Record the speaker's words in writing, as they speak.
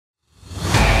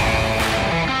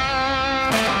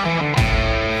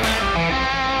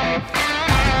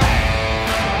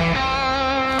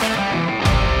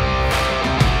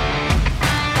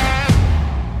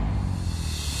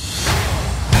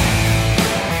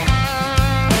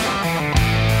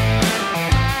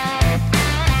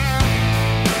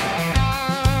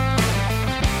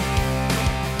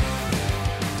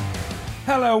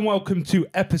and welcome to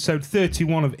episode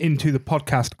 31 of Into the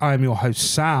Podcast. I am your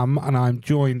host, Sam, and I'm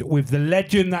joined with the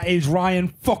legend that is Ryan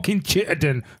fucking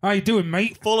Chittenden. How you doing,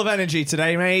 mate? Full of energy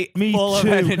today, mate. Me Full too.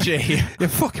 of energy.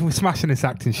 We're smashing this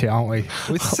acting shit, aren't we?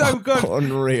 We're so good.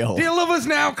 Unreal. Do you love us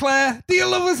now, Claire? Do you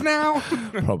love us now?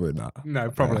 Probably not.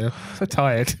 No, probably. So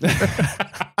tired.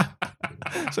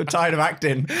 So tired of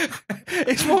acting.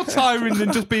 It's more tiring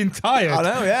than just being tired. I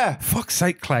know, yeah. Fuck's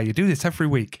sake, Claire, you do this every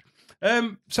week.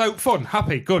 So fun,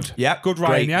 happy, good. Yeah. Good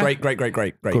Ryan, yeah? Great.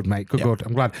 Good, mate, good.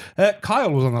 I'm glad. Kyle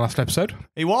was on the last episode.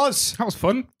 He was. That was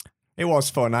fun. It was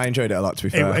fun. I enjoyed it a lot, to be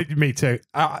fair. Me too.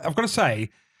 I've got to say,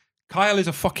 Kyle is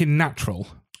a fucking natural.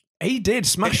 He did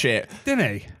smash it.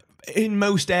 Didn't he? In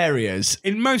most areas.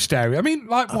 In most areas. I mean,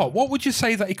 like what? What would you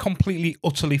say that he completely,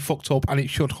 utterly fucked up and it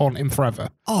should haunt him forever?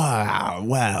 Oh,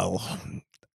 well,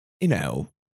 you know,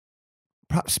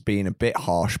 perhaps being a bit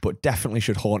harsh, but definitely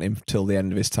should haunt him till the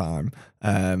end of his time.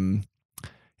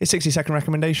 His 60-second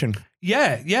recommendation.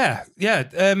 Yeah.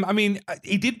 I mean,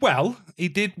 he did well. He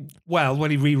did well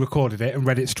when he re-recorded it and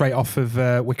read it straight off of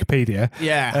Wikipedia.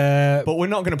 Yeah, but we're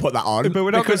not going to put that on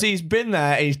because he's he's been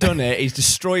there, he's done it, he's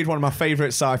destroyed one of my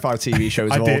favourite sci-fi TV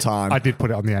shows of all time. I did put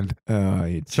it on the end. Oh,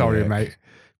 you Sorry, jerk. mate.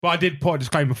 But I did put a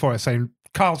disclaimer for it saying,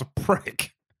 Kyle's a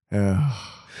prick.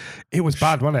 It was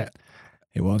bad, wasn't it?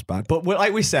 It was bad. But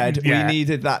like we said, Yeah. we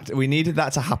needed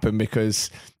that to happen because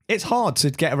it's hard to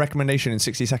get a recommendation in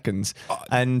 60 seconds.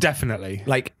 And Definitely.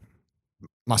 like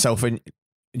myself and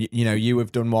you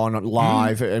have done one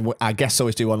live, and I guess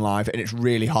always do one live, and it's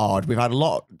really hard. We've had a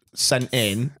lot sent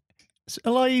in. It's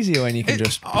a lot easier when you can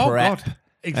just prep. God.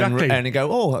 Exactly. And you go,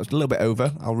 oh, that was a little bit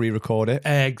over. I'll re-record it.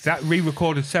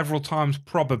 Re-recorded several times,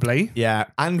 probably. Yeah,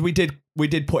 and we did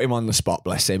put him on the spot.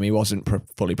 Bless him. He wasn't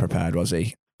fully prepared, was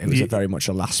he? It was very much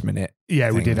a last minute. Yeah,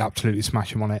 thing. we did absolutely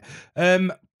smash him on it.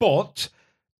 But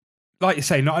like you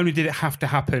say, not only did it have to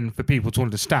happen for people to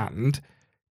understand,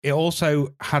 it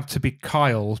also had to be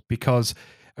Kyle's because,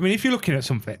 I mean, if you're looking at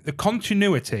something, the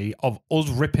continuity of us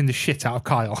ripping the shit out of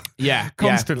Kyle. Yeah.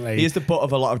 Constantly. He is the butt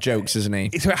of a lot of jokes, isn't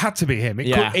he? So it had to be him.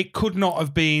 It could not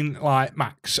have been like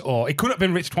Max, or it could have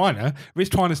been Rich Twiner.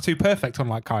 Rich Twiner's too perfect,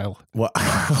 unlike Kyle. What?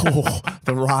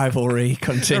 The rivalry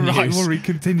continues. The rivalry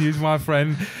continues, my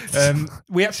friend.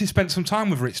 We actually spent some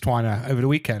time with Rich Twiner over the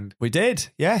weekend. We did,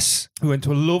 yes. We went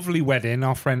to a lovely wedding,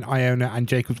 our friend Iona and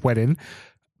Jacob's wedding.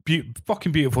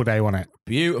 Fucking beautiful day, wasn't it?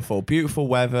 Beautiful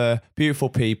weather, beautiful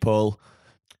people,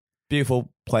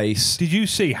 beautiful place. Did you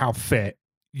see how fit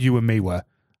you and me were?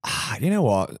 You know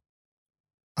what?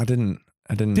 I didn't.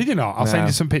 Did you not? I'll send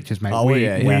you some pictures, mate. Oh,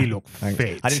 we look Thanks.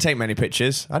 fit. I didn't take many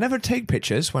pictures. I never take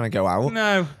pictures when I go out.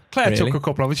 No, Claire Really? took a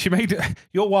couple of us.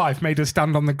 Your wife made us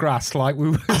stand on the grass like we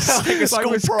were like we're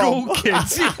school school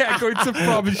kids. Yeah, going to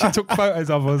prom, and she took photos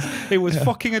of us. It was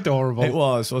fucking adorable. It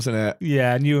was, wasn't it?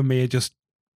 Yeah, and you and me are just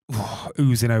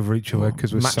oozing over each other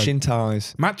because we're matching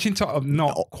ties. Matching ties,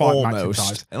 not quite almost.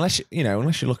 matching ties.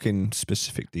 Unless you look in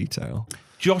specific detail.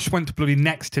 Josh went to bloody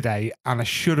Next today, and I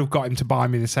should have got him to buy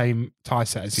me the same tie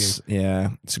set as you.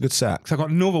 Yeah, it's a good set. So I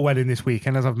got another wedding this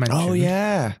weekend, as I've mentioned. Oh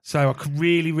yeah. So I could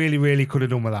really could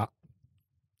have done with that.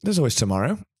 There's always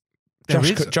tomorrow.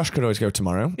 Josh could always go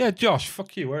tomorrow. Yeah, Josh.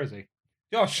 Fuck you. Where is he?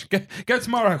 Josh, go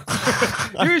tomorrow.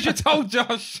 You as you told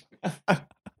Josh.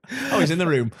 Oh, he's in the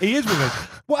room. He is with us.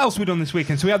 What else have we done this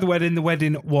weekend? So we had the wedding. The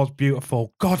wedding was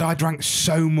beautiful. God, I drank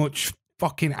so much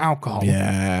fucking alcohol.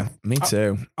 Yeah, me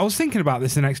too. I was thinking about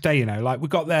this the next day, like we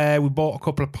got there, we bought a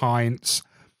couple of pints,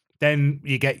 then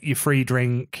you get your free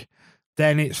drink,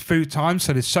 then it's food time,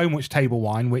 so there's so much table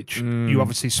wine, which you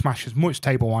obviously smash as much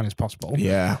table wine as possible.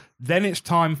 Yeah. Then it's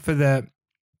time for the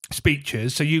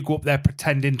speeches, so you go up there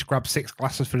pretending to grab 6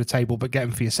 glasses for the table, but get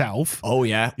them for yourself. Oh,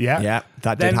 yeah. Yeah.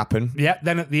 That did happen. Yeah,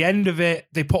 then at the end of it,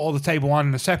 they put all the table wine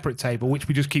on a separate table, which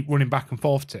we just keep running back and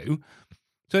forth to.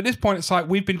 So at this point, it's like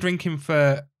we've been drinking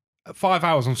for 5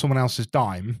 hours on someone else's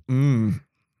dime.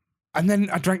 And then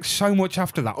I drank so much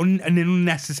after that, an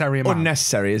unnecessary amount.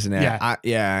 Unnecessary, isn't it?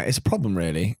 Yeah. It's a problem,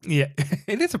 really. Yeah,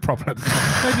 it is a problem. Maybe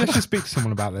I should speak to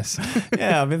someone about this.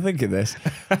 Yeah, I've been thinking this.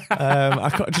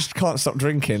 Just can't stop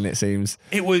drinking, it seems.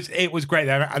 It was great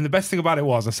there. And the best thing about it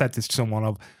was, I said this to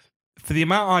someone, for the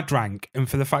amount I drank and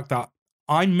for the fact that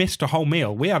I missed a whole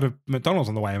meal. We had a McDonald's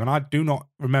on the way, and I do not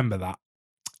remember that.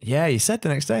 Yeah, you said the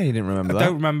next day you didn't remember that. I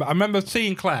don't remember. I remember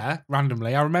seeing Claire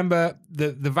randomly. I remember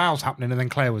the vows happening, and then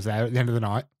Claire was there at the end of the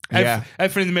night.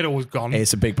 Everything in the middle was gone.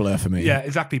 It's a big blur for me. Yeah,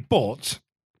 exactly. But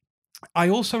I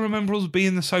also remember us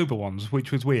being the sober ones,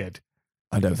 which was weird.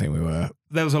 I don't think we were.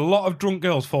 There was a lot of drunk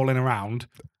girls falling around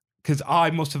because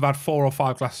I must have had 4 or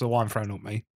 5 glasses of wine thrown at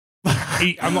me.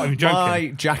 I'm not even joking. My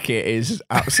jacket is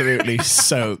absolutely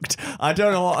soaked. I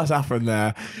don't know what has happened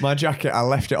there. My jacket, I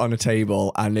left it on a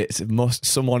table and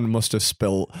someone must have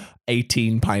spilt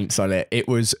 18 pints on it. It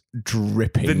was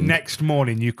dripping. The next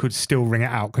morning you could still wring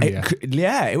it out, couldn't you?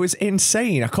 Yeah, it was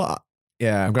insane. I can't.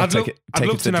 Yeah, I'm going to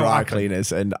take it to the dry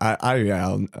cleaners, and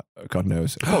God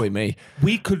knows, probably me.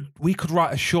 We could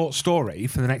write a short story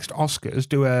for the next Oscars,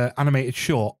 do a animated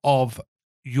short of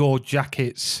your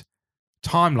jacket's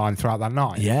timeline throughout that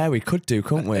night. Yeah, we could do,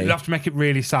 couldn't we? We'd have to make it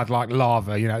really sad, like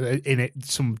lava. In it,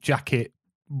 some jacket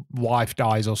wife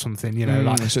dies or something.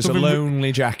 Like so it's a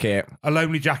lonely jacket. A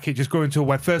lonely jacket just going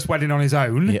to a first wedding on his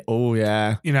own. Yeah. Oh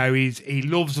yeah. He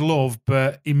loves love,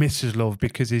 but he misses love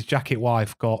because his jacket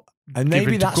wife got. And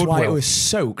maybe that's why it was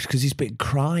soaked, because he's been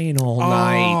crying all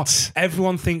night.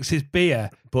 Everyone thinks it's beer,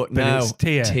 but no, it's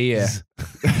tears.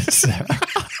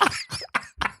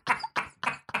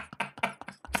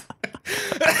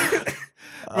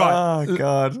 Right. Oh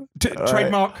God.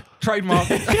 Trademark.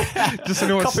 Just so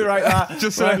no one copyright that.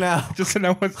 Just so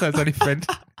no one says anything.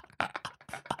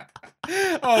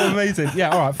 Oh, amazing.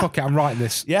 Yeah, all right, fuck it. I'm writing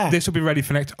this. Yeah. This will be ready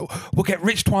for next. We'll get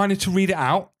Rich Twiner to read it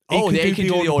out. He can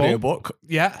do the audiobook.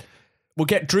 Yeah. We'll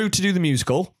get Drew to do the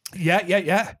musical.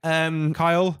 Yeah.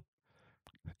 Kyle,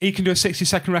 he can do a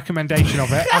 60-second recommendation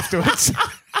of it afterwards.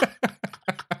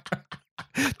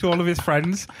 To all of his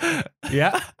friends.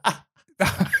 Yeah.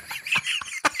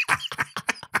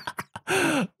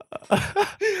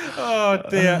 Oh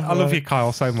dear. I love you,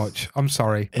 Kyle, so much. I'm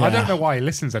sorry. Yeah. I don't know why he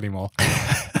listens anymore.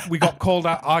 We got called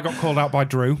out. I got called out by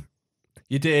Drew.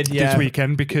 You did, yeah. This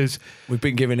weekend because we've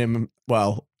been giving him,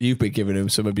 well, you've been giving him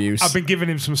some abuse. I've been giving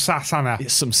him some sass, Anna.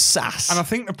 Some sass. And I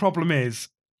think the problem is,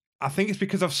 I think it's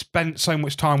because I've spent so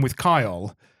much time with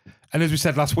Kyle. And as we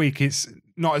said last week, it's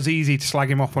not as easy to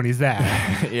slag him off when he's there.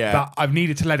 Yeah. But I've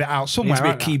needed to let it out somewhere. You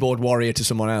need to be a keyboard warrior to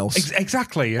someone else.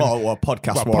 Exactly. And, or a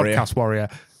podcast warrior. Podcast warrior.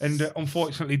 And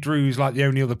unfortunately, Drew's like the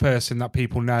only other person that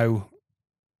people know,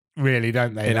 really,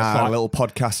 don't they? In our little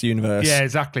podcast universe. Yeah,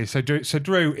 exactly. So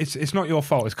Drew, it's not your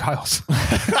fault, it's Kyle's.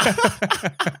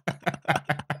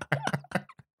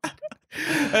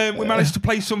 We managed to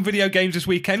play some video games this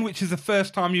weekend, which is the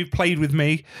first time you've played with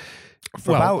me.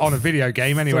 On a video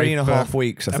game anyway. 3.5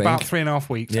 weeks, I think. About 3.5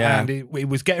 weeks. Yeah. And it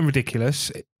was getting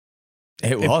ridiculous.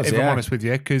 It was, if I'm honest with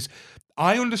you, because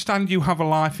I understand you have a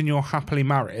life and you're happily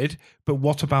married, but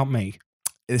what about me?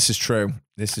 This is true.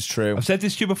 I've said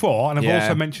this to you before, and I've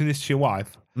also mentioned this to your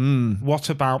wife. What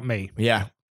about me? Yeah.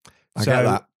 I get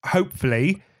that.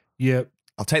 Hopefully,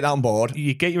 I'll take that on board.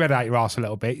 You get your head out your arse a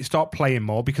little bit. You start playing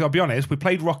more, because I'll be honest, we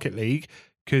played Rocket League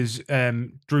because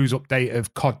Drew's update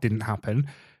of COD didn't happen,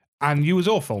 and you was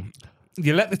awful.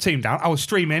 You let the team down. I was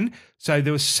streaming, so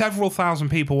there was several thousand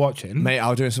people watching. Mate, I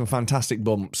was doing some fantastic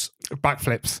bumps.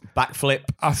 Backflips. Backflip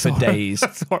for days.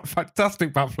 I saw a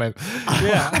fantastic backflip.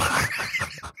 Yeah.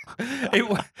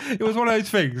 It was one of those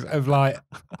things of like,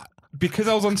 because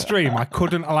I was on stream, I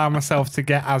couldn't allow myself to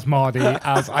get as mardy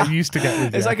as I used to get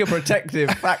with you. It's like a protective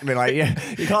factor. Like,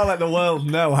 you can't let the world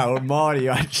know how mardy you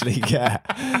actually get.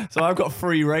 So I've got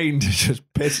free reign to just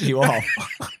piss you off.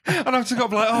 And I've just got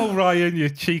to be like, oh, Ryan, you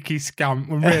cheeky scamp.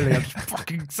 When really, I'm just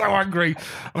fucking so angry.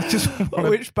 I just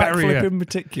Which backflip in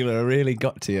particular really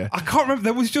got to you? I can't remember.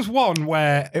 There was just one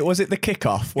where... Was it the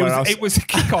kickoff? It was a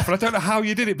kickoff, and I don't know how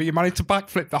you did it, but you managed to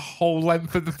backflip the whole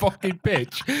length of the fucking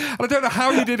pitch. And I don't know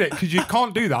how you did it, because you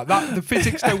can't do that. The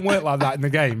physics don't work like that in the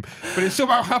game. But it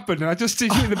somehow happened, and I just see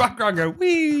you in the background go,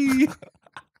 wee.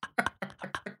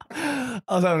 I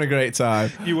was having a great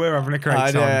time. You were having a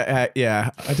great time. Yeah,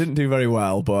 I didn't do very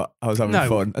well, but I was having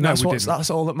fun. And that's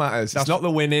all that matters. It's not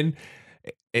the winning.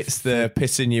 It's the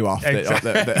pissing you off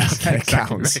that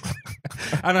counts.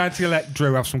 And I had to let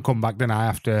Drew have some comeback, didn't I,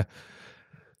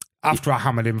 after I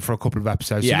hammered him for a couple of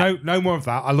episodes. Yeah. So no more of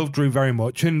that. I love Drew very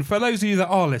much. And for those of you that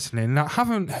are listening that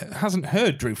hasn't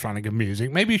heard Drew Flanagan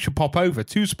music, maybe you should pop over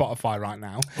to Spotify right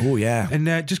now. Oh, yeah. And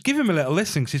just give him a little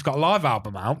listen, because he's got a live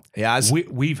album out. He has.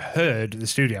 We've heard the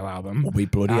studio album. We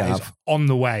bloody have. On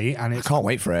the way. And I can't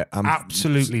wait for it. I'm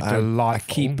absolutely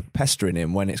delightful. I keep pestering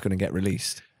him when it's going to get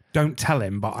released. Don't tell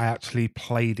him, but I actually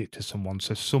played it to someone.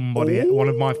 So one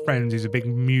of my friends is a big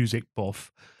music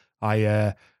buff.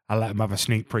 I let him have a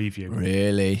sneak preview.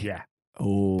 Really? Yeah.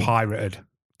 Oh. Pirated.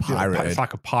 It's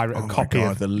like a pirated copy. My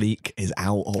God, the leak is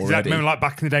out already. Remember, like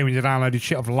back in the day when you downloaded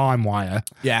shit off LimeWire?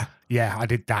 Yeah. Yeah, I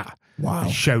did that. Wow. I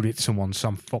showed it to someone, so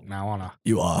I'm fucked now, aren't I?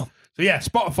 You are. So yeah,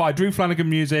 Spotify, Drew Flanagan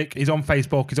Music. He's on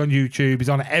Facebook, he's on YouTube, he's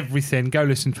on everything. Go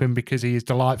listen to him, because he is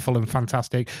delightful and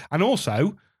fantastic. And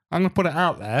also, I'm going to put it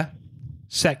out there,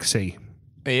 sexy.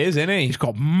 He is, isn't he? He's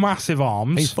got massive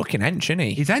arms. He's fucking hench, isn't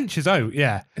he? He's hench as out,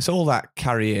 yeah. It's all that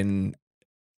carrying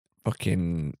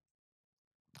fucking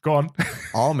Go on.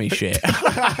 army shit. I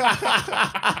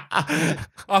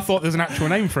thought there was an actual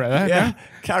name for it there. Yeah,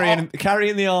 no?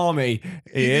 carrying the army.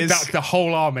 He is That's the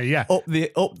whole army, yeah. up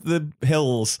the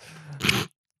hills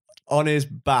on his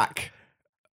back.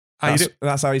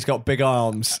 That's how he's got big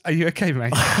arms. Are you okay,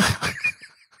 mate?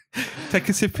 Take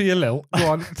a sip of your Lil. Go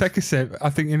on, take a sip. I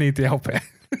think you need to help it.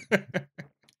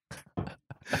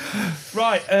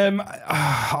 Right,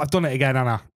 I've done it again,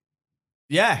 Anna.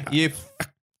 Yeah, you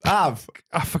have.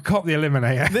 I forgot the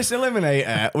Eliminator. This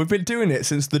Eliminator, we've been doing it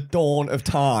since the dawn of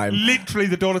time. Literally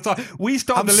the dawn of time. We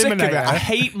started I'm the sick of Eliminator. it. I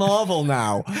hate Marvel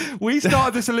now. We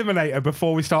started this Eliminator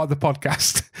before we started the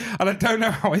podcast, and I don't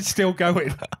know how it's still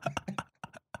going.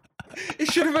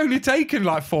 It should have only taken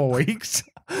like 4 weeks.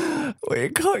 We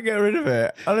can't get rid of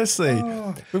it. Honestly,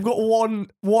 we've got one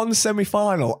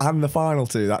semi-final and the final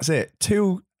two. That's it.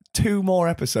 Two more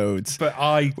episodes. But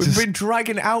we've been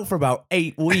dragging it out for about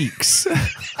 8 weeks.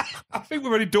 I think we've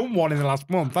already done one in the last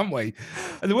month, haven't we?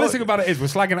 And the worst thing about it is we're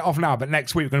slagging it off now, but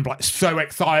next week we're going to be like so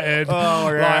excited. Oh,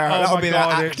 yeah. That'll my be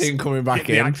God, that acting coming back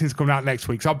the in. acting's coming out next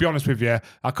week. So I'll be honest with you,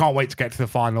 I can't wait to get to the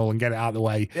final and get it out of the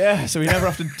way. Yeah, so we never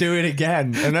have to do it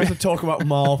again. And never have to talk about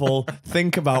Marvel,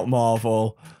 think about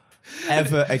Marvel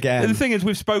ever again. And the thing is,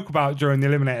 we've spoke about during the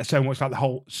Eliminator so much, like the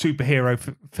whole superhero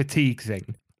fatigue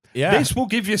thing. Yeah. This will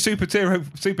give you superhero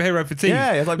fatigue.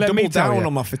 Yeah, like Let me double tell down you.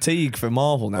 on my fatigue for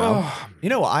Marvel now. You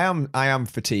know what? I am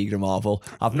fatigued of Marvel.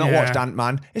 I've not Yeah. watched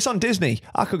Ant-Man. It's on Disney.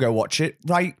 I could go watch it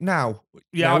right now.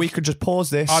 Yeah, we could just pause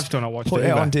this. I've still not watched put it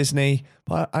it on either. Disney.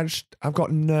 But I've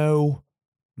got no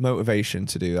motivation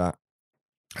to do that.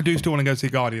 I do still want to go see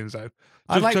Guardians though.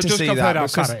 I'd like to see I've that heard how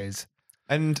because- sad it is.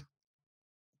 And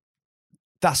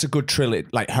that's a good trilogy.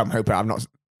 Like, I'm hoping I'm not.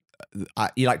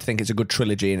 You like to think it's a good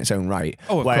trilogy in its own right.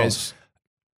 Oh, of course.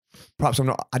 Perhaps I'm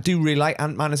not. I do really like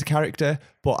Ant-Man as a character,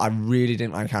 but I really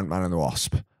didn't like Ant-Man and the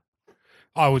Wasp.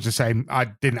 I was the same. I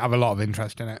didn't have a lot of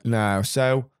interest in it. No,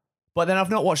 so. But then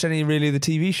I've not watched any really of the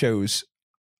TV shows.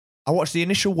 I watched the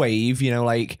initial wave,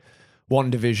 like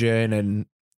WandaVision and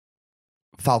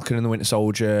Falcon and the Winter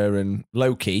Soldier and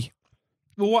Loki.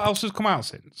 Well, what else has come out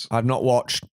since? I've not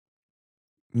watched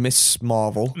Miss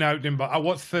Marvel. No, didn't. But I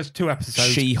watched the first 2 episodes.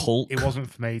 She-Hulk. It wasn't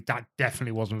for me. That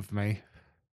definitely wasn't for me.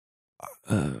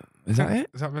 Is that it?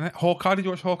 Is that been it? Hawkeye? Did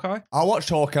you watch Hawkeye? I watched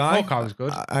Hawkeye. Hawkeye was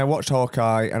good. I watched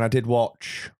Hawkeye and I did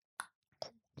watch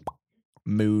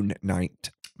Moon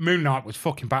Knight. Moon Knight was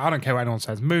fucking bad. I don't care what anyone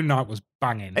says. Moon Knight was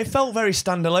banging. It felt very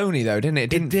standalone though, didn't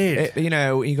it? It did.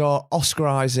 You got Oscar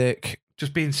Isaac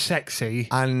Just being sexy.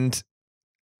 and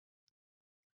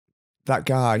that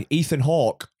guy, Ethan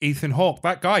Hawke. Ethan Hawke.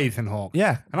 That guy, Ethan Hawke.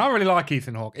 Yeah. And I really like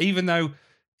Ethan Hawke, even though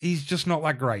he's just not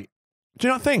that great. Do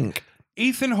you not think?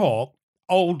 Ethan Hawke,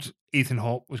 old Ethan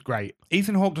Hawke, was great.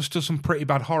 Ethan Hawke just does some pretty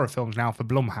bad horror films now for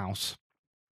Blumhouse.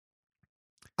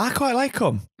 I quite like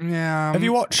him. Yeah. Have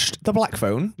you watched The Black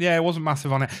Phone? Yeah, it wasn't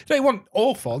massive on it. No, it wasn't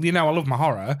awful. I love my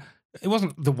horror. It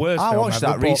wasn't the worst I film watched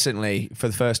ever, that but recently for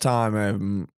the first time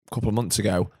a couple of months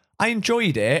ago. I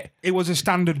enjoyed it. It was a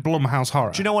standard Blumhouse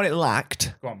horror. Do you know what it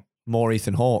lacked? Go on. More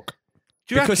Ethan Hawke.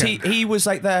 Do you Because reckon? he was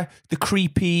like the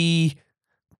creepy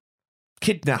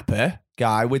kidnapper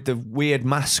guy with the weird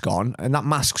mask on, and that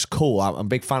mask's cool. I'm a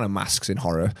big fan of masks in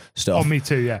horror stuff. Oh, me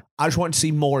too, yeah. I just wanted to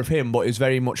see more of him, but it was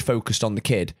very much focused on the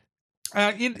kid.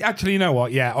 Actually, you know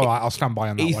what? Yeah, all right, I'll stand by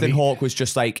on that one. Ethan Hawke was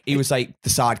just like, he was like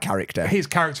the side character. His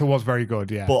character was very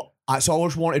good, yeah. But so I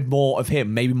always wanted more of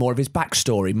him, maybe more of his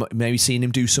backstory, maybe seeing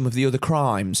him do some of the other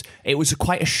crimes. It was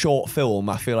quite a short film.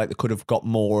 I feel like they could have got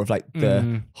more of like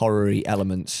the horror-y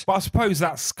elements. But I suppose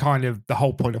that's kind of the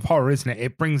whole point of horror, isn't it?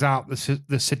 It brings out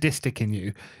the sadistic in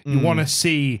you. You want to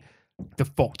see the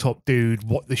fucked up dude,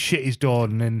 what the shit he's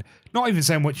done, and not even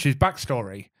so much his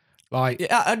backstory. Like,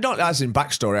 Yeah, not as in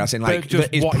backstory, as in like just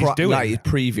what he's doing. like his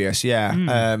previous,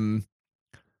 yeah.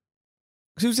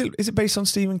 Is it based on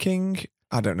Stephen King?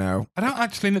 I don't know. I don't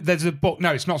actually know. There's a book.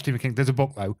 No, it's not Stephen King. There's a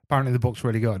book, though. Apparently, the book's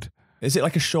really good. Is it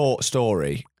like a short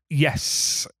story?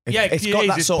 Yes. It's got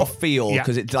that sort of feel yeah.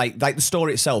 because it's like the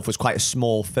story itself was quite a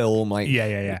small film, like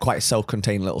quite a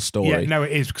self-contained little story. Yeah, no,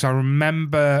 it is because I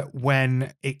remember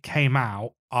when it came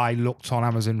out, I looked on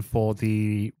Amazon for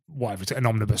the whatever it's an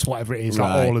omnibus, whatever it is, like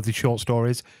Right. all of the short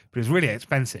stories, but it was really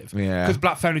expensive. Yeah. Because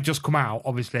Black Phone had just come out.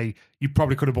 Obviously, you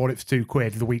probably could have bought it for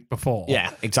 £2 the week before.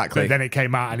 Yeah, exactly. But then it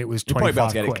came out and it was You'll probably be able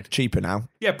 £25. to get it cheaper now.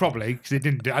 Yeah, probably because it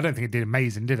didn't. I don't think it did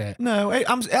amazing, did it? No,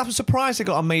 I'm surprised it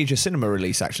got a major cinema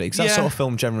release actually, because that Yeah. sort of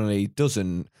film generally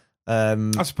doesn't.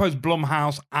 I suppose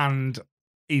Blumhouse and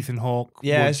Ethan Hawke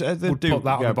Yeah, would they do put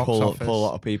that on the box pull office. a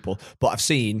lot of people. But I've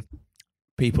seen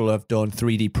people have done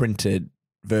 3D printed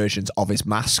versions of his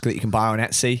mask that you can buy on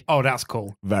Etsy. Oh, that's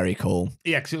cool. Very cool.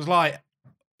 Yeah, because it's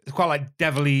quite like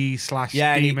devil-y /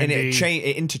 Yeah, and demon-y.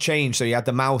 it interchanged. So he had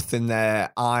the mouth and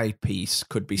the eye piece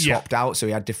could be swapped out. So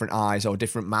he had different eyes or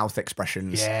different mouth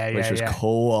expressions, which was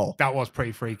cool. That was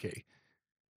pretty freaky.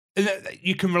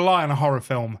 You can rely on a horror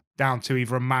film down to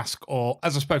either a mask or,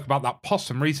 as I spoke about that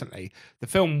possum recently, the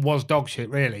film was dog shit,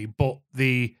 really, but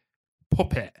the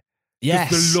puppet,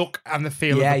 the look and the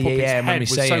feel of the puppet's head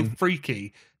was so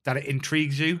freaky that it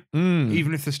intrigues you,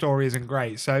 even if the story isn't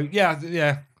great. So,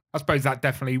 yeah. I suppose that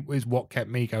definitely is what kept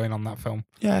me going on that film.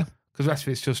 Yeah. Because the rest of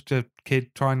it's just a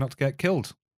kid trying not to get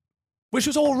killed. Which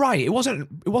was all right. It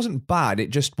wasn't bad.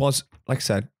 It just was, like I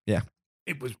said, yeah.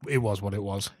 It was what it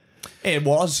was. It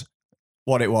was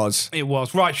what it was. It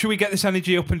was. Right, should we get this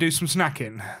energy up and do some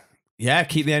snacking? Yeah,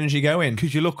 keep the energy going.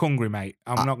 Because you look hungry, mate.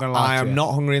 I'm not going to lie to you. I am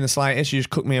not hungry in the slightest. You just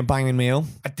cooked me a banging meal.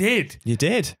 I did. You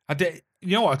did? I did.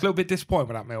 You know what? I was a little bit disappointed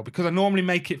with that meal because I normally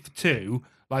make it for two.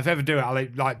 Like, if I ever do it,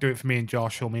 I do it for me and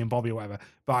Josh or me and Bobby or whatever.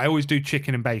 But I always do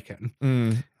chicken and bacon.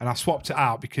 And I swapped it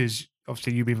out because,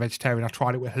 obviously, you being vegetarian, I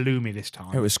tried it with halloumi this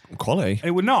time. It was quality.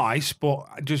 It was nice,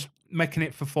 but just making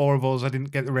it for four of us, I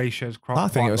didn't get the ratios quite right. I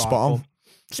think it was spot on.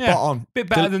 Spot on. Bit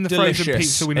better than the frozen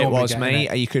pizza we normally get. It was,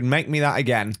 mate. You could make me that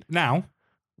again. Now?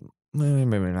 Maybe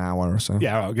an hour or so.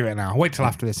 Yeah, I'll give it an hour. Wait till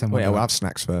after this. And we'll have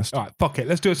snacks first. All right, fuck it.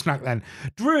 Let's do a snack then.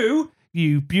 Drew,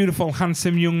 you beautiful,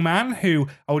 handsome young man who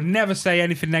I would never say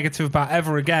anything negative about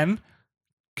ever again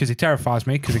because he terrifies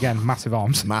me because, again, massive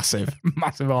arms. Massive.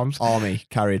 Massive arms. Army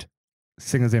carried.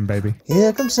 Sing us in, baby.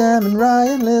 Here come Sam and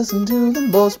Ryan, listen to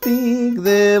them both speak.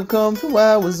 They've come 2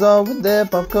 hours on with their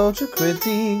pop culture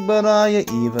critique. But are you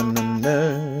even a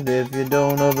nerd if you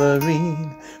don't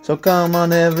overread? So come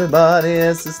on everybody,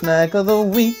 it's the snack of the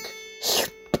week.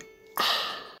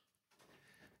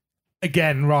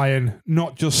 Again, Ryan,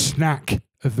 not just snack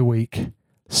of the week,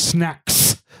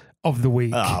 snacks of the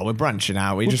week. Oh, we're branching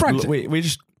out. We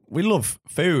love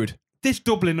food. This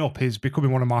doubling up is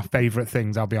becoming one of my favourite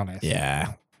things, I'll be honest.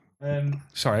 Yeah.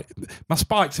 Sorry, my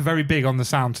spikes are very big on the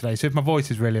sound today, so if my voice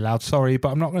is really loud, sorry, but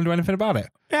I'm not going to do anything about it.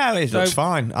 Yeah, it looks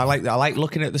fine. I like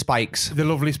looking at the spikes. The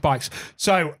lovely spikes.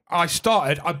 So I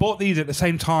bought these at the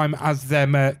same time as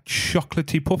them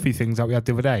chocolatey puffy things that we had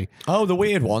the other day. Oh, the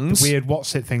weird ones. The weird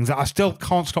what's it things that I still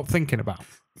can't stop thinking about.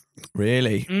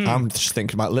 Really? I'm just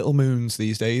thinking about Little Moons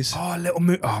these days. Oh, Little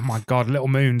Moon. Oh, my God, Little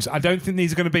Moons. I don't think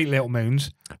these are going to beat Little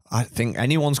Moons. I think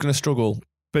anyone's going to struggle.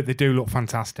 But they do look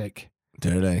fantastic.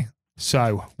 Do they?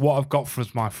 So, what I've got for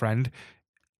us, my friend,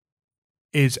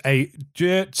 is a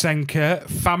Jertsenker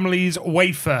Family's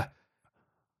Wafer.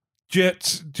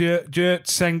 Jertsenker.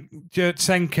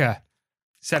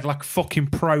 Said like a fucking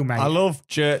pro, mate. I love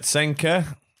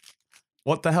Jertsenker.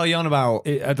 What the hell are you on about?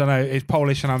 I don't know. It's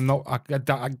Polish, and I'm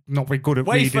not very good at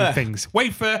reading things.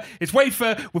 Wafer. It's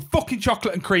wafer with fucking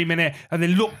chocolate and cream in it, and they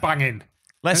look banging.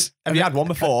 Have you had one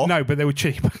before? No, but they were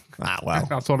cheap. Ah, well,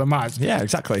 that's all that matters. Yeah,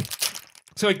 exactly.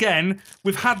 So again,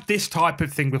 we've had this type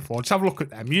of thing before. Just have a look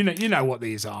at them. You know what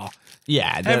these are.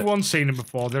 Yeah, everyone's seen them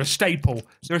before. They're a staple.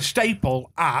 They're a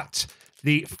staple at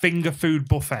the finger food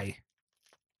buffet.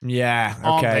 Yeah, okay.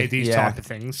 Aren't they, these type of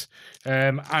things?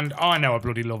 And I know I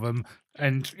bloody love them.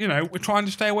 And, we're trying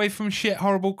to stay away from shit,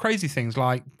 horrible, crazy things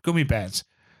like gummy bears.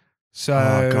 So,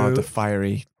 oh, God, the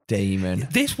fiery demon.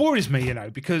 This worries me,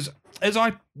 because as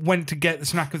I went to get the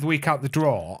snack of the week out the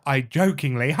drawer, I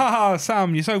jokingly, haha,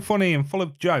 Sam, you're so funny and full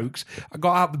of jokes. I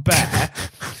got out the bear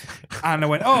and I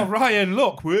went, oh, Ryan,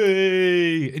 look,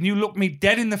 whee. And you looked me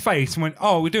dead in the face and went,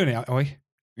 oh, we're doing it, are we?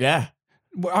 Yeah.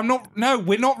 We're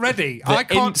not ready. I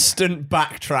can't. Instant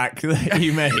backtrack that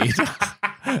you made.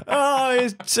 Oh,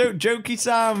 it's so jokey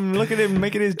Sam. Look at him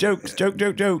making his jokes.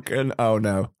 Joke. And oh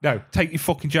no. No, take your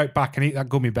fucking joke back and eat that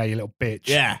gummy bear, you little bitch.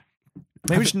 Yeah.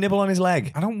 Maybe just nibble on his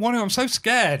leg. I don't want to. I'm so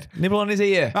scared. Nibble on his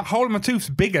ear. That hole in my tooth's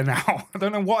bigger now. I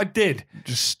don't know what I did.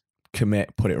 Just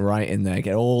commit. Put it right in there.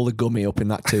 Get all the gummy up in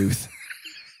that tooth.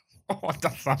 Oh,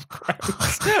 that sounds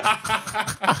gross.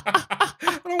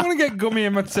 I don't want to get gummy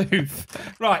in my tooth.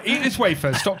 Right, eat this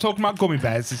wafer. Stop talking about gummy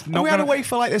bears. It's not have we had a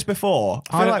wafer like this before?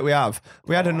 I feel like we have.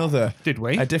 We had another. Did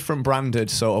we? A different branded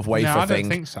sort of wafer I thing.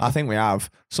 don't think so. I think we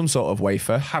have. Some sort of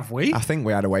wafer. Have we? I think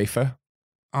we had a wafer.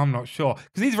 I'm not sure.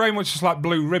 Because these are very much just like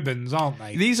blue ribbons, aren't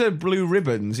they? These are blue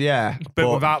ribbons, yeah.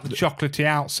 But without the chocolatey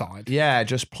outside. Yeah,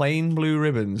 just plain blue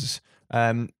ribbons.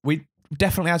 We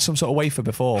definitely had some sort of wafer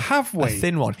before. Have we? A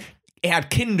thin one. It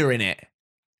had Kinder in it.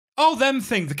 Oh, them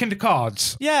things, the Kinder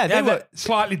cards. Yeah, they were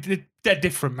slightly, they're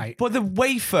different, mate. But the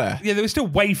wafer. Yeah, they were still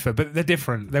wafer, but they're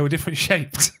different. They were different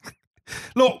shapes.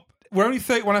 Look, we're only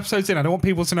 31 episodes in. I don't want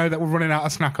people to know that we're running out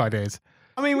of snack ideas.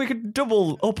 I mean, we could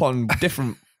double up on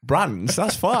different brands.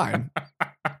 That's fine.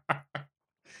 I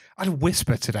had a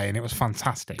Whisper today and it was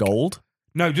fantastic. Gold?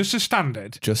 No, just a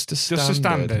standard. Just a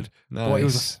standard. Nice. But it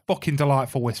was a fucking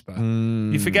delightful Whisper.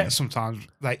 Mm. You forget sometimes,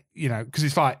 like, you know, because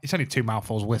it's only 2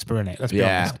 mouthfuls of Whisper in it, let's be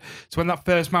honest. So when that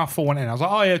first mouthful went in, I was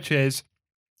like, oh yeah, cheers.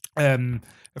 A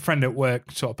friend at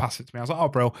work sort of passed it to me. I was like, oh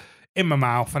bro, in my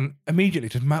mouth, and immediately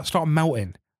just started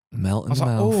melting. Melt in I was the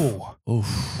like, mouth.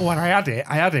 oh, and I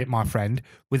had it, my friend,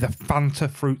 with a Fanta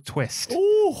fruit twist.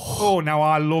 Ooh. Oh, now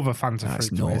I love a Fanta That's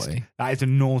fruit naughty. twist. That is a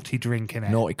naughty drink in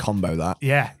it. Naughty combo, that.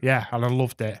 Yeah, and I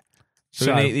loved it.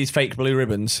 So we need these fake blue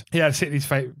ribbons. Yeah, I sit these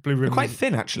fake blue ribbons. They're quite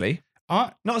thin, actually.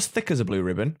 Not as thick as a blue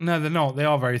ribbon. No, they're not. They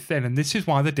are very thin, and this is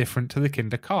why they're different to the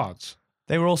Kinder cards.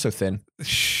 They were also thin.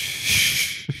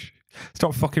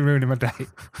 Stop fucking ruining my day.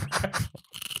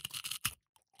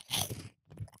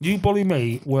 You bully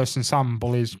me worse than Sam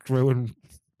bullies Drew and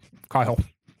Kyle.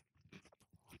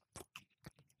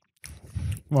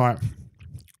 Right.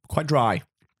 Quite dry.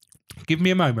 Give me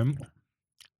a moment.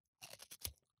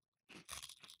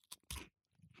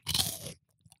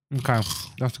 Okay.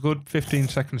 That's a good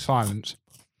 15-second silence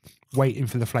waiting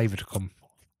for the flavour to come.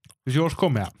 Has yours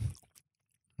come yet?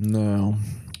 No.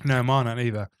 No, mine not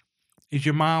either. Is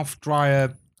your mouth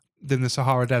drier than the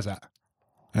Sahara Desert?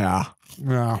 Yeah.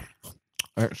 Yeah.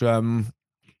 It's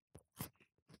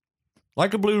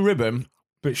like a blue ribbon,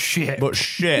 But shit. but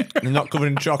shit. They're not covered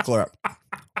in chocolate.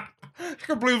 It's like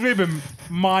a blue ribbon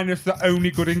minus the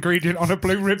only good ingredient on a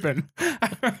blue ribbon. I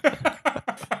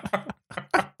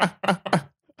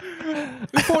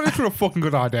thought this was a fucking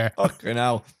good idea. Fucking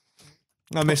hell.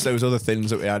 I miss those other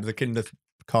things that we had. The Kinder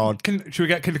card. Should we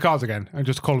get Kinder Cards again and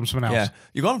just call them something else? Yeah.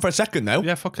 You're gone for a second, though.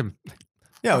 Yeah, fuck them.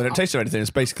 Yeah, they don't taste of anything. It's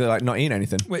basically like not eating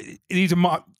anything. Wait,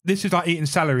 this is like eating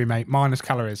celery, mate, minus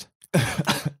calories.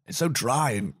 It's so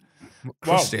dry and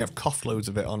crusty. I've coughed loads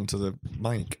of it onto the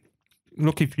mic.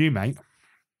 Lucky for you, mate.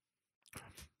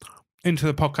 Into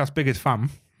the podcast's biggest fan,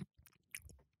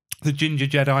 the Ginger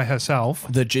Jedi herself.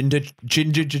 The Ginger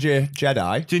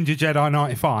Jedi. Ginger Jedi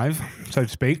 95, so to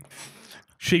speak.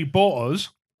 She bought us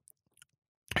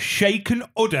Shaken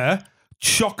Udder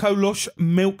Choco Lush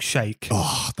milkshake.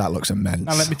 Oh, that looks immense.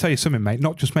 Now, let me tell you something, mate.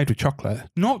 Not just made with chocolate.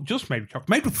 Not just made with chocolate.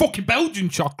 Made with fucking Belgian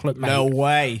chocolate, mate. No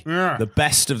way. Yeah. The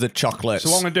best of the chocolates. So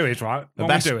what I'm going to do is, right? The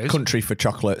best country for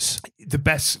chocolates. The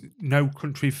best, no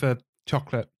country for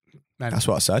chocolate. Then. That's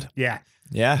what I said. Yeah.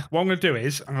 Yeah. What I'm going to do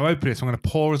is, I'm going to open this. I'm going to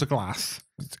pour as a glass.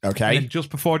 Okay. And then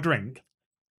just before I drink,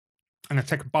 I'm going to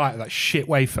take a bite of that shit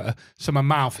wafer so my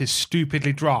mouth is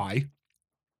stupidly dry.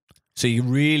 So you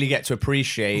really get to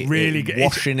appreciate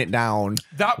washing it down.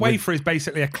 That wafer is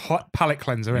basically a palate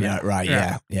cleanser, isn't it? Right.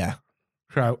 Yeah.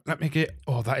 So let me get.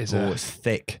 Oh, that is. It's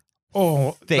thick.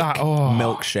 Oh, thick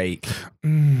milkshake.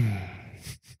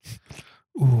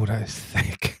 Oh, that is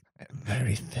thick.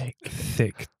 Very thick.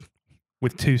 Thick.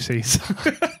 With 2 C's.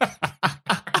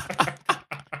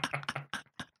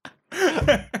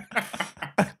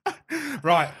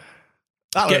 Right.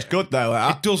 That looks good, though.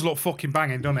 It does look fucking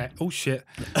banging, doesn't it? Oh, shit.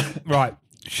 Right.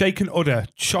 Shaken Udder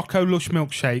Choco Lush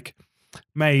milkshake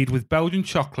made with Belgian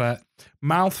chocolate,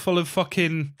 mouthful of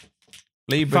fucking...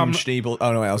 Liebenstiebel.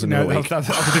 Oh, no, that was another week. That was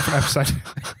a different episode.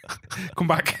 Come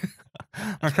back.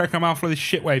 I crack my mouthful of this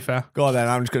shit wafer. Go on, then.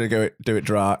 I'm just going to do it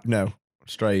dry. No,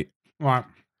 straight. Right.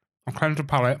 I'm cleansed the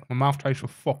palate. My mouth tastes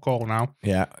of fuck all now.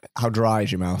 Yeah. How dry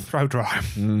is your mouth? So dry.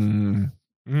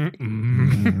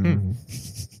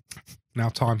 Now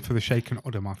time for the Shaken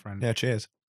Udder, my friend. Yeah, cheers.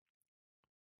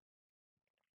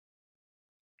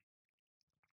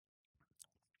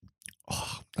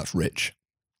 Oh, that's rich.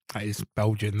 That is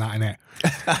Belgian, that, innit?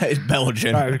 That is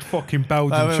Belgian. That is fucking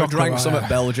Belgian chocolate. I drank some at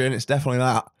Belgian. It's definitely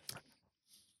that.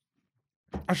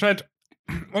 I said,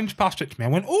 when she passed it to me, I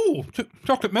went, oh,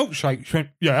 chocolate milkshake. She went,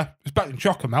 yeah, it's better than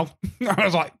chocolate milk. I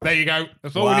was like, there you go.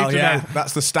 That's all we need to know.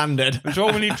 That's the standard. That's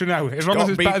all we need to know. As long as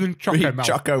it's better than chocolate milk.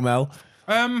 Choco Mel.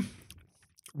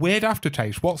 Weird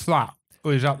aftertaste. What's that?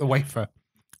 Or is that the wafer?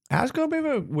 It's got a bit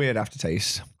of a weird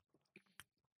aftertaste.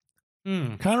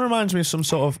 Mm. Kind of reminds me of some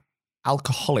sort of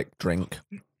alcoholic drink.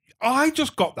 I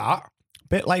just got that.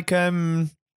 Bit like a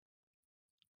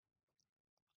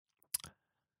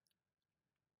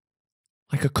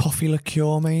coffee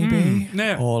liqueur, maybe.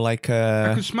 Yeah. Or like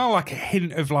I can smell like a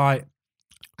hint of like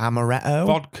amaretto,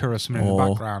 vodka or something in the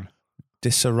background. Di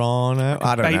Serrano. Like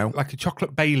I don't know. Like a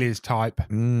chocolate Baileys type.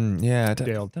 Yeah. I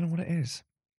deal. don't know what it is.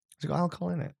 Has it got alcohol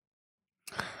in it?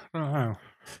 I don't know.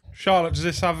 Charlotte, does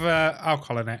this have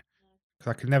alcohol in it?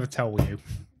 Because I can never tell with you.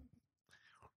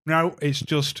 No, it's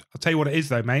just... I'll tell you what it is,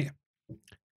 though, mate. I'll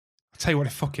tell you what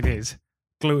it fucking is.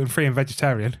 Gluten-free and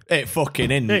vegetarian. It fucking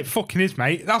is. It fucking is,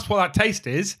 mate. That's what that taste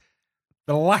is.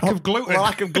 The lack of gluten. The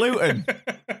lack of gluten.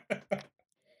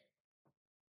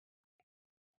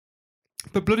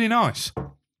 But bloody nice.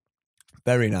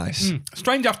 Very nice.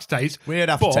 Strange aftertaste. Weird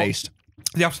aftertaste.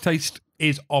 The aftertaste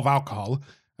is of alcohol,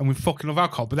 and we fucking love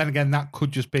alcohol. But then again, that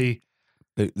could just be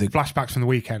The flashbacks from the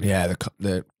weekend. yeah,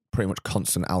 the pretty much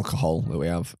constant alcohol that we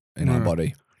have in our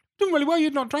body. Doing really well.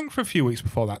 You'd not drank for a few weeks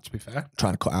before that, to be fair.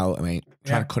 Trying to cut out, I mean,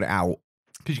 trying to cut it out.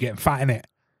 Because you're getting fat in it.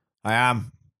 I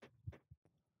am.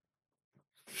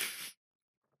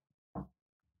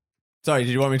 Sorry,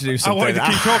 did you want me to do something? I wanted to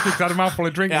keep talking because I had a mouthful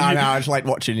of drink. Yeah, I know. I just like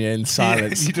watching you in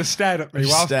silence. You just stared at me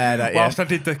Whilst I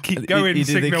did the keep going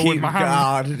signal with my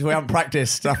hand. We haven't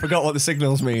practiced. I forgot what the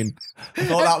signals mean. I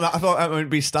thought that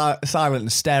would be silent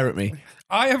and stare at me.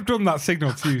 I have done that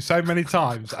signal to you so many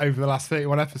times over the last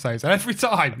 31 episodes. And every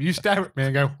time you stare at me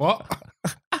and go, what?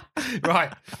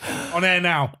 Right. On air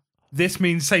now. This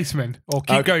means say something. Or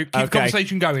keep going. Keep the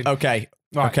conversation going. Okay.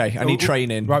 Right. Okay. I need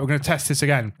training. Right. We're going to test this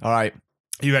again. All right.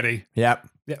 You ready? Yep.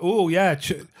 Yeah. Oh, yeah.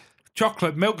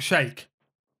 Chocolate milkshake.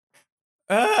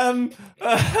 Yeah.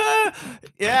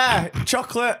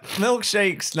 Chocolate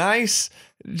milkshakes. Nice.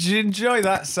 Did you enjoy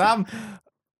that, Sam?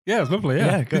 Yeah, it was lovely.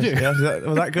 Yeah, good. Did you? Yeah,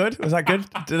 was that good? Was that good?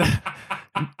 Did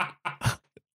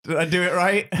I do it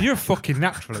right? You're a fucking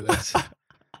natural at this.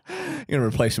 You're going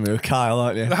to replace me with Kyle,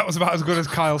 aren't you? That was about as good as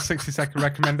Kyle's 60-second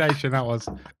recommendation. That was.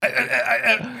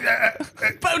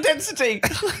 Bone density.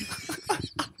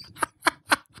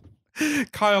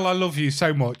 Kyle, I love you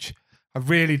so much. I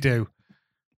really do.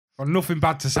 I've got nothing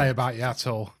bad to say about you at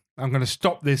all. I'm going to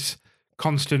stop this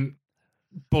constant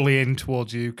bullying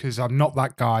towards you because I'm not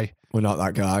that guy. We're not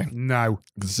that guy. No.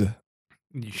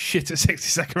 You shit at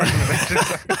 60-second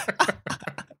recommendations.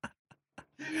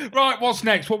 Right, what's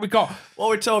next? What we got? What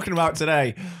are we talking about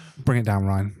today? Bring it down,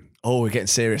 Ryan. Oh, we're getting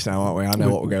serious now, aren't we? I know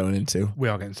what we're going into. We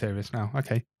are getting serious now.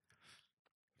 Okay.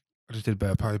 I just did a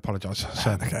burp. I apologise.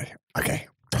 So, Okay.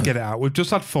 get it out. We've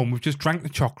just had fun. We've just drank the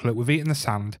chocolate. We've eaten the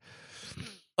sand.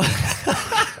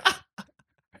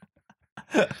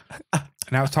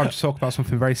 Now it's time to talk about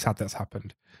something very sad that's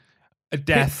happened. A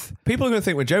death. People are going to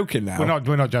think we're joking now. We're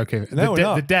not joking. No, we're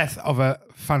not. The death of a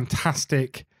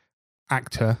fantastic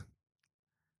actor,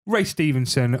 Ray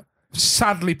Stevenson,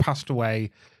 sadly passed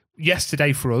away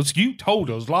yesterday for us. You told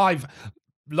us live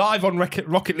on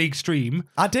Rocket League stream.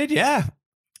 I did, yeah.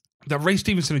 That Ray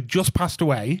Stevenson had just passed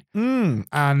away.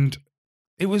 And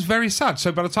it was very sad.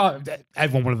 So by the time,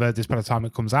 everyone will have heard this by the time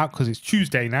it comes out because it's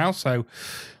Tuesday now. So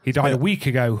he died a week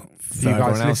ago for you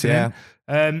guys listening.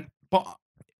 Yeah. But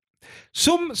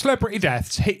some celebrity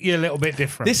deaths hit you a little bit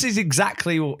different. This is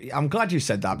exactly I'm glad you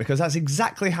said that because that's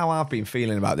exactly how I've been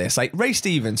feeling about this. Like Ray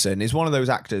Stevenson is one of those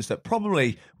actors that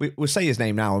probably, we'll say his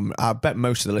name now and I bet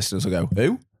most of the listeners will go,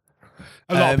 who?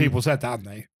 A lot of people said that, haven't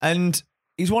they? And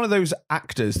he's one of those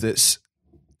actors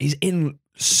he's in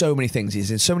so many things.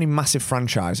 He's in so many massive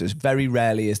franchises, very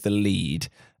rarely is the lead.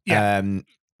 Yeah.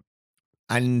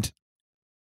 And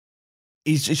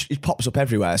he pops up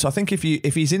everywhere. So I think if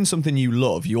he's in something you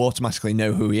love, you automatically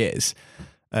know who he is.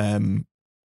 So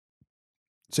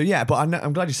yeah, but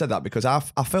I'm glad you said that because I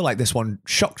feel like this one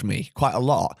shocked me quite a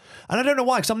lot. And I don't know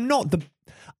why, because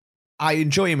I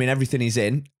enjoy him in everything he's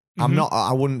in.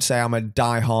 I wouldn't say I'm a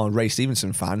diehard Ray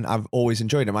Stevenson fan. I've always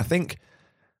enjoyed him. I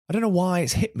don't know why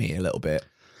it's hit me a little bit.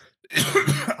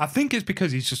 I think it's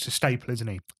because he's just a staple, isn't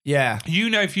he? Yeah. You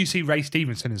know, if you see Ray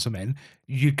Stevenson in something,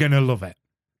 you're going to love it.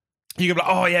 You're going to be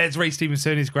like, oh yeah, it's Ray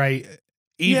Stevenson, he's great.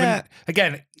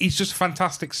 Again, he's just a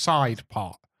fantastic side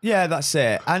part. Yeah, that's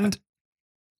it. And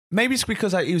maybe it's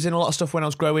because he was in a lot of stuff when I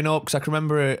was growing up, because I can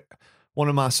remember one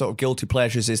of my sort of guilty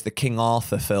pleasures is the King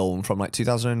Arthur film from like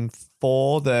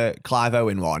 2004, the Clive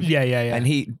Owen one. Yeah. And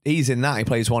he's in that. He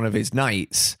plays one of his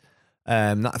knights.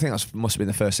 I think that must have been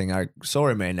the first thing I saw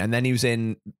him in. And then he was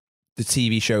in the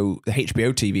TV show, the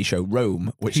HBO TV show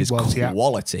Rome, which is quality.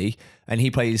 Yeah. And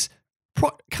he plays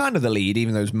kind of the lead,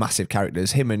 even those massive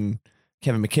characters. Him and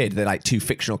Kevin McKidd, they're like two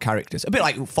fictional characters. A bit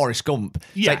like Forrest Gump.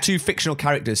 It's like two fictional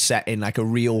characters set in like a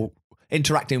real,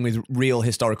 interacting with real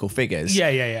historical figures.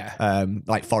 Yeah.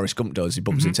 Like Forrest Gump does. He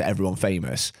bumps into everyone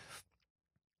famous.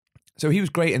 So he was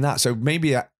great in that. So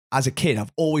maybe as a kid,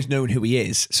 I've always known who he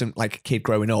is, like a kid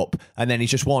growing up. And then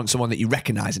he's just someone that you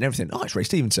recognise and everything. Oh, it's Ray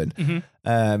Stevenson.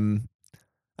 And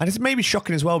it's maybe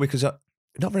shocking as well because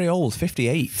not very old,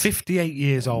 58. 58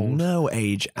 years old. No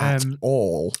age at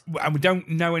all. And we don't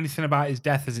know anything about his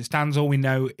death as it stands. All we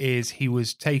know is he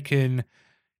was taken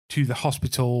to the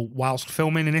hospital whilst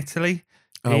filming in Italy.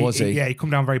 Was he? Yeah, he come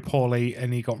down very poorly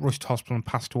and he got rushed to hospital and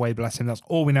passed away, bless him. That's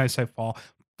all we know so far.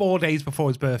 4 days before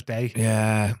his birthday.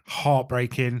 Yeah.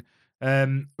 Heartbreaking.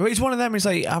 Well, he's one of them. He's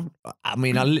like, I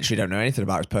mean, I literally don't know anything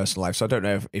about his personal life, so I don't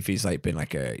know if he's like been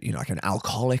like a, like an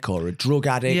alcoholic or a drug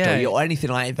addict or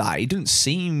anything like that. He doesn't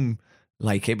seem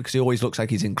like it because he always looks like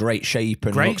he's in great shape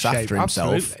and looks after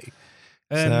himself. Absolutely.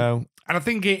 And I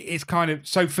think it's kind of,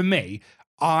 so for me,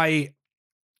 I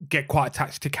get quite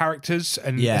attached to characters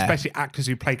and especially actors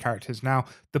who play characters. Now,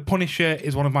 The Punisher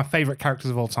is one of my favourite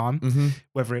characters of all time,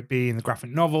 whether it be in the graphic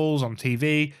novels, on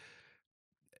TV.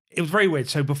 It was very weird.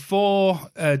 So before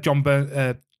John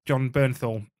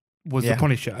Bernthal was the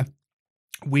Punisher,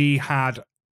 we had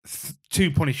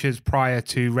two Punishers prior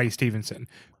to Ray Stevenson.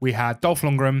 We had Dolph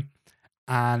Lundgren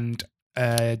and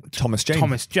Thomas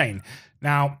Jane.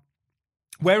 Now,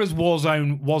 whereas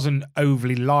Warzone wasn't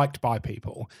overly liked by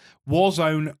people,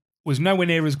 Warzone was nowhere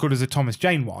near as good as the Thomas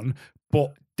Jane one,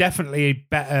 but definitely a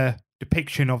better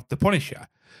depiction of the Punisher.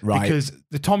 Right. Because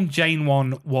the Tom Jane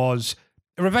one was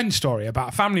a revenge story about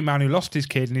a family man who lost his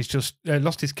kid and he's just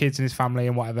lost his kids and his family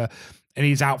and whatever, and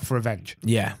he's out for revenge.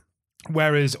 Yeah.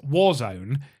 Whereas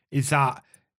Warzone is that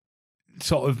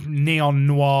sort of neon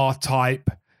noir type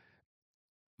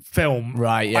film.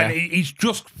 Right, yeah. And he's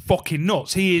just fucking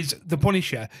nuts. He is the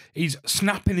Punisher. He's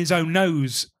snapping his own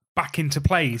nose back into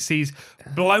place. He's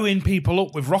blowing people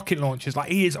up with rocket launchers.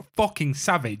 Like, he is a fucking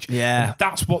savage. Yeah. And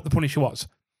that's what the Punisher was.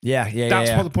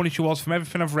 That's what the Punisher was. From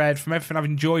everything I've read, from everything I've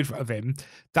enjoyed of him,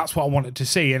 that's what I wanted to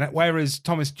see. And whereas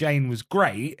Thomas Jane was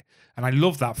great, and I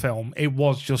love that film, it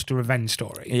was just a revenge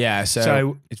story. Yeah,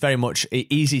 so it's very much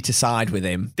easy to side with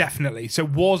him. Definitely. So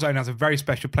Warzone has a very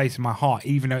special place in my heart,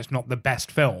 even though it's not the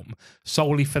best film,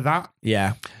 solely for that.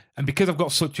 Yeah. And because I've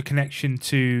got such a connection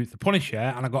to the Punisher,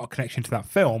 and I've got a connection to that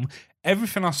film,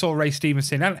 everything I saw Ray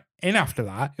Stevenson in after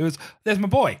that, it was, there's my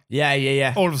boy.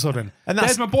 Yeah. All of a sudden. And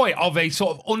there's my boy of a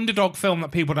sort of underdog film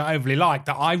that people don't overly like,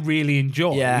 that I really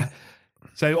enjoy. Yeah.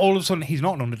 So all of a sudden, he's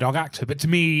not an underdog actor, but to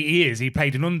me, he is. He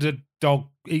played an underdog.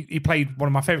 He played one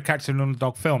of my favourite characters in an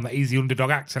underdog film, that he's the underdog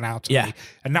actor now to me.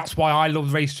 And that's why I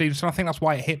love Ray Stevenson. I think that's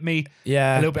why it hit me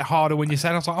a little bit harder when you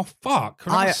said it. I was like, oh, fuck.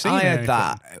 I had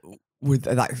that with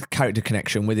that character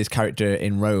connection with his character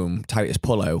in Rome, Titus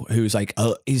Pullo, who's like,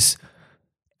 it's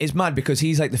mad because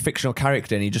he's like the fictional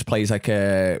character and he just plays like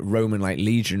a Roman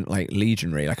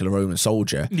legionary, like a Roman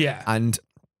soldier. Yeah. And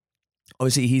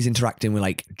obviously he's interacting with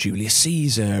like Julius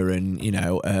Caesar and,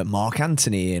 Mark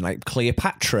Antony and like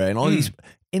Cleopatra and all these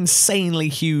insanely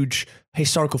huge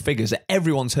historical figures that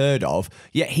everyone's heard of,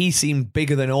 yet he seemed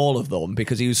bigger than all of them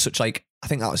because he was such like, I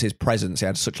think that was his presence. He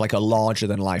had such like a larger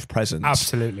than life presence.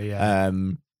 Absolutely, yeah.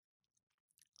 And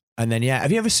then,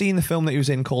 have you ever seen the film that he was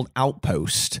in called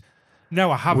Outpost?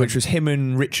 No, I haven't. Which was him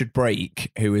and Richard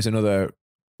Brake, who is another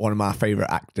one of my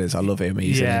favourite actors. I love him.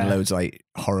 He's in loads of like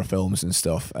horror films and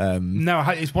stuff. No,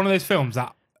 it's one of those films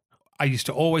that I used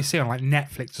to always see on like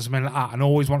Netflix or something like that and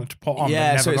always wanted to put on.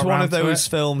 Yeah, so it's one of those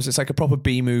films. It's like a proper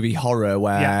B-movie horror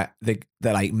where they're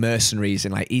like mercenaries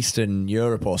in like Eastern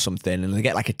Europe or something, and they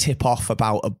get like a tip-off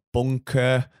about a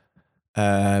bunker.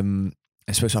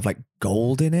 It's supposed to have like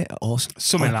gold in it or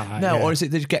something like that. No, or is it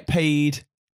they just get paid?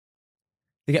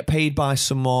 They get paid by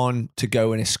someone to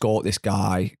go and escort this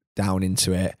guy down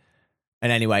into it.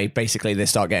 And anyway, basically they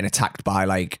start getting attacked by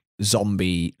like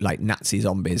Nazi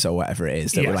zombies or whatever it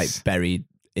is that were like buried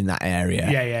in that area.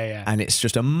 Yeah. And it's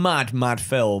just a mad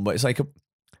film, but it's like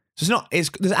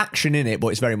there's action in it, but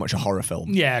it's very much a horror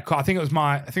film. Yeah, I think it was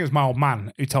my old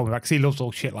man who told me that, because he loves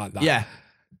all shit like that. Yeah.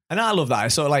 And I love that.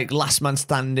 It's sort of like Last Man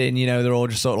Standing, they're all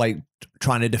just sort of like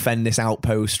trying to defend this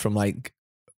outpost from like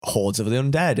hordes of the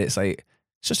undead. It's like,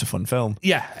 it's just a fun film.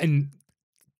 Yeah, and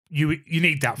you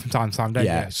need that from time to time, don't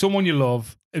you? Someone you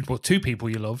love, well, two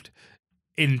people you loved,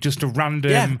 in just a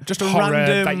random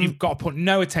horror that you've got to put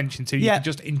no attention to. You can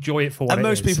just enjoy it for what it is. And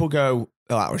most people go,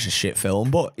 oh, that was a shit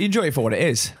film, but you enjoy it for what it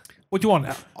is. What do you want?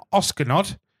 Oscar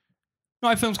nod?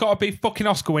 Not a film's got to be fucking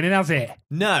Oscar winning, has it?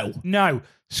 No.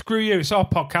 Screw you. It's our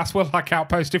podcast. We'll like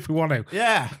Outpost if we want to.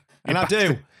 Yeah. And I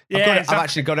do. I've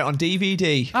actually got it on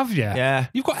DVD. Have you? Yeah.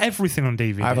 You've got everything on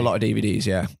DVD. I have a lot of DVDs,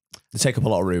 yeah. They take up a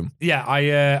lot of room. Yeah,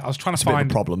 I was trying to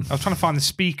find a problem. I was trying to find the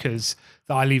speakers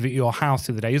that I leave at your house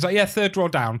the other day. He was like, third drawer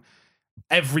down.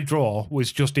 Every drawer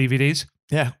was just DVDs.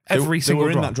 Yeah. Every single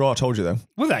drawer. They were in that drawer, I told you though.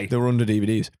 Were they? They were under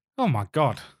DVDs. Oh my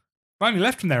God. I only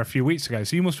left them there a few weeks ago,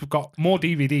 so you must have got more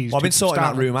DVDs. Well, I've been sorting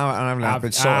that room out, and I've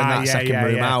been sorting that second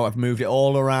room out. I've moved it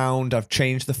all around. I've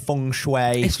changed the feng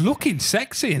shui. It's looking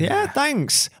sexy in there. Yeah,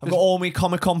 thanks. I've got all my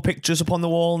Comic-Con pictures up on the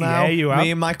wall now. Yeah, you have. Me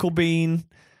and Michael Bean.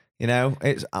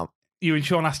 It's... you and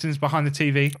Sean Astin's behind the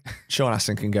TV. Sean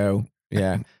Astin can go,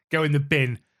 go in the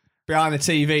bin. Behind the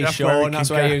TV, Sean.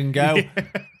 That's where you can go.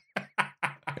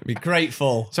 Be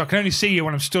grateful. So I can only see you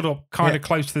when I'm stood up kind of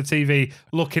close to the TV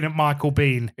looking at Michael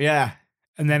Bean. Yeah.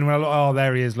 And then when I look, oh,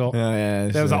 there he is, look. Yeah.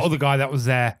 There was that other guy that was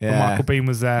there when Michael Bean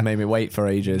was there. Made me wait for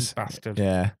ages. Bastard.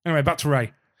 Yeah. Anyway, back to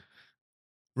Ray.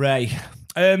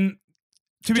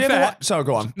 To be fair... So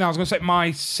go on. No, I was going to say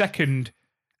my second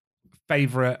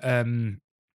favourite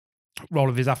role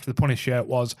of his after The Punisher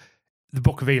was The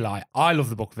Book of Eli. I love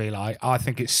The Book of Eli. I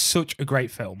think it's such a great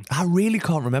film. I really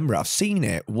can't remember it. I've seen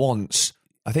it once.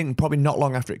 I think probably not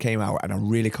long after it came out, and I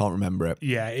really can't remember it.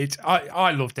 Yeah,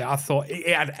 I loved it. I thought it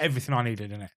had everything I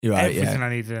needed in it. You're right, everything I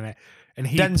needed in it. And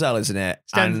Denzel is in it.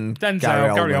 And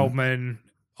Denzel, Gary Oldman,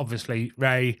 obviously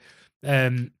Ray,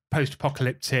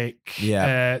 post-apocalyptic.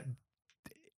 Yeah.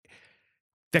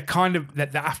 They're kind of they're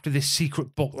after this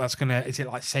secret book that's gonna, is it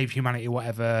like save humanity or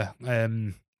whatever?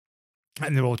 And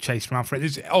they're all chasing around for it.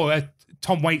 There's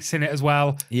Tom Waits in it as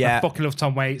well. Yeah, I fucking love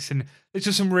Tom Waits, and there's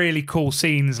just some really cool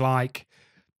scenes like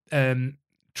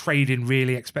trading.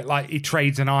 Like he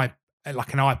trades an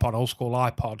iPod, old school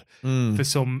iPod, for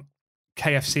some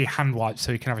KFC hand wipes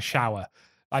so he can have a shower.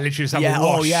 Like literally just have a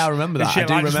wash. Oh yeah, I remember that. Shit. I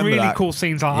do like, remember really that. cool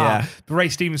scenes like that. But Ray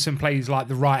Stevenson plays like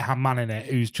the right hand man in it,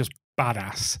 who's just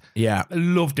badass. Yeah, I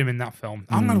loved him in that film.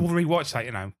 I'm gonna rewatch that.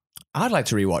 You know, I'd like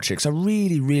to rewatch it because I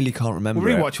really, really can't remember.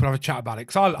 We'll rewatch it. We'll have a chat about it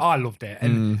because I loved it,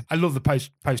 and I love the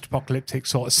post-apocalyptic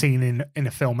sort of scene in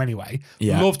a film anyway.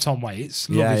 Yeah. Love Tom Waits.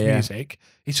 Love his music.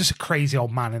 He's just a crazy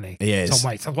old man, isn't he? He is. Tom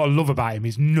Waits. What I love about him.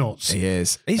 He's nuts. He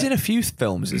is. He's in a few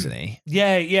films, isn't he?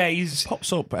 Yeah. He's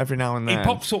Pops up every now and then. He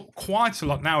pops up quite a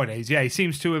lot nowadays. Yeah, he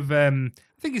seems to have. I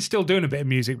think he's still doing a bit of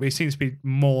music, but he seems to be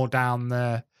more down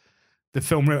the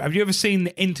film route. Have you ever seen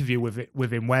the interview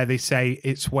with him where they say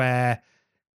it's where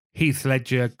Heath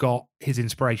Ledger got his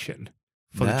inspiration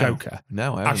for the Joker?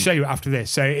 No, I'll show you after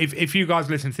this. So if you guys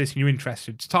listen to this and you're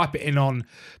interested, just type it in on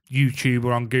YouTube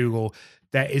or on Google.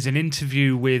 There is an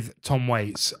interview with Tom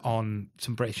Waits on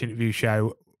some British interview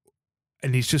show,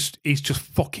 and he's just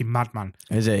fucking madman.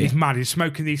 Is he? He's mad. He's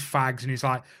smoking these fags and he's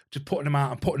like just putting them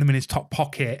out and putting them in his top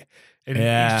pocket. And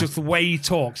it's just the way he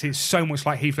talks. It's so much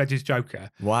like Heath Ledger's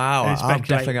Joker. Wow, I'm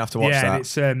definitely going to have to watch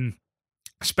that. And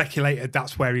it's speculated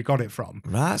that's where he got it from.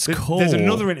 That's cool. There's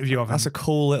another interview of him. That's a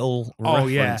cool little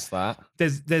reference, that.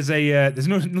 There's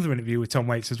another interview with Tom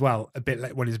Waits as well, a bit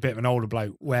like when he's a bit of an older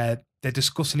bloke, where they're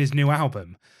discussing his new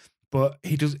album. But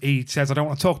he says, I don't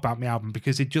want to talk about my album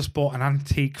because he just bought an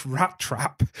antique rat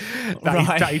trap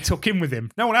that he took in with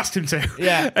him. No one asked him to.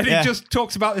 Yeah. And he just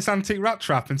talks about this antique rat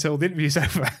trap until the interview's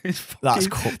over. That's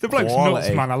cool. The bloke's nuts,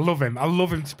 man. I love him. I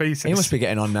love him to pieces. He must be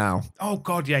getting on now. Oh,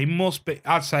 God, yeah. He must be.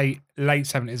 I'd say late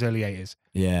 70s, early 80s.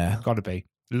 Yeah. Got to be.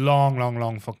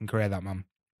 Long fucking career, that man.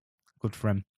 Good for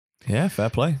him. Yeah, fair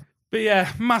play. But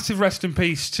yeah, massive rest in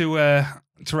peace to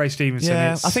Ray Stevenson.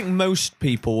 Yeah, I think most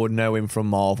people would know him from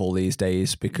Marvel these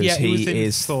days because he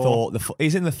is Thor.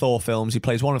 He's in the Thor films. He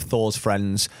plays one of Thor's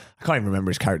friends. I can't even remember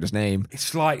his character's name.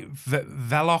 It's like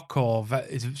Velok or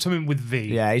is it something with V.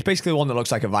 Yeah, he's basically the one that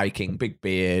looks like a Viking, big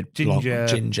beard,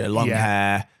 ginger, long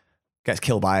hair. Gets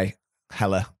killed by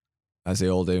Hela, as they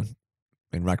all do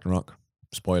in Ragnarok.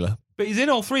 Spoiler. But he's in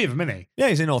all three of them, isn't he? Yeah,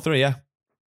 he's in all three. Yeah,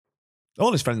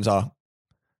 all his friends are.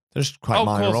 They're just quite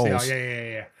minor roles.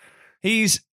 Yeah.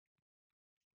 At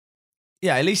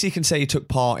least you can say he took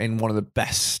part in one of the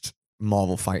best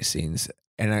Marvel fight scenes,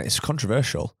 and it's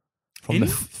controversial.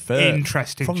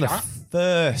 Interesting. From the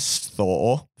first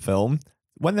Thor film,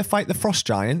 when they fight the frost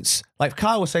giants, like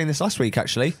Kyle was saying this last week,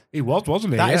 actually. He was,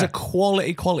 wasn't he? That is a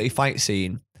quality fight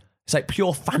scene. It's like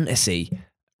pure fantasy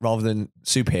rather than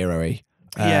superhero-y.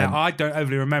 I don't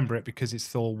overly remember it because it's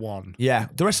Thor 1. Yeah,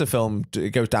 the rest of the film it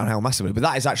goes downhill massively, but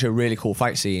that is actually a really cool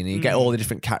fight scene. You get all the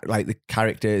different the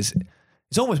characters.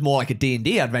 It's almost more like a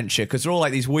D&D adventure because they're all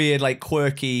like these weird, like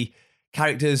quirky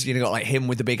characters. You know, got like him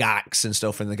with the big axe and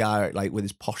stuff, and the guy like with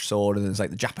his posh sword, and there's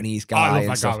like the Japanese guy. I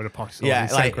love that guy with a posh sword. Yeah,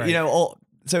 he's like so great. you know,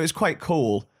 so it's quite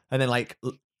cool. And then like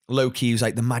Loki, who's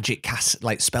like the magic cast,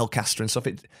 like spellcaster and stuff.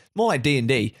 It's more like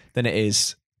D&D than it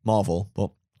is Marvel, but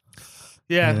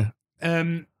yeah.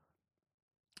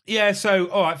 So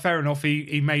all right, fair enough.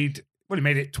 He made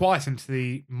it twice into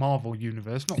the Marvel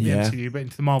universe, not the MCU, but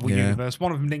into the Marvel universe.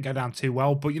 One of them didn't go down too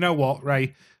well, but you know what,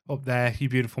 Ray, up there, you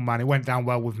beautiful man, it went down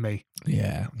well with me.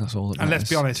 Yeah, that's all that matters. And let's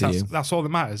be honest, that's all that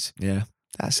matters. Yeah,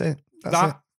 that's it.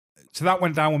 So that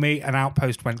went down with me, and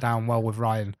Outpost went down well with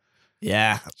Ryan.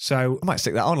 Yeah, so I might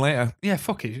stick that on later. Yeah,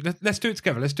 fuck it. Let's do it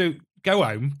together. Go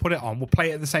home, put it on. We'll play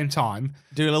it at the same time.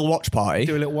 Do a little watch party.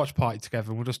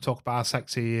 Together. And we'll just talk about how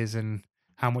sexy he is and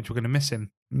how much we're going to miss him.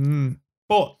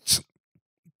 But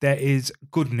there is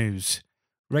good news.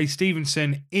 Ray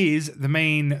Stevenson is the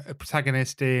main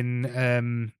protagonist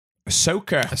in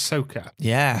Ahsoka.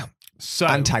 Yeah. So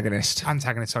Antagonist.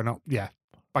 Sorry, not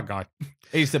bad guy.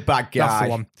 He's the bad guy. That's the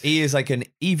one. He is like an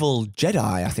evil Jedi,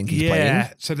 I think he's playing.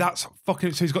 Yeah, so that's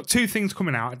fucking. So he's got 2 things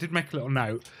coming out. I did make a little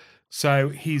note. So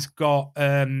he's got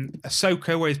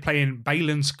Ahsoka, where he's playing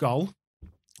Baylan Skoll.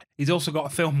 He's also got a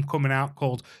film coming out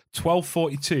called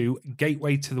 1242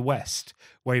 Gateway to the West,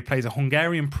 where he plays a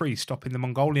Hungarian priest stopping the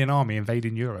Mongolian army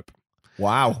invading Europe.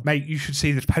 Wow. Mate, you should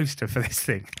see the poster for this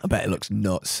thing. I bet it looks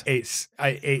nuts. It's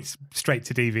straight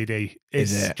to DVD.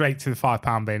 It's Is it? straight to the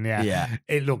 £5 bin, yeah. Yeah.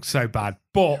 It looks so bad.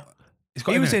 But it's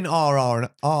got He was in RRR and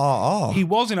RRR. He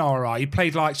was in RRR. He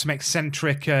played like some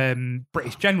eccentric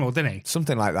British general, didn't he?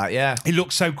 Something like that, yeah. He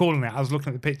looked so cool in it. I was looking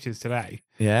at the pictures today.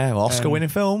 Yeah, well, Oscar-winning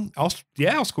film. Oscar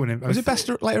winning. Was it best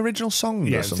like original song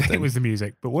Yeah, or something? it was the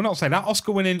music. But we'll not say that.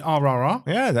 Oscar winning RRR.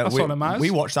 Yeah, that's all that matters.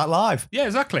 We watched that live. Yeah,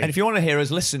 exactly. And if you want to hear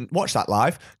us watch that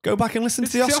live, go back and listen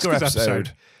to the Oscar Oscars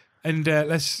episode. And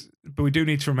but we do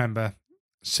need to remember,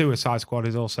 Suicide Squad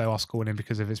is also Oscar winning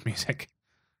because of its music.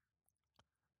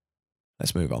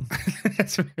 Let's move on.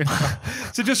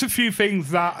 So just a few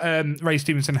things that Ray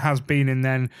Stevenson has been in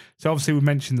then. So obviously we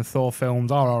mentioned the Thor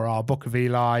films, RRR, Book of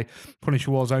Eli,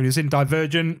 Punisher Warzone. He's in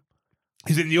Divergent.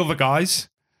 He's in The Other Guys.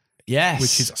 Yes.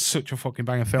 Which is such a fucking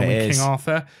banger film. It With is. King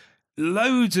Arthur.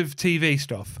 Loads of TV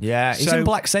stuff. Yeah, he's So- in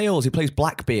Black Sails. He plays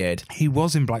Blackbeard. He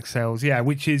was in Black Sails, yeah,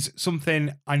 which is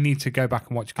something I need to go back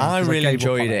and watch again. I 'cause really gave up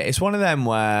enjoyed on it. It's one of them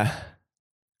where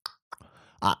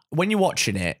when you're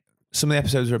watching it, some of the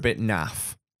episodes are a bit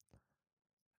naff.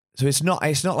 So it's not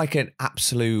like an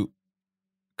absolute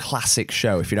classic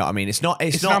show, if you know what I mean. It's not.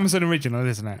 It's an Amazon original,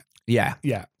 isn't it? Yeah.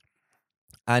 Yeah.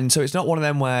 And so it's not one of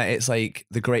them where it's like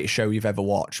the greatest show you've ever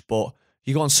watched, but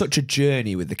you go on such a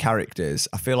journey with the characters.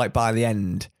 I feel like by the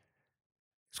end,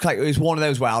 it was one of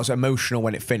those where I was emotional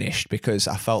when it finished because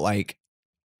I felt like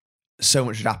so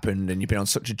much had happened and you've been on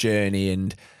such a journey.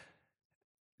 And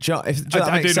do you know, if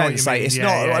that makes sense? Like, it's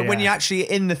not like when you're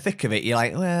actually in the thick of it, you're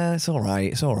like, well, it's all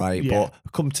right. Yeah. But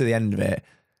come to the end of it,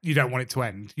 You don't want it to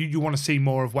end. You want to see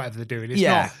more of whatever they're doing. It's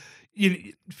Yeah. not,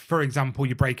 for example,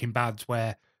 your Breaking Bads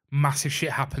where massive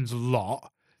shit happens a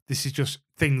lot. This is just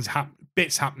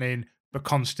bits happening, but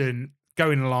constant,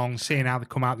 going along, seeing how they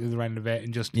come out the other end of it,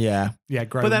 and just growing. Growing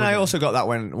But then with I it. also got that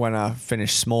when I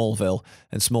finished Smallville,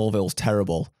 and Smallville's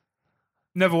terrible.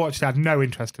 Never watched it. I had no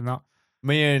interest in that.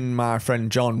 Me and my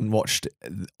friend John watched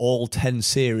all 10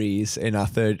 series in our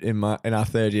third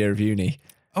year of uni.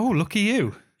 Oh, lucky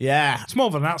you. Yeah.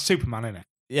 Smallville, that's Superman, isn't it?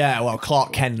 Yeah, well,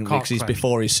 Clark Kent, because he's Kent.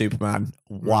 before he's Superman.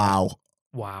 Wow.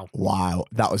 Wow.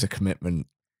 That was a commitment.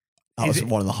 That Is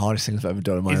was one of the hardest things I've ever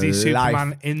done in my Is he life.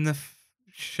 Superman in the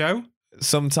show?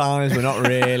 Sometimes, but not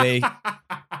really.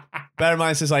 Bear in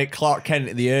mind, this is like Clark Kent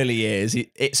in the early years.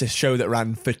 It's a show that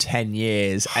ran for 10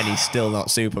 years and he's still not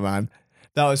Superman.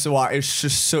 That was why it was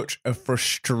just such a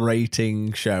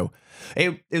frustrating show.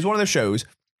 It was one of those shows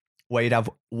where you'd have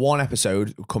one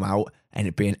episode come out and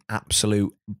it'd be an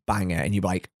absolute banger, and you'd be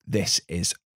like, "This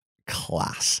is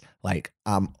class! Like,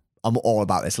 I'm all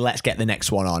about this. Let's get the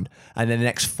next one on." And then the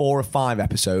next 4 or 5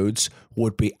 episodes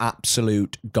would be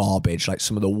absolute garbage, like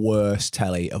some of the worst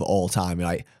telly of all time. You're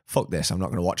like, "Fuck this! I'm not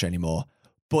going to watch it anymore."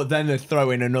 But then they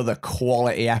throw in another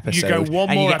quality episode. You go one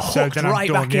and more you get episode, hooked then I'm right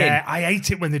done. back in. Yeah, I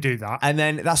hate it when they do that. And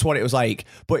then that's what it was like.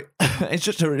 But it's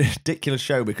just a ridiculous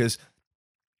show because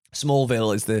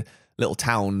Smallville is the little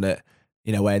town that,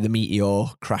 where the meteor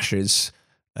crashes.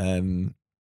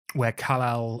 Where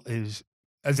Kal-El is,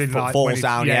 as in like falls when it's-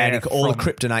 down, and all the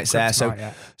kryptonite's there. So, Kryptonite,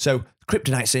 yeah. so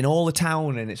kryptonite's in all the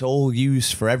town and it's all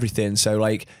used for everything. So,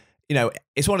 like,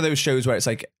 it's one of those shows where it's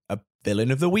like a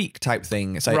villain of the week type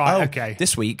thing. It's like, Right, okay.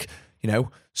 This week,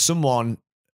 someone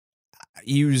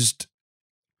used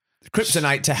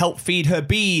kryptonite to help feed her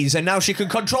bees, and now she can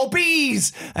control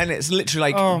bees. And it's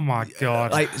literally like, Oh my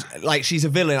god! like she's a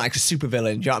villain, like a super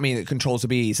villain. Do you know what I mean? That controls the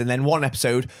bees. And then one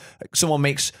episode, someone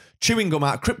makes chewing gum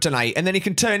out of kryptonite, and then he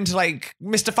can turn into like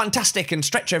Mr. Fantastic and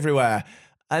stretch everywhere.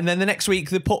 And then the next week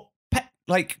they put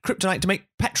kryptonite to make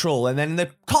petrol, and then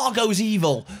the car goes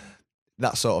evil.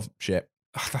 That sort of shit.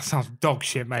 Oh, that sounds dog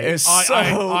shit, mate. It's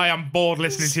I am bored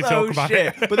listening to you talk about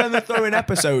shit. it. But then they throw an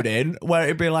episode in where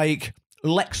it'd be like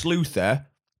Lex Luthor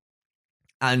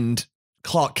and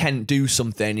Clark Kent do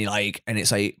something, and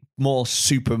it's like more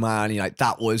Superman.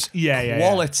 That was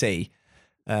quality.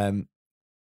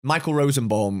 Michael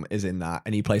Rosenbaum is in that,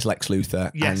 and he plays Lex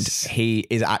Luthor, Yes. and he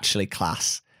is actually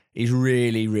class. He's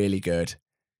really, really good.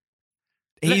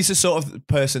 He's the sort of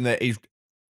person that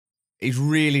He's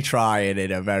really trying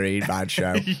in a very bad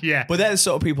show. Yeah. But they're the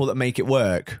sort of people that make it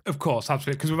work. Of course,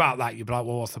 absolutely. Because without that, you'd be like,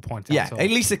 well, what's the point? Yeah, at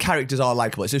least the characters are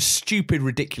likable. It's a stupid,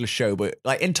 ridiculous show, but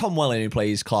like in Tom Welling, who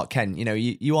plays Clark Kent, you know,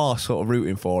 you are sort of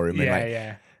rooting for him. Yeah,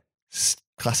 and like,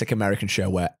 classic American show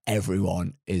where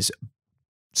everyone is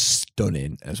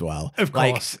stunning as well. Of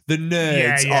like, course. the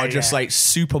nerds are just like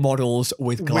supermodels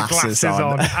with glasses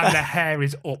on. And the hair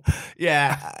is up.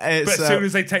 Yeah. But as soon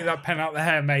as they take that pen out the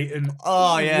hair, mate, and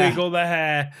wiggle the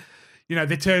hair, you know,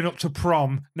 they turn up to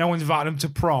prom. No one's invited them to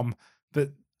prom,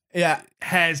 but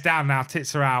hair's down now,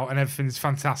 tits are out, and everything's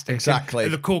fantastic. Exactly.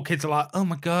 And the cool kids are like, oh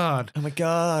my God. Oh my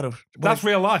God. That's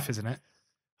real life, isn't it?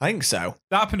 I think so.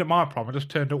 That happened at my prom. I just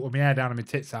turned up with my hair down and my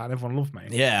tits out, and everyone loved me.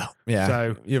 Yeah.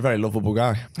 So you're a very lovable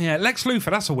guy. Yeah, Lex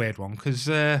Luthor, that's a weird one, because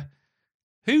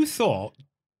who thought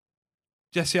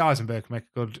Jesse Eisenberg could make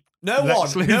a good No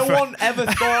Lex one. Luthor? No one ever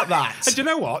thought that. And do you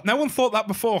know what? No one thought that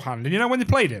beforehand. And you know when they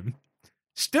played him?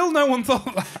 Still no one thought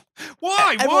that.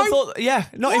 Why? Everyone Why?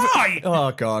 thought, not Why? even.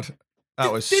 Oh, God.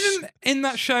 That was. Didn't in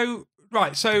that show.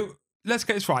 Right, so let's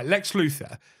get this right. Lex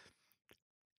Luthor.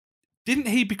 Didn't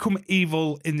he become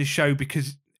evil in the show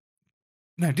because.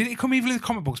 No, didn't he become evil in the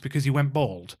comic books because he went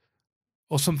bald?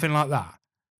 Or something like that?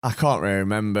 I can't really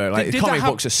remember. Like, Did the that comic hap-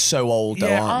 books are so old,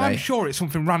 though, aren't I'm they? sure it's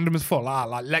something random as fuck.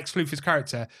 Like Lex Luthor's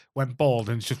character went bald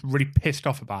and is just really pissed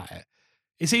off about it.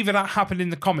 It's either that happened in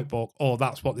the comic book or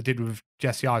that's what they did with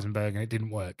Jesse Eisenberg and it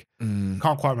didn't work. Can't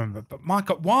quite remember. But my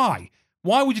God, why?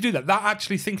 Why would you do that? That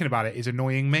actually thinking about it is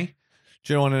annoying me.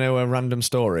 Do you want to know a random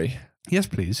story? Yes,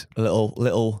 please. A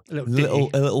little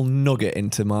nugget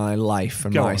into my life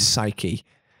and my psyche.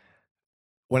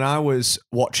 When I was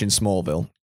watching Smallville,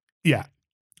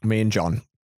 me and John,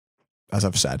 as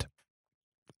I've said,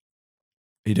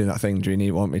 are you doing that thing? Do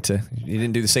you want me to? You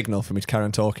didn't do the signal for me to carry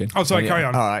on talking. Oh, sorry, carry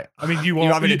on. All right. I mean,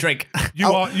 you're having a drink. You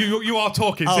are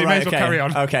talking, so you may as well carry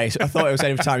on. Okay, so I thought it was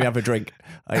any time you have a drink.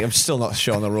 I'm still not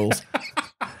sure on the rules.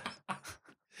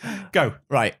 Go.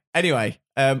 Right. Anyway,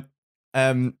 what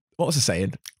was I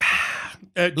saying?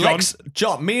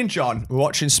 John. Me and John were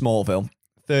watching Smallville,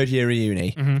 third year of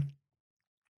uni. Mm-hmm.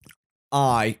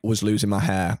 I was losing my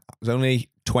hair. I was only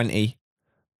 20.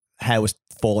 Hair was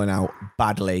falling out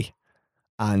badly.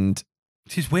 And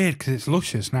this is weird because it's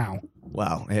luscious now.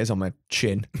 Well, it is on my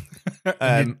chin.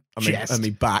 And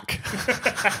my back.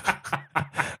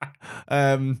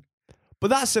 But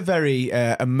that's a very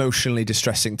emotionally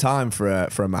distressing time for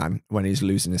a man when he's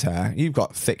losing his hair. You've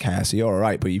got thick hair, so you're all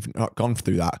right, but you've not gone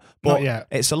through that. But not yet.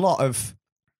 It's a lot of...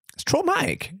 It's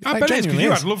traumatic. I bet it is, because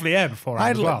you had lovely hair before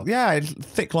as well. Yeah, I had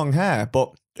thick, long hair.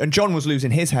 And John was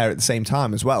losing his hair at the same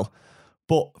time as well.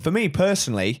 But for me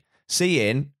personally,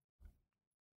 seeing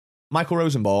Michael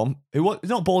Rosenbaum, who was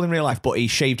not bald in real life, but he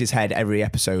shaved his head every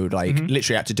episode,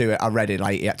 literally had to do it. I read it,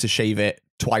 he had to shave it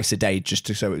twice a day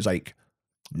so it was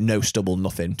no stubble,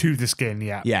 nothing. To the skin,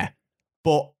 yeah. Yeah.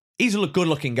 But he's a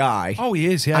good-looking guy. Oh, he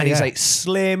is, yeah. And he's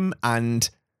slim and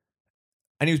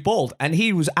he was bald. And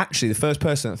he was actually the first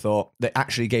person that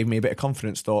actually gave me a bit of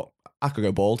confidence, thought I could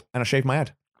go bald, and I shaved my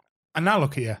head. And now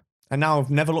look at you. And now I've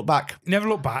never looked back. Never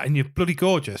look back, and you're bloody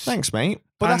gorgeous. Thanks, mate.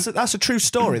 But that's a true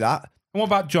story, that. And what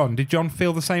about John? Did John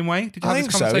feel the same way? Did you I have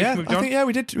think this so, conversation yeah. with John?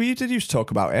 I think, we did used to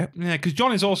talk about it. Yeah, because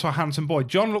John is also a handsome boy.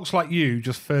 John looks like you,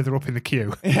 just further up in the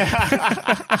queue. yeah.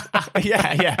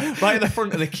 Right at the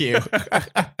front of the queue.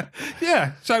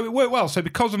 Yeah, so it worked well. So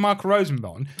because of Michael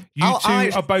Rosenbaum, you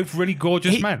two are both really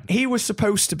gorgeous men. He was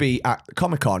supposed to be at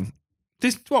Comic-Con.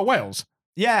 Wales?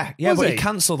 Yeah, Was but he? he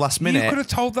cancelled last minute. You could have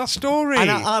told that story. And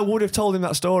I would have told him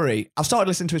that story. I've started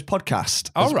listening to his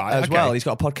podcast as well. He's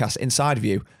got a podcast, Inside of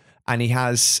You, and he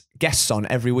has guests on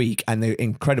every week, and they're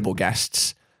incredible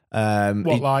guests.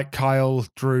 Like Kyle,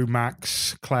 Drew,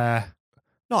 Max, Claire?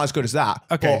 Not as good as that.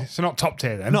 Okay, so not top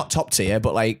tier then. Not top tier,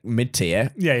 but mid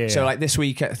tier. Yeah. So this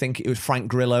week, I think it was Frank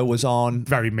Grillo was on.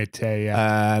 Very mid tier,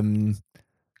 yeah.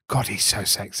 God, he's so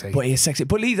sexy. But he's sexy.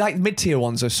 But mid tier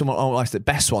ones are somewhat the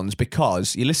best ones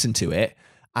because you listen to it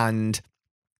and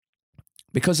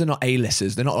because they're not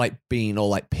A-listers, they're not being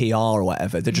all PR or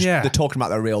whatever. They're just they're talking about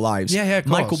their real lives. Yeah, of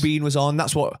course. Michael Biehn was on.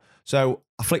 So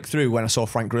I flicked through when I saw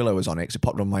Frank Grillo was on it because it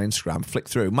popped on my Instagram. Flicked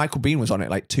through. Michael Biehn was on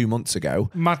it 2 months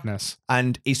ago. Madness.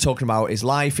 And he's talking about his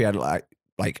life. He had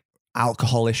like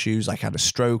alcohol issues, had a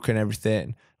stroke and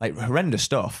everything, horrendous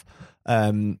stuff.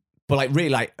 But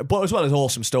but as well as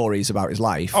awesome stories about his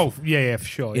life. Oh yeah, for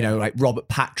sure. You know, Robert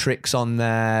Patrick's on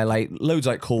there, loads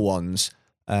cool ones.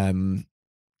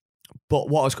 But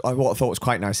what I thought was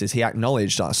quite nice is he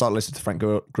acknowledged that I started listening to the Frank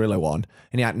Grillo one,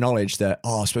 and he acknowledged that,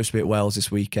 I was supposed to be at Wales this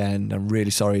weekend. I'm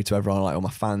really sorry to everyone, like all my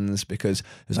fans, because it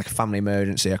was like a family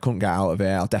emergency. I couldn't get out of it.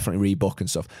 I'll definitely rebook and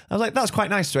stuff. I was like, that's quite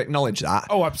nice to acknowledge that.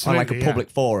 Oh, absolutely. On like a public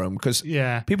forum, because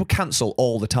Yeah. people cancel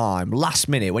all the time, last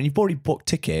minute, when you've already booked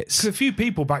tickets. 'Cause a few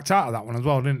people backed out of that one as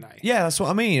well, didn't they? Yeah, that's what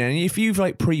I mean. And if you've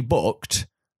like pre-booked,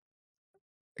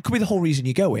 it could be the whole reason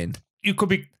you go in. You could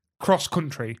be cross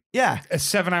country, Yeah. a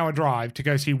 7-hour drive to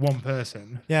go see one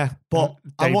person. Yeah. But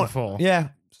Day before. Yeah.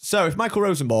 So if Michael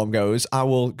Rosenbaum goes, I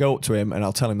will go up to him and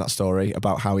I'll tell him that story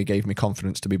about how he gave me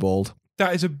confidence to be bald.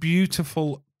 That is a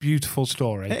beautiful, beautiful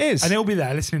story. It is. And he'll be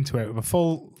there listening to it with a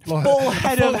full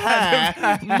Head of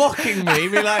hair, mocking me,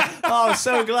 be like, oh, I'm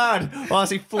so glad.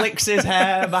 Whilst he flicks his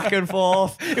hair back and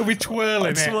forth. He'll be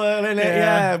twirling it. Twirling it,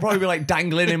 yeah. Probably be like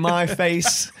dangling in my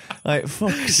face. Like,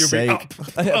 fuck's You'll sake.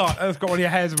 be up. Oh, I've got one of your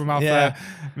hairs in my mouth Yeah.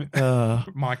 there.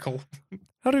 Michael.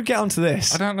 How do we get onto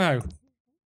this? I don't know.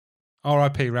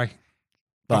 R.I.P. Ray.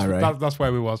 Bye, Ray. That's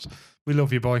where we was. We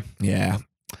love you, boy. Yeah.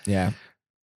 Yeah.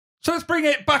 So let's bring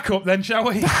it back up then, shall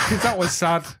we? Because that was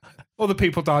sad. Other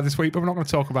people died this week, but we're not going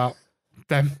to talk about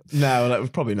them. No, that was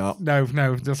probably not. No,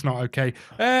 that's not okay.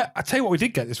 I tell you what we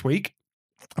did get this week.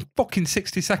 A fucking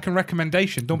 60-second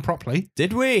recommendation done properly.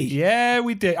 Did we? Yeah,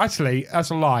 we did. Actually,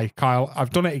 that's a lie, Kyle. I've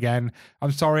done it again.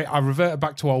 I'm sorry. I reverted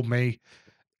back to old me.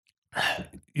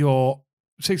 Your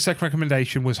 60-second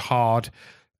recommendation was hard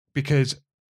because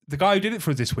the guy who did it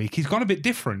for us this week, he's gone a bit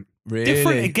different. Really?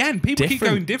 Different again. People keep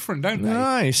Different. going different, don't they?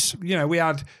 Nice. You know, we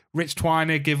had Rich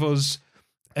Twiner give us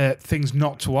things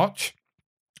not to watch.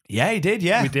 Yeah, he did,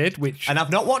 yeah. We did, which... And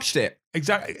I've not watched it.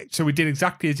 Exactly. So we did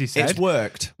exactly as he said. It's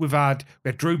worked. We had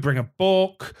Drew bring a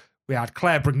book. We had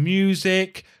Claire bring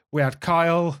music. We had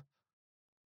Kyle.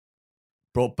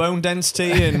 Brought bone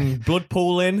density and blood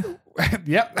pooling.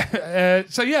 Yep.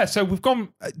 So we've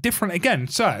gone different again.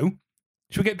 So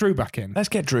should we get Drew back in? Let's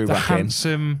get Drew The back in.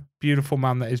 handsome, beautiful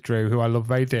man that is Drew, who I love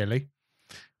very dearly.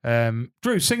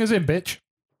 Drew, sing us in, bitch.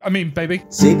 I mean, baby.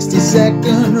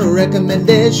 60-second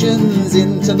recommendations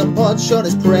into the pod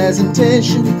shortest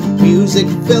presentation. Music,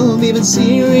 film, even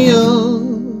cereal.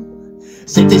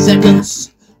 60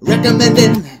 seconds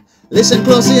recommending. Listen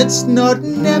closely, it's not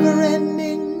never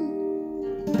ending.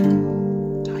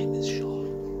 Time is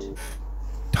short.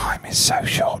 Time is so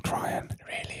short, Ryan. It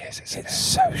really is. It's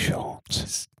so short.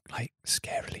 It's like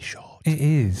scarily short. It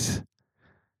is.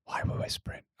 Why we're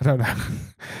whispering? I don't know.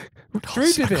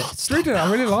 Drew did it. Drew did it.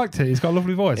 I really liked it. He's got a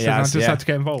lovely voice. He And has, I just yeah. had to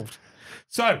get involved.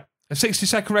 So, a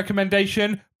 60-second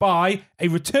recommendation by a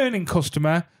returning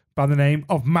customer by the name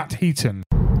of Matt Heaton.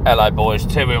 Hello boys,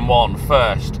 2 in 1.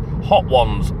 First, Hot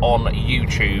Ones on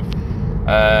YouTube.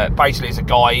 Basically it's a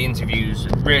guy, he interviews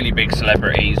really big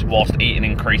celebrities whilst eating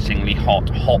increasingly hot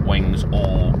wings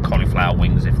or cauliflower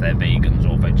wings if they're vegans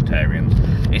or vegetarians.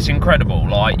 It's incredible,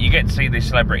 like you get to see these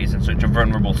celebrities in such a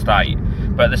vulnerable state,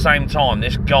 but at the same time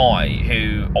this guy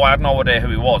who I had no idea who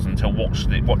he was until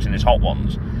watching his Hot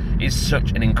Ones is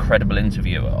such an incredible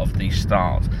interviewer of these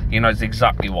stars. He knows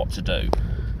exactly what to do.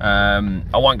 I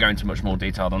won't go into much more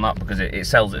detail than that because it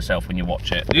sells itself when you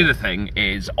watch it. The other thing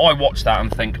is I watch that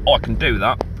and think, I can do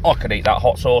that. I could eat that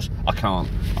hot sauce. I can't.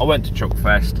 I went to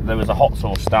Chuckfest. There was a hot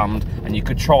sauce stand and you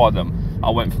could try them.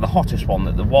 I went for the hottest one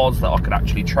that there was that I could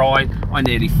actually try. I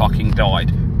nearly fucking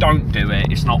died. Don't do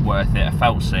it. It's not worth it. I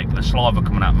felt sick. The saliva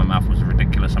coming out of my mouth was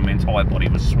ridiculous and my entire body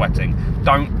was sweating.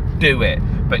 Don't do it.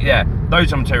 But yeah,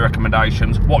 those are my 2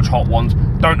 recommendations. Watch Hot Ones.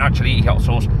 Don't actually eat hot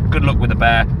sauce. Good luck with the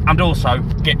bear. And also,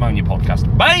 get me on your podcast.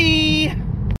 Bye!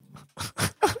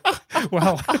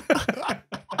 Well,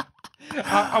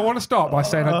 I want to start by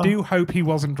saying I do hope he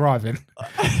wasn't driving.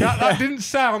 That didn't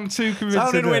sound too convincing.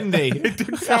 Sounded windy. It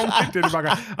didn't sound windy in the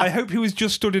background. I hope he was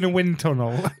just stood in a wind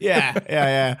tunnel.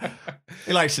 Yeah.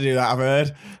 He likes to do that, I've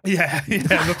heard. Yeah.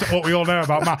 Look at what we all know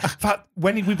about Matt. In fact,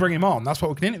 when did we bring him on? That's what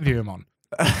we can interview him on.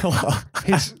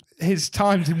 His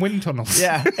times in wind tunnels.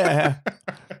 Yeah.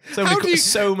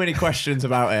 So many questions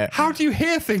about it. How do you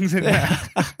hear things in there?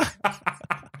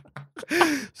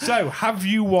 So, have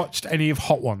you watched any of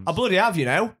Hot Ones? I bloody have, you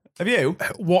know. Have you?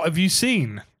 What have you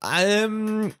seen?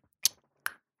 I'm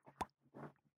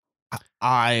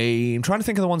trying to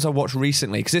think of the ones I watched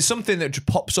recently because it's something that just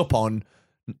pops up on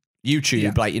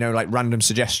YouTube, like random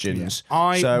suggestions.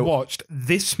 I watched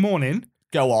this morning.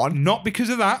 Go on. Not because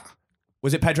of that.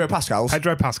 Was it Pedro Pascal's?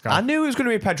 Pedro Pascal. I knew it was going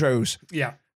to be Pedro's.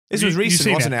 Yeah. This was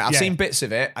recent, wasn't it? I've Yeah. seen bits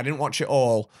of it. I didn't watch it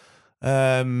all.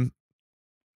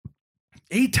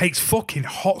 He takes fucking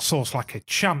hot sauce like a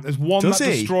champ. There's one Does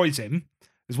that he? destroys him.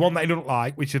 There's one that he doesn't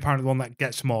like, which is apparently the one that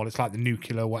gets them all. It's like the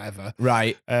nuclear whatever.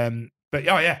 Right. But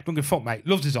oh yeah, don't give a fuck, mate.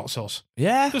 Loves his hot sauce.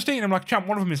 Yeah. Just eating them like a champ.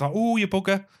 One of them is like, oh, you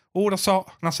bugger. Oh, that's hot.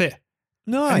 And that's it.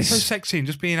 And it's so Nice. sexy and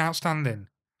just being outstanding.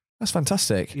 That's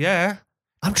fantastic. Yeah.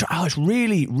 It's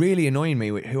really, really annoying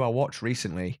me with who I watched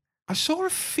recently. I saw a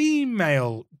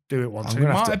female do it once. I'm And it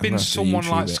gonna have might to- have I'm been gonna have to someone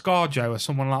YouTube like it. ScarJo or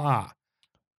someone like that.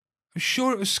 I'm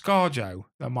sure it was ScarJo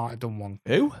that might have done one.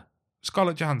 Who?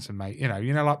 Scarlett Johansson, mate. You know,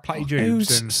 like Platty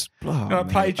Jubes and like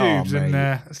Platty mate. Jubes mate.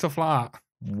 and stuff like that.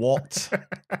 What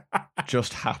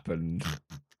just happened?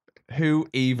 Who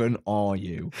even are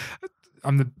you?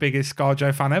 I'm the biggest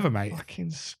ScarJo fan ever, mate. Fucking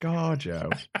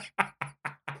ScarJo.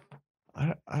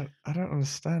 I don't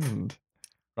understand.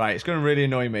 Right, it's going to really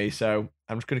annoy me, so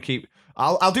I'm just going to keep.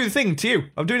 I'll do the thing to you.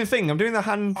 I'm doing the thing. I'm doing the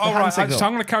hand. All the hand right, so I'm signal.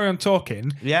 going to carry on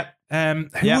talking. Yep. Who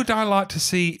Yep. would I like to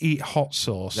see eat hot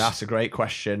sauce? That's a great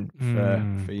question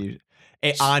for you.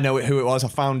 I know who it was. I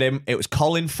found him. It was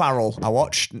Colin Farrell. I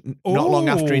watched not long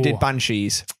after he did Ooh.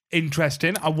 Banshees.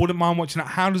 Interesting. I wouldn't mind watching that.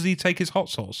 How does he take his hot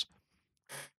sauce?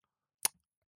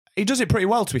 He does it pretty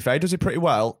well, to be fair. He does it pretty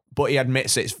well, but he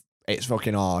admits it's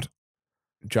fucking hard.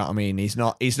 Do you know what I mean? He's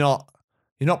not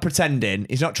pretending.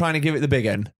 He's not trying to give it the big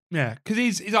one. Yeah, because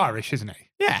he's Irish, isn't he?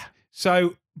 Yeah.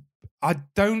 So I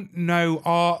don't know.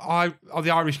 Are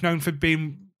the Irish known for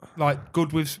being like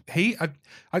good with heat?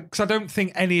 Because I don't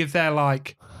think any of their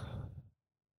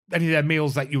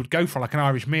meals that you would go for, like an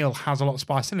Irish meal, has a lot of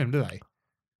spice in them, do they?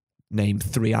 Name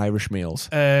 3 Irish meals.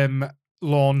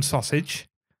 Lawn sausage.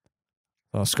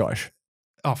 Oh, Scottish.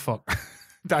 Oh fuck,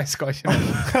 that is Scottish. Isn't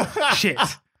it? Shit.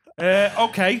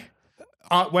 Okay.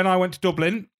 When I went to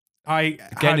Dublin,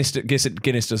 Guinness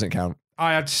doesn't count.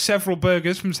 I had several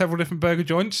burgers from several different burger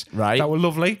joints. Right. That were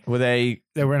lovely. Were they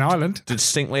They were in Ireland.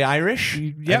 distinctly Irish?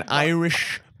 Yep. An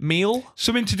Irish meal?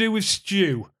 Something to do with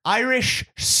stew. Irish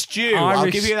stew. I'll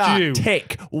Irish give you that. stew.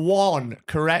 Tick. 1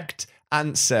 correct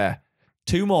answer.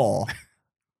 2 more.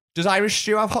 Does Irish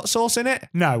stew have hot sauce in it?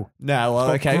 No. No.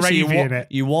 Well, It's got okay. So gravy in it.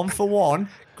 you 1 for 1.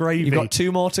 Gravy. You've got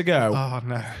 2 more to go. Oh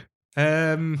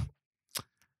no.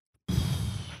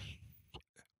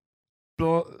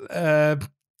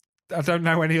 I don't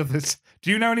know any others.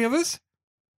 Do you know any others?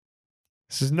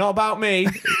 This is not about me.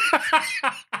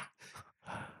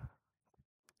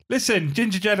 Listen,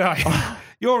 Ginger Jedi,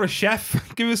 you're a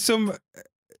chef. Give us some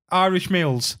Irish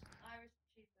meals.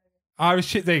 Irish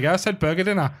shit. There you go. I said burger,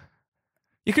 didn't I?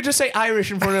 You could just say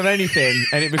Irish in front of anything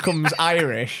and it becomes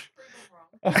Irish.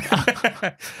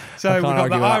 So we've got argue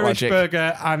the with that Irish logic.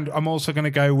 burger, and I'm also going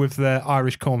to go with the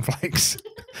Irish cornflakes.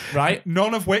 Right?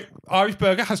 None of which Irish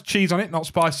burger has cheese on it, not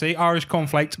spicy. Irish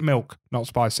cornflakes, milk, not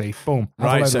spicy. Boom. Have a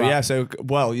Right, load so of that. yeah, so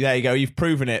well, there you go. You've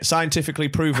proven it, scientifically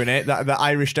proven it that the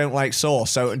Irish don't like sauce.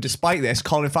 So, despite this,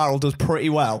 Colin Farrell does pretty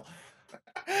well.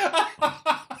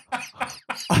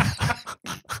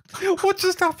 What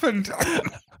just happened?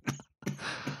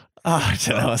 I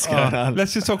don't know what's going on.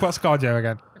 Let's just talk about ScarJo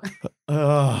again.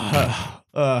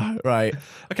 Right.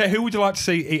 Okay, who would you like to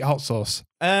see eat hot sauce?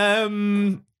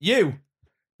 You.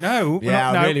 No,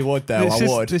 Yeah, no. I really would though. I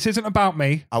would. This isn't about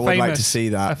me. I would like to see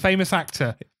A that. famous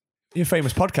actor. You're a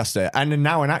famous podcaster and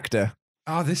now an actor.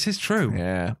 Oh, this is true.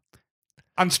 Yeah.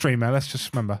 And streamer. Let's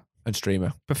just remember, And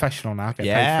streamer. professional now. Get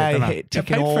Yeah, paid for it, don't I? hit Get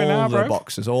ticking paid all for it now, the bro.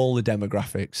 boxes, all the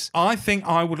demographics. I think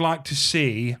I would like to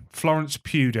see Florence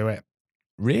Pugh do it.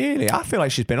 Really? I feel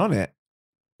like she's been on it.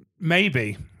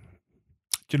 Maybe.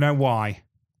 Do you know why?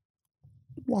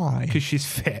 Why? Because she's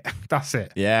fit. That's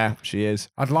it. Yeah, she is.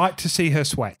 I'd like to see her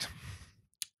sweat.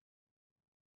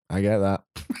 I get that.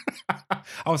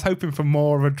 I was hoping for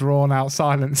more of a drawn out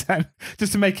silence then,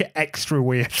 just to make it extra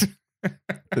weird.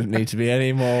 Doesn't need to be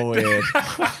any more weird.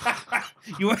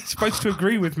 You weren't supposed to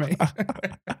agree with me.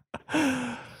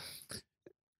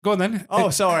 Go on then. Oh,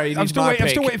 sorry. I'm still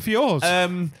waiting for yours.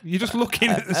 You're just looking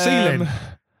at the ceiling.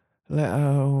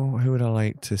 Who would I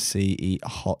like to see eat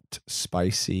hot,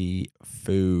 spicy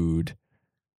food?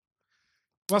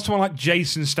 Well, someone like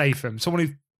Jason Statham, someone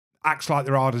who acts like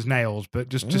they're hard as nails, but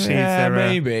just to see if Yeah, they're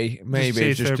maybe just see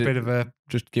if they're a bit of a.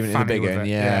 just giving it the fanny big with one. it,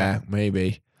 Yeah, yeah.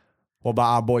 maybe. What about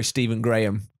our boy Stephen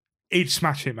Graham? He'd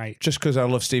smash it, mate. Just because I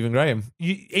love Stephen Graham.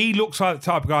 He looks like the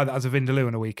type of guy that has a Vindaloo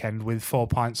on a weekend with 4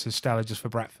 pints of Stella just for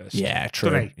breakfast. Yeah, true.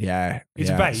 Doesn't he? Yeah, He's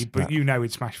yeah, a babe, but you know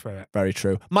he'd smash for it. very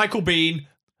true. Michael Bean.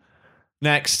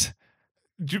 Next.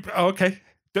 Oh, okay.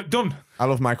 Done. I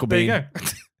love Michael There Bean. you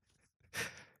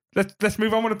go. Let's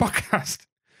move on with the podcast.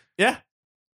 Yeah.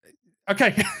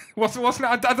 Okay. What's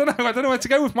I don't know. I don't know where to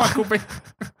go with Michael Bean.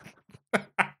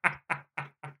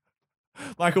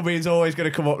 Michael Bean's always going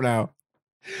to come up now.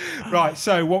 Right.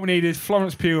 So what we need is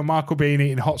Florence Pugh and Michael Bean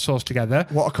eating hot sauce together,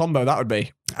 What a combo that would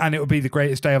be. and it would be the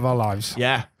greatest day of our lives.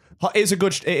 Yeah. It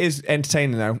is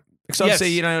entertaining though. Because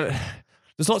obviously,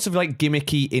 there's lots of like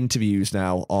gimmicky interviews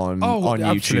now on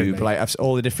absolutely. YouTube. Like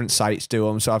all the different sites do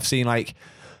them. So I've seen like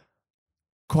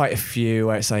quite a few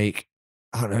where it's like,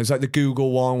 I don't know, it's like the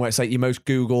Google one where it's like your most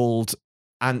Googled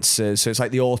answers. So it's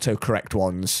like the autocorrect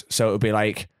ones. So it would be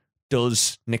like,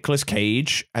 does Nicolas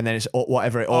Cage? And then it's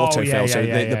whatever it autofills. So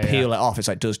they peel it off. It's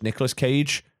like, does Nicolas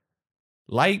Cage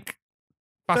like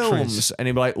films? And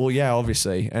he'd be like, well, yeah,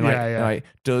 obviously. And like,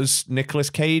 does Nicolas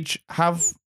Cage have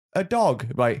a dog?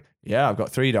 Like, yeah, I've got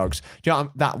 3 dogs. Do you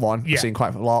know that one? I've seen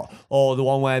quite a lot. Or the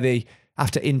one where they have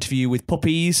to interview with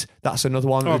puppies. That's another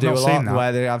one that they do a lot,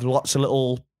 where they have lots of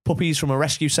little puppies from a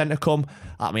rescue centre come.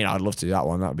 I mean, I'd love to do that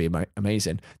one. That would be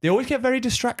amazing. They always get very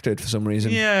distracted for some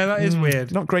reason. Yeah, that is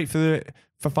weird. Not great for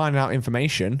finding out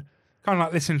information. Kind of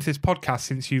like listening to this podcast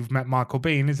since you've met Michael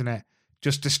Bean, isn't it?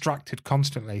 Just distracted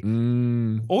constantly.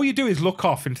 All you do is look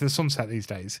off into the sunset these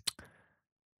days.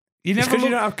 You never you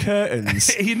don't have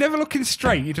curtains. You're never looking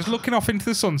straight. You're just looking off into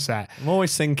the sunset. I'm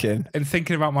always thinking. And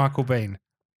thinking about Michael Bean.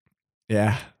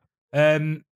 Yeah.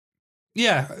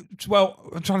 Yeah. Well,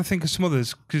 I'm trying to think of some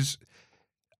others because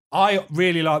I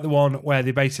really like the one where they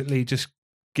basically just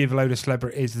give a load of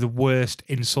celebrities the worst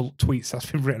insult tweets that's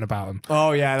been written about them.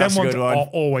 Oh, yeah, that's a good one. Are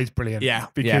always brilliant. Yeah.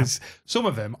 Because some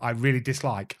of them I really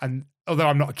dislike. And although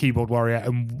I'm not a keyboard warrior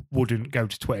and wouldn't go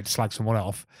to Twitter to slag someone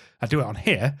off, I do it on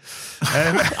here.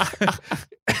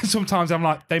 Sometimes I'm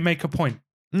like, they make a point.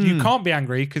 You can't be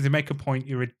angry because they make a point.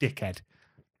 You're a dickhead.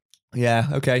 Yeah,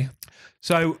 okay.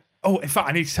 So, in fact,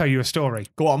 I need to tell you a story.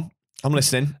 Go on. I'm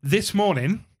listening. This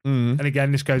morning, and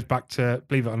again, this goes back to,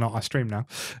 believe it or not, I stream now.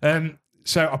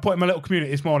 So I put in my little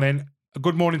community this morning, a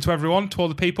good morning to everyone, to all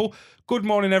the people. Good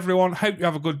morning, everyone. Hope you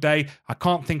have a good day. I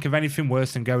can't think of anything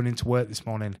worse than going into work this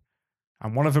morning.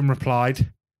 And one of them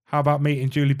replied, how about meeting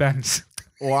Julie Benz?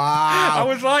 Wow. I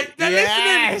was like, they're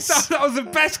listening. That was the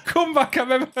best comeback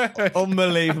I've ever heard.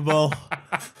 Unbelievable.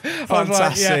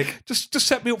 Fantastic. Like, just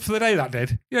set me up for the day, that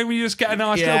did. You know, when you just get a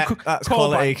nice little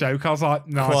quality joke, I was like,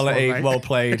 nice quality, one, well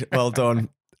played, well done.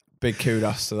 Big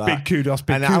kudos to that. Big kudos.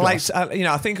 And I like,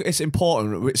 I think it's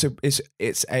important.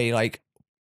 It's a like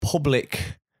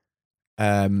public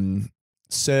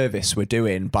service we're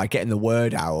doing by getting the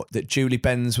word out that Julie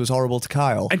Benz was horrible to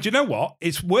Kyle. And you know what?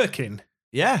 It's working.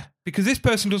 Yeah. Because this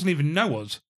person doesn't even know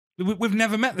us. We've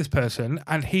never met this person,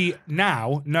 and he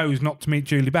now knows not to meet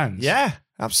Julie Benz. Yeah,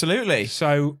 absolutely.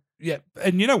 So, yeah,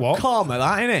 and you know what? Karma,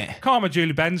 that, innit? Karma,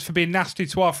 Julie Benz, for being nasty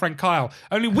to our friend Kyle.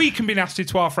 Only we can be nasty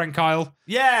to our friend Kyle.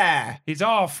 Yeah. He's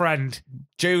our friend.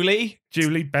 Julie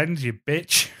Benz, you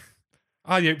bitch.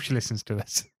 I hope she listens to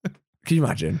this. Can you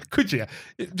imagine? Could you?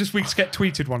 Just we just get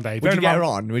tweeted one day. Would you get her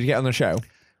on? Would you get on the show?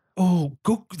 Oh,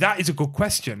 good. That is a good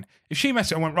question. If she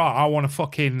messaged and went, right, I want to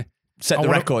fucking... Set the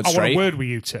record straight. I want a word with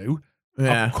you two.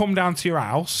 Yeah. I'll come down to your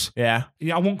house. Yeah.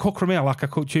 I won't cook her a meal like I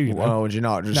cooked you, know? Well, would you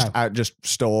not? Just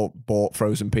store-bought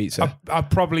frozen pizza. I'd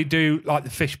probably do like the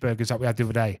fish burgers that we had the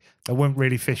other day. They weren't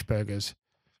really fish burgers.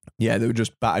 Yeah, they were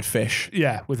just battered fish.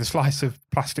 Yeah, with a slice of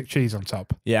plastic cheese on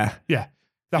top. Yeah. Yeah.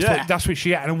 That's what she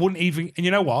get. And I wouldn't even... And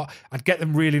you know what? I'd get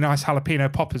them really nice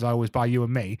jalapeno poppers I always buy you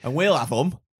and me. And we'll have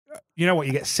them. You know what?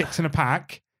 You get 6 in a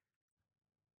pack.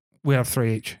 We'll have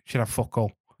 3 each. She'd have fuck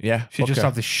all. Yeah. She'd just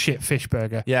have the shit fish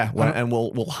burger. Yeah. And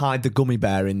we'll hide the gummy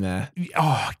bear in there.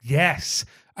 Oh, yes.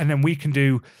 And then we can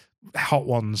do hot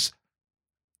ones.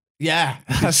 Yeah.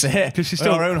 That's it. Because she's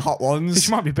still our own hot ones.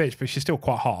 She might be a bitch, but she's still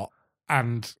quite hot.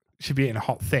 And she'd be eating a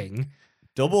hot thing.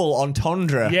 Double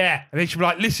entendre. Yeah. And then she'll be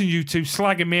like, listen, you two,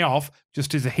 slagging me off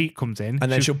just as the heat comes in.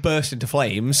 And then she'll burst into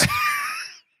flames.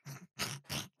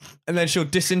 And then she'll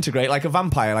disintegrate like a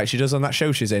vampire, like she does on that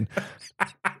show she's in.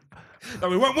 No,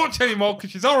 we won't watch anymore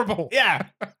because she's horrible. Yeah.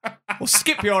 We'll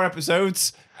skip your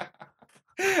episodes.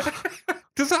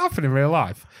 Does that happen in real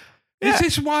life? Yeah. Is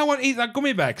this why I want to eat that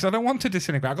gummy bear? Because I don't want to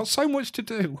disintegrate. I've got so much to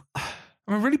do.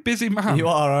 I'm a really busy man. You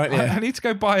are, aren't you? I need to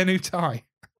go buy a new tie.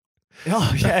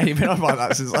 Oh, yeah. You've been on about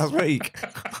that since last week.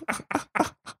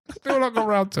 Still not got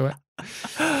around to it.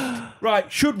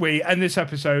 Right, should we end this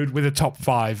episode with a top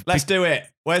 5? Let's do it.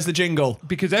 Where's the jingle?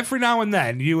 Because every now and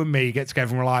then, you and me get together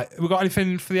and we're like, we got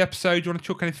anything for the episode? Do you want to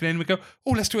chuck anything in? We go,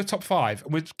 oh, let's do a top 5.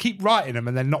 And we keep writing them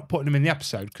and then not putting them in the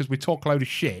episode because we talk a load of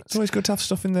shit. It's always good to have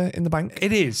stuff in the bank.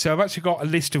 It is. So I've actually got a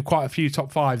list of quite a few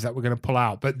top 5s that we're going to pull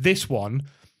out. But this one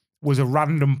was a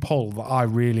random pull that I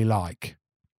really like.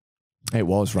 It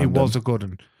was random. It was a good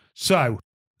one. So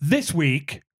this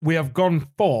week, we have gone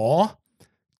for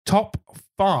top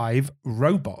 5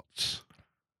 robots.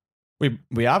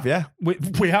 We have, yeah.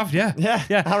 We have, yeah.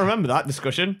 Yeah. I remember that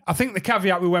discussion. I think the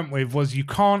caveat we went with was you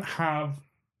can't have,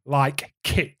 like,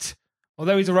 Kit.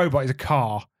 Although he's a robot, he's a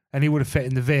car, and he would have fit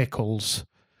in the vehicles.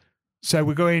 So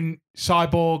we're going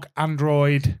cyborg,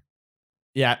 android.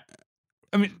 Yeah.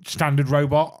 I mean, standard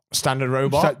robot. Standard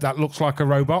robot. So that looks like a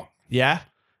robot. Yeah.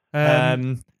 Are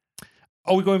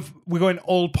we going? We're going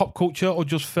all pop culture or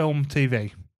just film,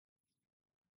 TV?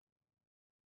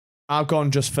 I've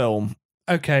gone just film.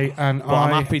 Okay, and But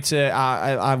I'm happy to.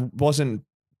 I wasn't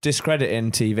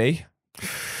discrediting TV.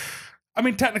 I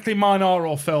mean, technically, mine are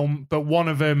all film, but one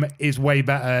of them is way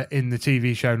better in the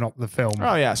TV show, not the film.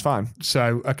 Oh yeah, it's fine.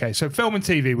 So, okay, so film and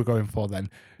TV we're going for then.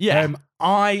 Yeah.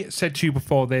 I said to you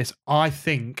before this, I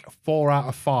think 4 out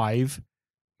of 5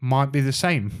 might be the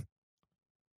same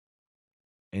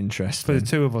Interesting. for the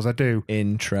two of us. I do.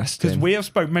 Interesting. Because we have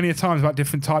spoke many times about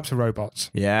different types of robots.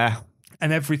 Yeah.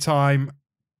 And every time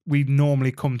we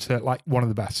normally come to like one of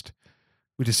the best.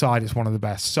 We decide it's one of the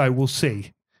best. So we'll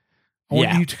see. I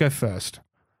want you to go first.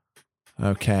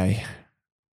 Okay.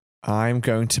 I'm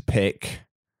going to pick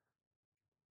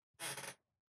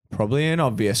probably an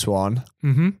obvious one.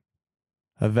 Mm-hmm.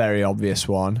 A very obvious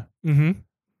one. Mm-hmm.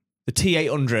 The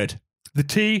T800. The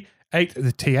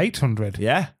T800.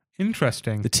 Yeah.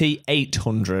 Interesting. The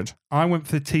T800. I went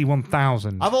for the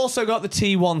T1000. I've also got the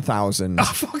T1000. Oh,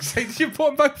 fuck's sake, did you put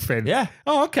them both in? Yeah.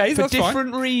 Oh, okay, For that's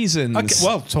different reasons. fine. Okay,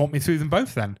 well, talk me through them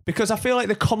both then. Because I feel like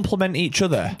they complement each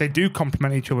other. They do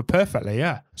complement each other perfectly,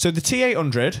 yeah. So the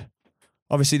T800,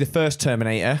 obviously the first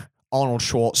Terminator, Arnold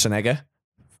Schwarzenegger,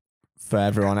 for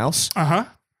everyone else, Uh-huh.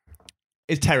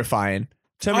 is terrifying.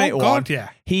 Terminator Oh, 1, God, yeah.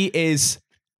 he is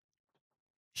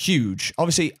huge.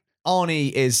 Obviously,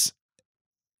 Arnie is,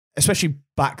 especially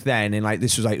back then, in like,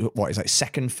 this was like, what is like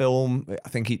second film? I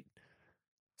think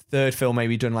third film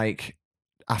maybe done like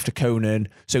after Conan.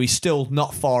 So he's still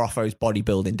not far off of his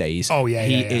bodybuilding days. Oh, yeah,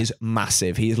 He yeah. is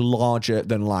massive. He is larger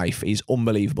than life. He's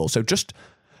unbelievable. So just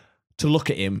to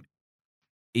look at him,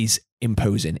 he's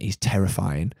imposing. He's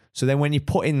terrifying. So then when you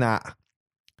put in that,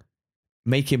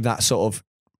 make him that sort of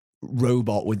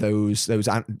robot with those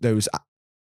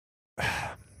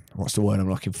what's the word I'm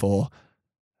looking for?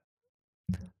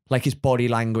 Like his body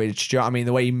language, do you know what I mean?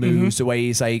 The way he moves, the way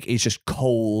he's like, he's just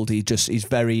cold. He's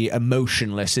very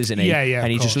emotionless, isn't he? Yeah, yeah,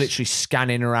 And he's of just course. literally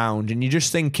scanning around, and you're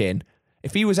just thinking,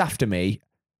 if he was after me,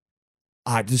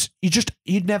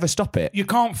 you'd never stop it. You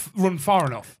can't run far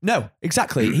enough. No,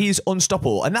 exactly. He's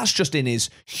unstoppable. And that's just in his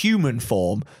human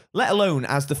form, let alone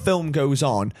as the film goes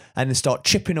on and they start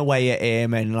chipping away at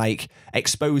him and like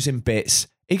exposing bits.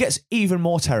 It gets even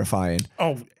more terrifying.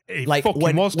 Oh, it Like fucking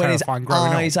when was his terrifying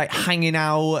growing eyes up. like hanging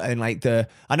out and like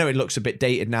I know it looks a bit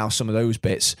dated now, some of those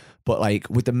bits, but like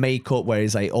with the makeup where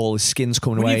he's like all his skin's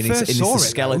coming When away you and first it's saw the it,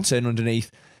 skeleton underneath.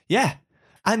 Yeah.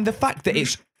 And the fact that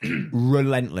it's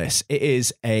relentless.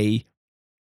 He's a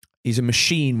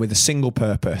machine with a single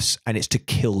purpose, and it's to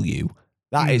kill you.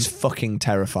 That is fucking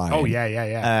terrifying. Oh, yeah, yeah,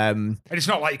 yeah. Um, and it's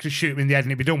not like you could shoot him in the head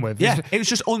and he'd be done with. yeah, It's- it was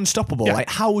just unstoppable. Yeah. Like,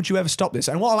 how would you ever stop this?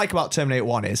 And what I like about Terminator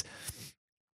 1 is,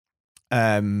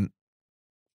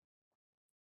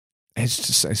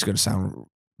 it's going to sound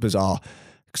bizarre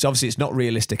because obviously it's not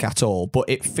realistic at all, but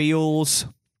it feels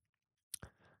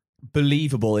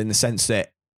believable in the sense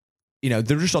that, you know,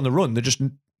 they're just on the run. They're just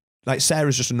like,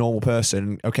 Sarah's just a normal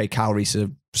person. Okay, Kyle Reese is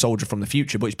a soldier from the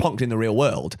future, but he's plonked in the real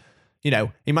world. You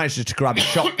know, he manages to grab a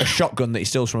shotgun that he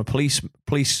steals from a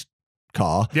police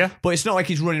car. Yeah. But it's not like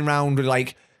he's running around with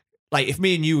like if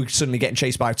me and you were suddenly getting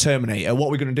chased by a Terminator, what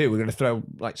are we going to do? We're going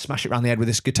to smash it around the head with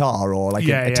this guitar or like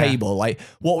a table. Like,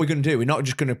 what are we going to do? We're not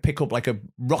just going to pick up like a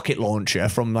rocket launcher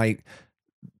from like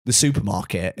the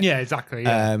supermarket. Yeah, exactly.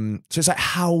 Yeah. So it's like,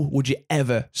 how would you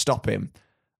ever stop him?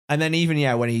 And then even,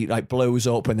 when he like blows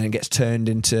up and then gets turned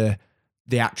into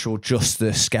the actual, just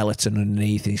the skeleton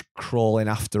underneath, and he's crawling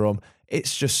after him.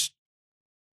 It's just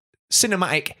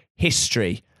cinematic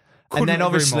history. Couldn't and then agree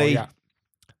obviously more, yeah.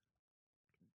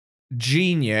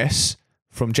 genius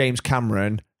from James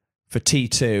Cameron for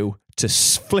T2 to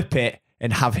flip it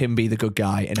and have him be the good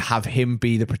guy and have him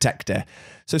be the protector.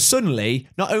 So suddenly,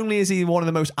 not only is he one of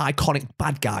the most iconic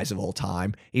bad guys of all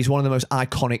time, he's one of the most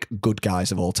iconic good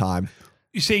guys of all time.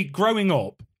 You see, growing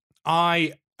up,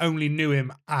 I only knew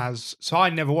him as... So I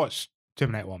never watched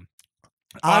Terminator 1.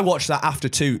 I watched that after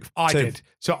 2. I did.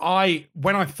 So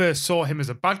when I first saw him as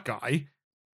a bad guy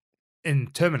in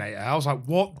Terminator, I was like,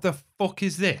 what the fuck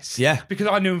is this? Yeah. Because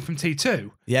I knew him from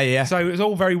T2. Yeah. So it was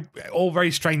all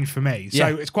very strange for me. So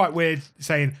Yeah. it's quite weird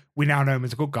saying we now know him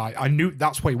as a good guy. I knew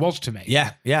that's what he was to me.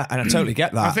 Yeah, and I totally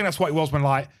get that. I think that's what he was when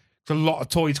a lot of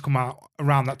toys come out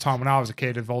around that time when I was a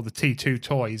kid of all the T2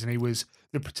 toys, and he was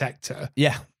the protector.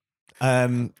 Yeah.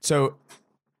 So,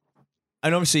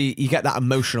 and obviously you get that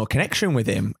emotional connection with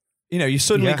him. You know, you've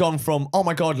suddenly gone from, oh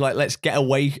my God, like, let's get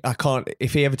away.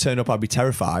 If he ever turned up, I'd be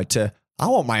terrified, to, I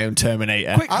want my own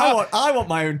Terminator. Quick, I want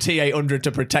my own T-800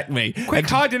 to protect me. Quick,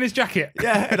 hide in his jacket.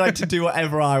 Yeah, and like to do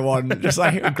whatever I want. Just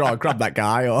like grab that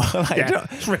guy or like, Yeah,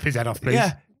 just rip his head off, please.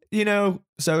 yeah. You know,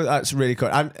 so that's really cool.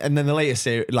 And then the latest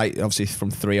series, like obviously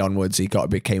from 3 onwards, he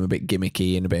became a bit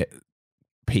gimmicky and a bit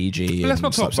PG. But let's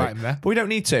not talk slapstick. about him there. But we don't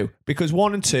need to, because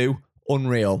 1 and 2,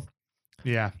 unreal.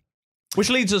 Yeah. Which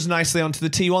leads us nicely onto the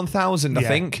T1000, I Yeah.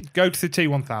 think. Go to the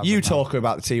T1000. You now. talk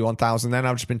about the T1000, then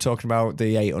I've just been talking about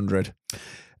the 800.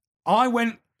 I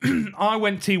went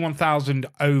T1000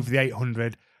 over the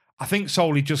 800. I think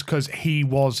solely just because he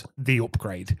was the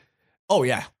upgrade. Oh,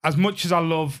 yeah. As much as I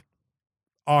love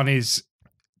Arnie's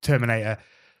Terminator,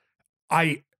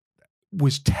 I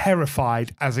was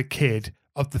terrified as a kid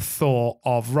of the thought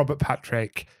of Robert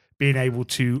Patrick being able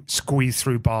to squeeze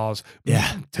through bars,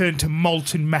 Yeah. turn to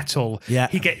molten metal. Yeah.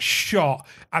 He gets shot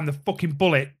and the fucking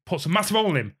bullet puts a massive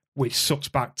hole in him, which sucks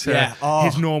back to Yeah. Oh.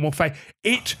 his normal face.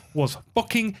 It was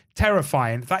fucking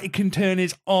terrifying that he can turn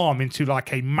his arm into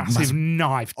like a massive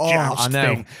knife joust I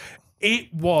know. thing.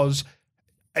 It was,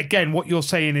 again, what you're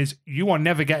saying is you are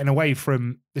never getting away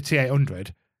from the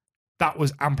T800. That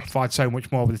was amplified so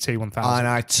much more with the T1000. And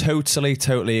I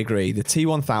totally agree. The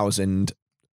T1000,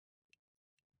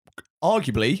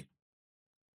 arguably,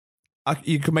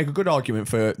 you could make a good argument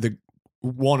for the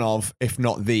one of, if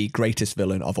not the greatest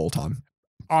villain of all time.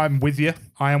 I'm with you.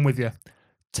 I am with you.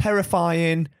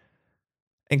 Terrifying,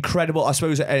 incredible. I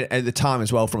suppose at the time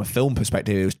as well, from a film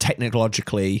perspective, it was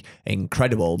technologically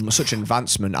incredible. Such an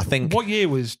advancement. I think What year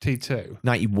was T2?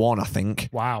 91, I think.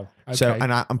 Wow. Okay. So,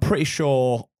 and I'm pretty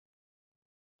sure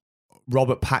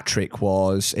Robert Patrick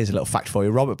here's a little fact for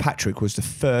you. Robert Patrick was the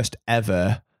first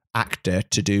ever actor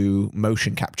to do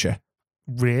motion capture.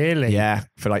 Really? Yeah,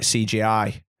 for like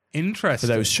CGI. For Interesting.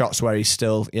 those shots where he's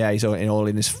still, he's all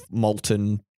in his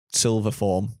molten silver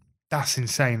form. That's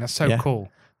insane. That's so Yeah. cool.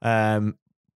 But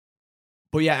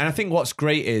yeah, and I think what's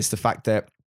great is the fact that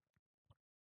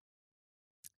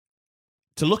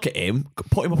to look at him,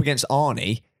 put him up against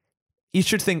Arnie, you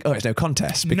should think, it's no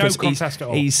contest, because No contest at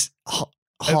all. he's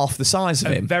half the size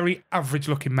of A him. very average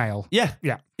looking male. Yeah.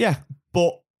 Yeah. Yeah.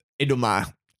 But it doesn't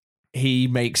matter. He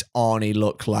makes Arnie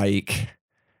look like...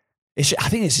 I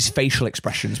think it's his facial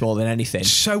expressions more than anything.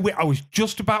 So I was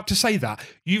just about to say that.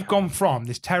 You've gone from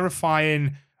this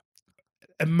terrifying,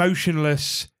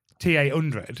 emotionless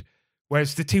T800,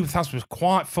 whereas the T1000 was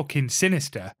quite fucking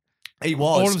sinister. He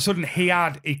was. All of a sudden,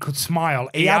 he could smile.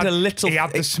 He had a little... He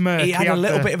had the smirk. He had a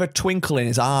little bit of a twinkle in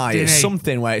his eye. Didn't It's he?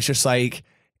 something where it's just like...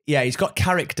 Yeah, he's got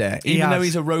character. He Even though has.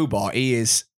 he's a robot, he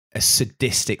is a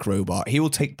sadistic robot. He will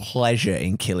take pleasure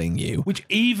in killing you. Which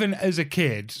even as a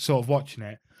kid, sort of watching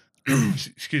it,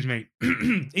 excuse me,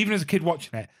 even as a kid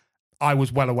watching it, I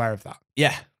was well aware of that.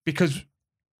 Yeah. Because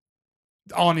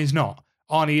Arnie's not.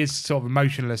 Arnie is sort of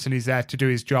emotionless and he's there to do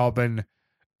his job and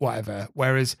whatever.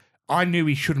 Whereas I knew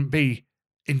he shouldn't be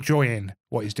enjoying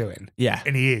what he's doing. Yeah.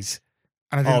 And he is.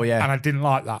 And I didn't, And I didn't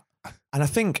like that. And I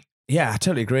think, I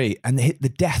totally agree. And the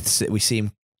deaths that we see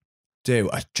him do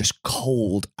are just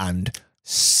cold and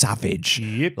savage.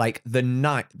 Yep. Like the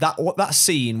night, that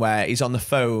scene where he's on the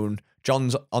phone,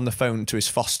 John's on the phone to his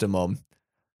foster mum,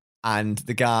 and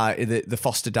the guy, the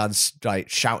foster dad's like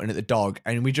shouting at the dog,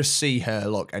 and we just see her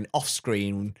look, and off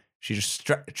screen she just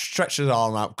stretches her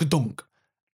arm out, ka-dunk,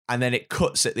 and then it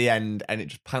cuts at the end, and it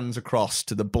just pans across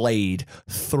to the blade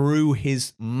through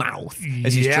his mouth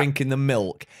as he's drinking the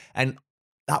milk, and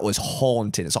that was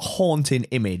haunting. It's a haunting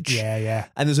image. Yeah.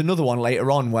 And there's another one later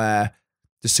on where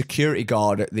the security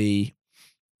guard at the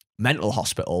mental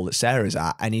hospital that Sarah's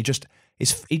at, and he just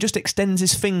extends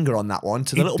his finger on that one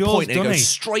to the little point, and it goes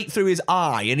straight through his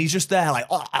eye, and he's just there like,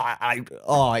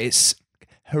 it's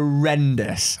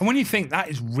horrendous. And when you think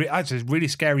that's a really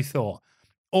scary thought,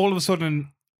 all of a sudden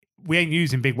we ain't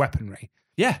using big weaponry.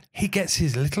 Yeah. He gets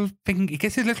his little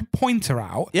pointer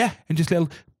out. Yeah. And just little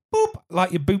boop,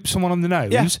 like you boop someone on the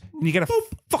nose, and you get a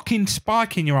fucking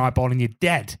spike in your eyeball and you're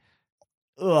dead.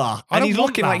 Ugh. And he's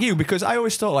looking like you, because I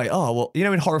always thought like,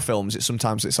 in horror films, it's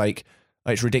like,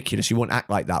 it's ridiculous. You won't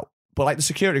act like that. But like the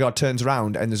security guard turns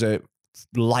around and there's a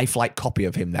lifelike copy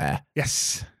of him there.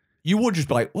 Yes. You would just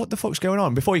be like, what the fuck's going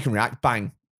on? Before you can react,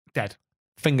 bang. Dead.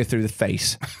 Finger through the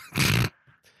face.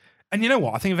 And you know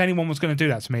what? I think if anyone was going to do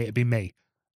that to me, it'd be me.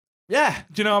 Yeah.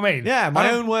 Do you know what I mean? Yeah,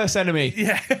 my own worst enemy.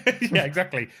 Yeah, yeah,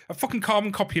 exactly. A fucking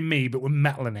carbon copy of me, but with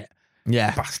metal in it.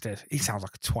 Yeah. Bastard. He sounds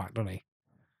like a twat, doesn't he?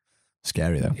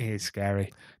 Scary, though. He is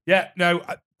scary. Yeah, no,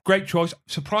 great choice.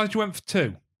 Surprised you went for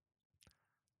 2.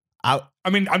 I'm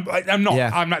not.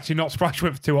 Yeah. I'm actually not surprised you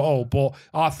went for 2 at all. But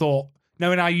I thought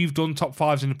knowing how you've done top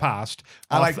fives in the past,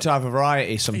 I like to have a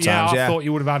variety sometimes. I thought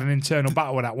you would have had an internal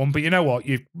battle with that one, but you know what?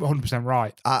 You're 100%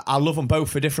 right. I love them both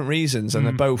for different reasons, and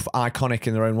they're both iconic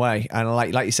in their own way. And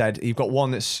like you said, you've got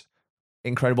one that's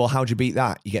incredible. How'd you beat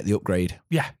that? You get the upgrade.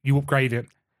 Yeah, you upgrade it.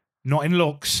 Not in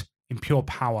looks, in pure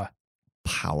power.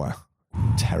 Power.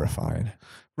 Terrifying.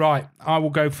 Right, I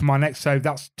will go for my next. So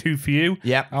that's 2 for you.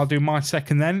 Yeah. I'll do my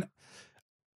second then.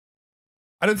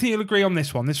 I don't think you'll agree on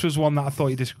this one. This was one that I thought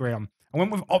you'd disagree on. I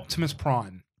went with Optimus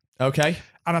Prime. Okay.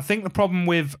 And I think the problem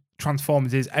with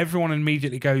Transformers is everyone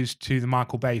immediately goes to the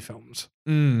Michael Bay films.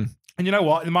 Mm. And you know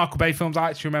what? In the Michael Bay films, I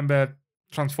actually remember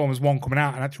Transformers 1 coming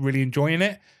out and actually really enjoying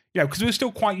it. Yeah, because we were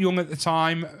still quite young at the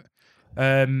time,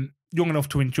 young enough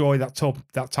to enjoy that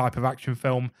type of action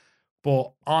film.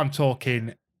 But I'm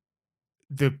talking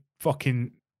the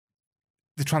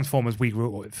Transformers we grew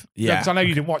up with. Yeah. Because I know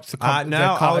you didn't watch the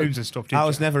no, cartoons and stuff, did you? I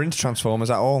was never into Transformers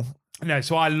at all. No,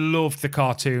 so I loved the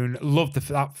cartoon, loved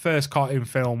that first cartoon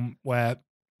film where,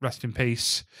 rest in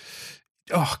peace.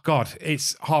 Oh, God,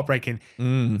 it's heartbreaking.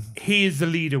 He is the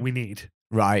leader we need.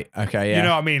 Right, okay, yeah. You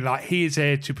know what I mean? Like, he is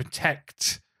here to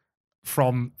protect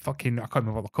from fucking, I can't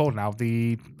remember what they're called now,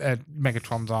 the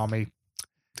Megatron's army.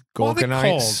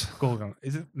 Gorgonites. Gorgon.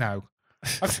 Is it? No.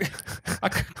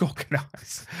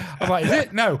 Gorgonites. I was like, is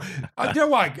it? No. You know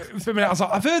why? For a minute, I was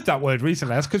like, I've heard that word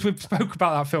recently. That's because we've spoke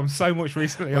about that film so much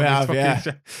recently. On this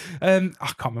fucking show. I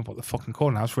can't remember what the fucking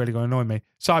called now. It's really going to annoy me.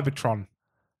 Cybertron.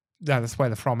 Yeah, that's where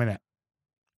they're from, innit?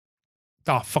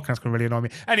 Oh, fucking, that's going to really annoy me.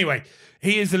 Anyway,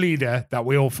 he is the leader that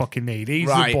we all fucking need. He's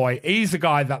the boy. He's the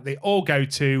guy that they all go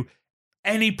to.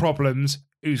 Any problems,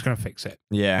 who's going to fix it?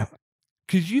 Yeah.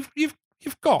 Because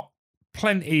you've got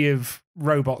plenty of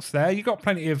robots there. You've got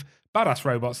plenty of badass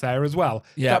robots there as well.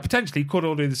 Yeah. That potentially could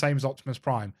all do the same as Optimus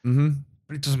Prime. Mm-hmm.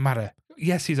 But it doesn't matter.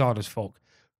 Yes, he's hard as fuck.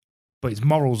 But his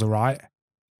morals are right.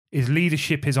 His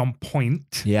leadership is on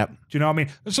point. Yep. Do you know what I mean?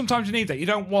 And sometimes you need that. You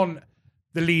don't want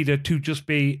the leader to just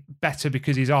be better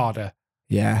because he's harder.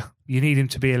 Yeah. You need him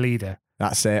to be a leader.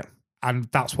 That's it. And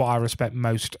that's what I respect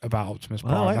most about Optimus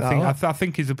Prime. I like that I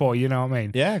think he's the boy, you know what I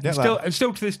mean? Yeah, get and that.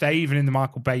 still to this day, even in the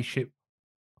Michael Bay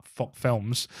fuck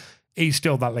films, he's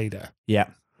still that leader. Yeah.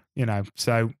 You know,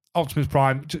 so Optimus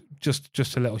Prime,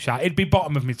 just a little shout. It'd be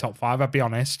bottom of my top 5, I'll be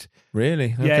honest.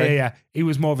 Really? Okay. Yeah. He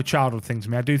was more of a childhood thing to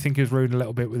me. I do think he was ruined a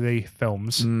little bit with the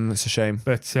films. It's a shame.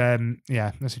 But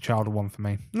yeah, that's a childhood one for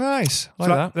me. Nice. Like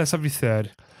So that. let's have your third.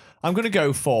 I'm going to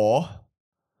go for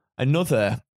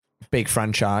another big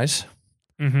franchise.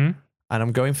 Mm-hmm. And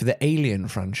I'm going for the Alien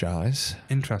franchise.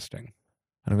 Interesting.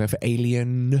 And I'm going for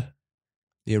Alien,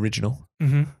 the original.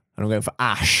 Mm-hmm. And I'm going for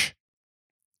Ash.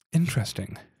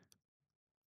 Interesting.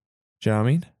 Do you know what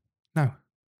I mean? No. Have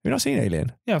you not seen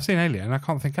Alien? Yeah, I've seen Alien. I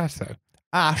can't think Ash, though.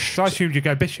 Ash. So I assumed you'd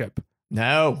go Bishop.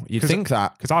 No, you'd think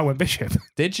that. Because I went Bishop.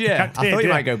 Did you? I I thought did, you yeah.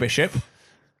 might go Bishop.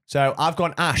 So I've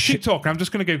gone Ash. Keep talking. I'm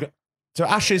just going to go. So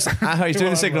Ash is... he's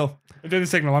doing the signal. I'm doing the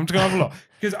signal. I'm just going to have a look.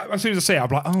 Because as soon as I see it, I'm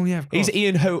like, oh, yeah, of course.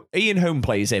 He's Ian Holm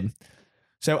plays him.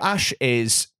 So Ash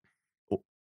is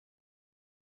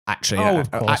actually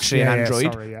an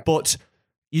android, sorry, yeah. but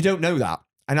you don't know that.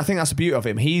 And I think that's the beauty of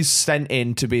him. He's sent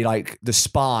in to be like the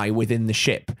spy within the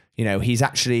ship. You know, he's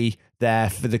actually there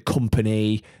for the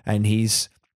company and he's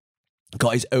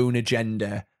got his own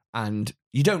agenda. And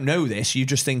you don't know this. You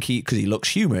just think because he looks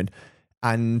human.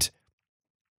 And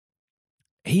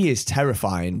he is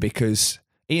terrifying because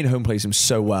Ian Holm plays him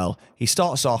so well. He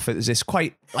starts off as this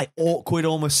quite like awkward,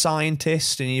 almost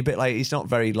scientist, and you're a bit like he's not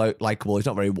very likable. He's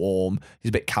not very warm. He's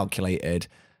a bit calculated,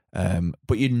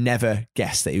 but you'd never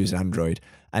guess that he was an android.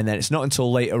 And then it's not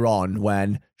until later on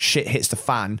when shit hits the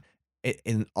fan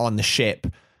on the ship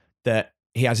that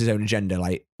he has his own agenda.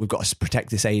 Like, we've got to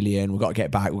protect this alien. We've got to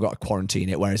get back. We've got to quarantine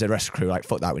it. Whereas the rest of the crew are like,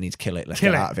 fuck that. We need to kill it. Let's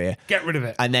get out of here. Get rid of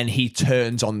it. And then he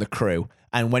turns on the crew.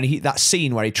 And when that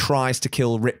scene where he tries to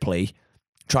kill Ripley,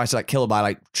 tries to like kill her by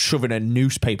like shoving a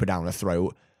newspaper down her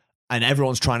throat, and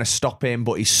everyone's trying to stop him,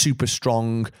 but he's super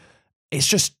strong.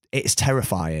 It's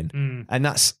terrifying. And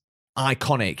that's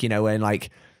iconic, you know, when like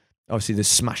obviously the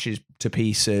smashes to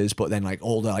pieces, but then like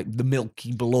all the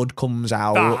milky blood comes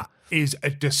out. That is a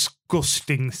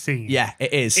disgusting scene. Yeah,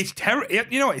 it is. It's terrible.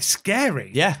 You know, it's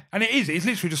scary. Yeah. And it is. It's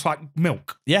literally just like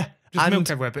milk. Yeah. Just milk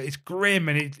everywhere, but it's grim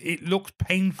and it looks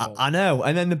painful. I know.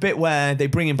 And then the bit where they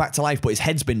bring him back to life, but his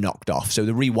head's been knocked off, so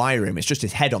they rewire him. It's just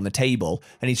his head on the table,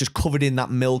 and he's just covered in that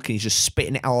milk, and he's just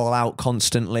spitting it all out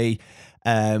constantly.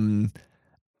 And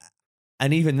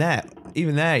even there,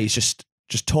 he's just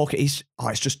talking. It's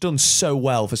just done so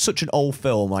well for such an old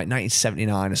film, like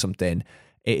 1979 or something.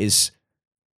 It is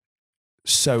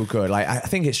so good. Like, I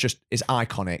think it's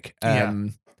iconic.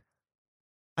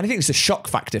 And I think it's a shock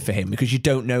factor for him because you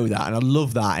don't know that, and I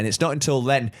love that. And it's not until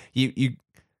then you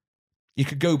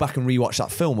could go back and rewatch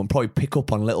that film and probably pick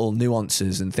up on little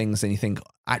nuances and things. And you think,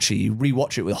 actually, you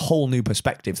rewatch it with a whole new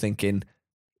perspective, thinking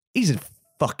he's a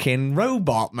fucking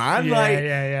robot, man.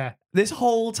 Yeah. This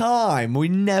whole time we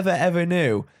never ever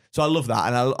knew. So I love that,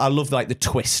 and I love like the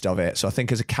twist of it. So I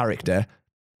think as a character,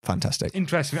 fantastic.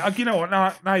 Interesting. You know what?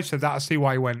 Now you said that, I see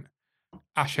why you went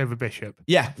Ash over Bishop.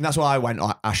 Yeah, and that's why I went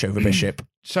Ash over Bishop.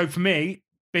 So for me,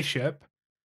 Bishop,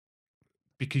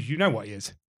 because you know what he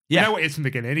is. Yeah. You know what he is from the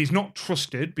beginning. He's not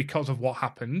trusted because of what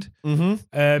happened.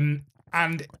 Mm-hmm.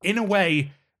 And in a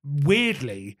way,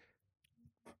 weirdly,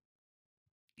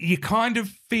 you kind of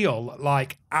feel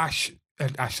like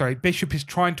Bishop is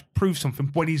trying to prove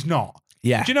something when he's not.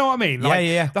 Yeah. Do you know what I mean?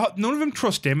 Yeah. None of them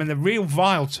trust him, and they're real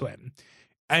vile to him.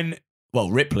 And Well,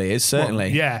 Ripley is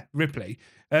certainly. Ripley.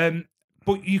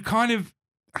 But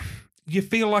you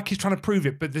feel like he's trying to prove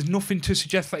it, but there's nothing to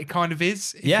suggest that he kind of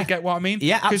is. If you get what I mean?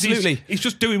 Yeah, absolutely. He's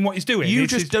just doing what he's doing. You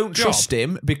It's just his don't job. trust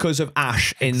him because of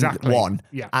Ash in Exactly. one.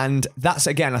 Yeah. And that's,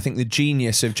 again, I think the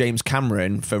genius of James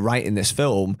Cameron for writing this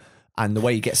film and the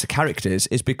way he gets the characters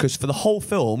is because for the whole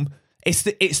film, it's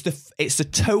the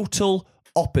total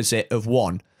opposite of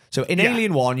one. So in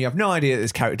Alien 1, you have no idea that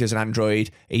this character's an android.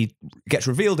 He gets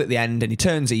revealed at the end and he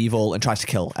turns evil and tries to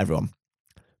kill everyone.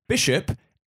 Bishop,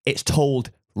 it's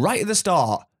told right at the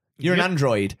start, you're an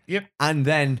android. Yep. And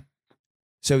then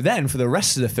for the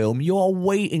rest of the film, you're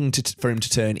waiting for him to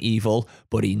turn evil,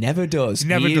 but he never does.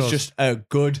 He is just a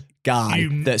good guy.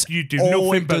 You do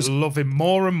nothing but love him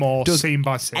more and more, scene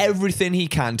by scene. Everything he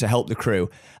can to help the crew.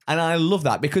 And I love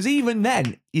that because even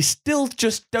then, you still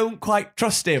just don't quite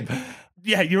trust him.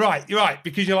 Yeah, you're right.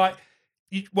 Because you're like,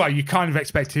 you're kind of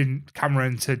expecting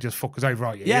Cameron to just fuck us over,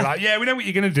 aren't you? Yeah. You're like, we know what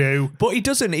you're going to do. But he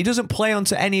doesn't. He doesn't play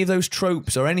onto any of those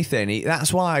tropes or anything.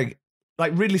 That's why,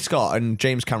 like, Ridley Scott and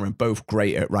James Cameron both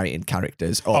great at writing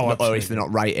characters, or if they're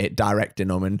not directing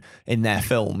them and in their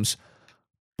films.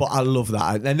 But I love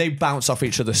that, and they bounce off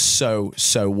each other so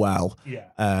well. Yeah.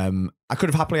 I could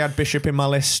have happily had Bishop in my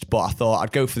list, but I thought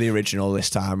I'd go for the original this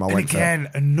time.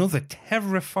 Another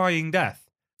terrifying death.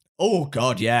 Oh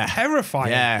God, yeah,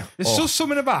 Terrifying. Yeah. There's just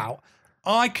something about.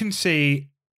 I can see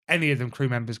any of them crew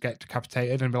members get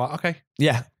decapitated and be like, okay,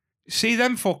 yeah. See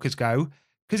them fuckers go,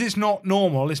 because it's not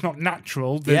normal, it's not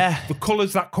natural. The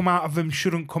colours that come out of them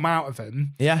shouldn't come out of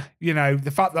them. Yeah. You know,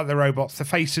 the fact that they're robots, the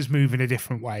faces move in a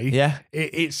different way. Yeah.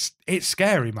 It's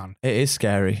scary, man. It is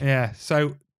scary. Yeah.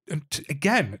 So,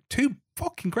 again, two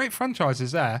fucking great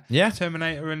franchises there. Yeah.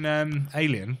 Terminator and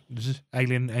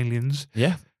Aliens.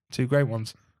 Yeah. Two great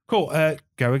ones. Cool.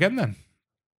 Go again then.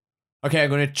 Okay, I'm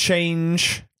going to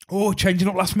change. Oh, changing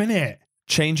up last minute.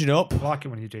 Change it up. I like it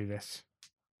when you do this.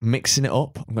 Mixing it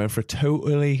up. I'm going for a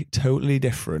totally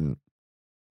different.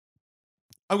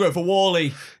 I'm going for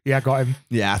Wall-E. Yeah, I got him.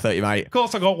 Yeah, I thought you might. Of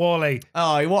course I got Wall-E.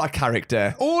 Oh, what a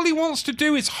character. All he wants to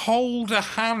do is hold a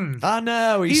hand. I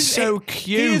know, he's so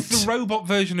cute. He's the robot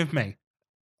version of me.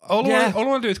 All I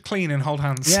want to do is clean and hold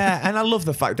hands. Yeah, and I love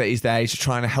the fact that he's there. He's just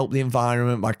trying to help the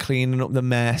environment by cleaning up the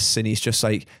mess, and he's just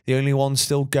like the only one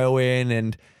still going.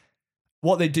 And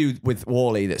what they do with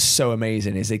Wall-E that's so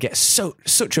amazing is they get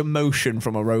such emotion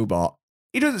from a robot.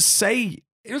 He doesn't say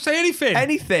anything.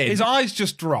 His eyes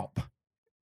just drop.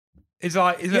 It's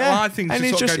like his little eye things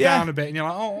just sort of go down a bit, and you're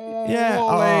like, oh, yeah,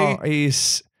 Wall-E. Oh,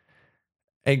 he's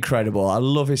incredible. I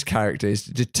love his character, his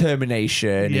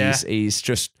determination. Yeah. He's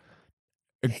just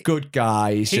a good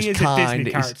guy. He's just kind. He's a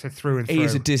Disney character through and through.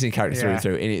 He's a Disney character through and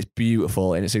through, and it's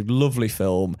beautiful, and it's a lovely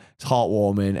film. It's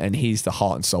heartwarming, and he's the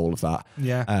heart and soul of that.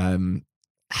 Yeah.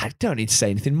 I don't need to say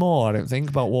anything more, I don't think,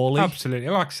 about Wall-E. Absolutely.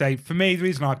 Like I say, for me, the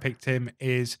reason I picked him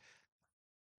is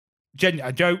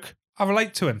a joke. I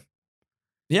relate to him.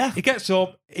 Yeah. He gets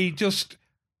up, he just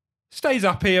stays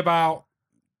happy about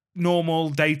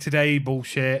normal day-to-day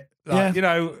bullshit. Like, you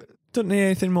know, don't need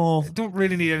anything more. Don't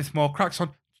really need anything more. Cracks on.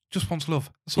 Just wants love.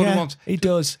 That's all he wants. He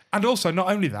does. And also, not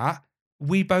only that,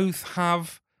 we both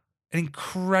have an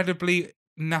incredibly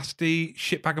nasty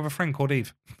shitbag of a friend called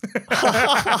Eve.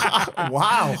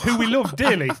 Wow. Who we love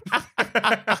dearly.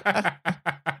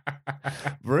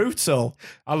 Brutal.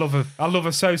 I love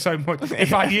her so much. In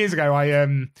fact, years ago,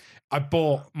 I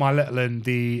bought my little one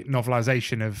the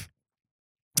novelisation of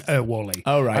Wall-E.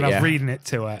 Oh, right, and I was reading it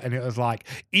to her, and it was like,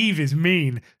 Eve is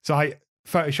mean. So I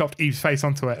photoshopped Eve's face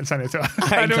onto it and sent it to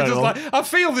her. And it was just like, I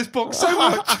feel this book so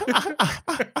much.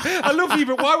 I love you,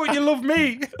 but why would you love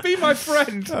me? Be my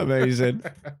friend. Amazing.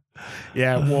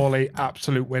 Yeah, Wall-E,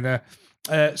 absolute winner.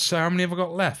 So how many have I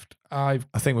got left? I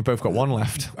think we've both got one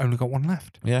left. Only got one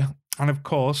left. Yeah. And of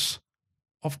course,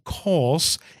 Of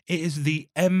course, it is the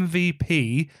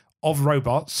MVP of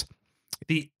robots,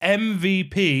 the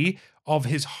MVP of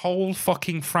his whole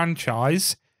fucking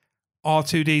franchise,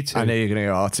 R2-D2. I know you're going to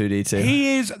go R2-D2.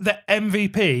 He is the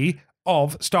MVP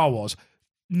of Star Wars.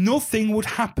 Nothing would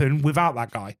happen without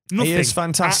that guy. Nothing. He is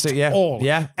fantastic, at yeah. all.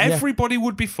 Yeah. Everybody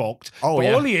would be fucked. Oh, but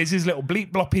yeah. all he is little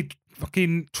bleep bloppy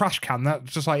fucking trash can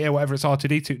that's just like, yeah, whatever, it's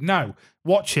R2-D2. No,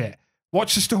 watch it.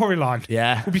 Watch the storyline.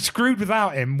 Yeah. We'll be screwed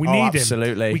without him. We need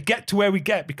absolutely. him. We get to where we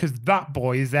get because that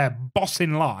boy is there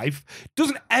bossing life.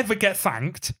 Doesn't ever get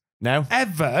thanked. No.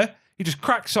 Ever. He just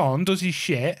cracks on, does his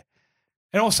shit.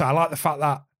 And also, I like the fact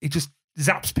that he just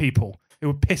zaps people. It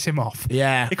would piss him off.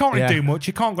 Yeah. He can't really do much.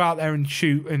 He can't go out there and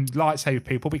shoot and lightsaber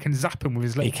people, but he can zap them with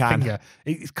his little finger.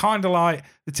 It's kind of like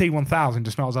the T-1000,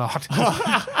 just not as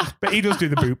hard. But he does do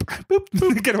the boop. Boop,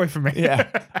 boop. Get away from me. Yeah.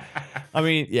 I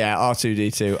mean, yeah,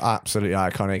 R2-D2, absolutely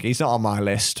iconic. He's not on my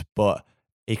list, but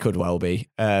he could well be.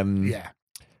 Yeah.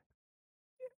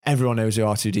 Everyone knows who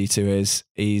R2-D2 is.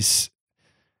 He's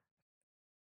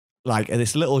like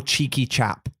this little cheeky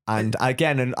chap. And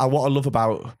again, what I love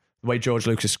about the way George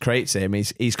Lucas creates him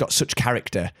is he's got such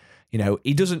character. You know,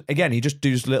 he doesn't, again, he just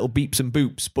does little beeps and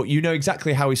boops, but you know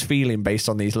exactly how he's feeling based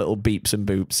on these little beeps and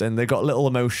boops. And they've got little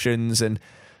emotions. And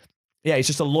yeah, he's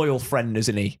just a loyal friend,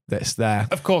 isn't he? That's there.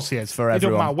 Of course he is. For it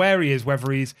everyone. doesn't matter where he is,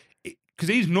 whether he's, because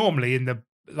he's normally in the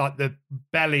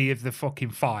belly of the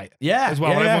fucking fight. Yeah. As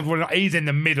well. Yeah. He's in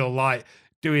the middle, like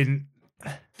doing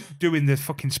the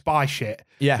fucking spy shit.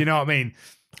 Yeah. You know what I mean?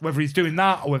 Whether he's doing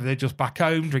that or whether they're just back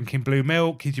home drinking blue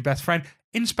milk, he's your best friend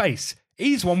in space.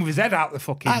 He's the one with his head out the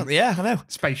fucking Yeah, I know.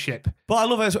 spaceship. But I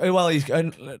love as well. He's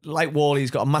like Wall-E. He's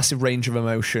got a massive range of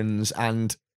emotions,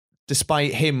 and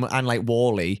despite him and like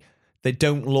Wall-E, they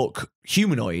don't look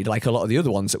humanoid like a lot of the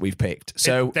other ones that we've picked.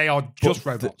 So They are just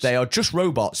robots. They are just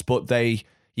robots, but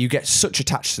you get such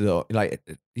attached to them. Like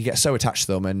you get so attached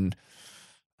to them, and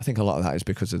I think a lot of that is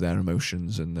because of their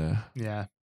emotions and their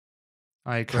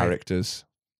I agree. characters.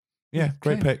 Yeah,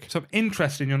 great Okay. pick. So I'm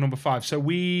interested in your number 5. So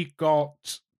we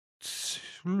got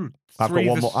I've got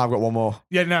one more. I've got one more.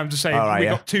 Yeah, no, I'm just saying All right, we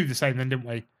yeah. got 2 the same then, didn't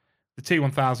we? The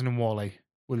T-1000 and Wall-E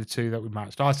were the 2 that we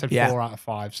matched. I said 4 out of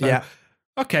 5. So Yeah.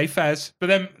 okay, fairs. But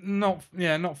then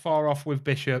not far off with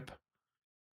Bishop.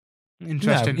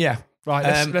 Interesting. No, yeah.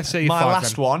 Right, let's see. My 5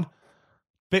 last then. one,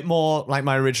 bit more like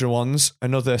my original ones.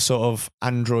 Another sort of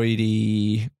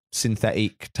androidy,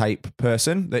 synthetic type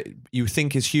person that you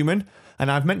think is human, and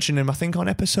I've mentioned him, I think, on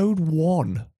episode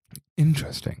 1.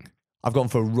 Interesting. I've gone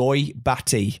for Roy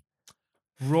Batty.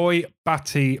 Roy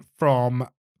Batty from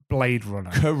Blade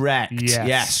Runner. Correct. Yes.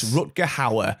 Yes. Rutger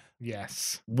Hauer.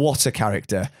 Yes. What a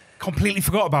character. Completely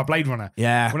forgot about Blade Runner.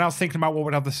 Yeah. When I was thinking about what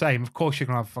would have the same, of course you're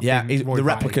going to have fucking Yeah, Roy the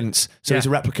Batty. replicants. So he's a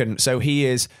replicant. So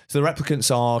the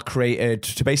replicants are created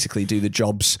to basically do the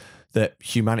jobs that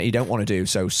humanity don't want to do.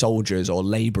 So soldiers or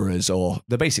laborers, or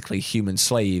they're basically human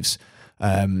slaves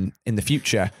in the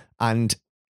future. And,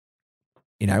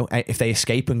 you know, if they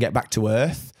escape and get back to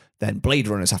Earth, then Blade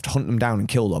Runners have to hunt them down and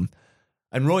kill them.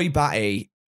 And Roy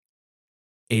Batty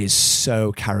is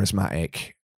so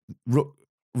charismatic.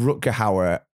 Rutger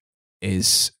Hauer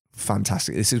is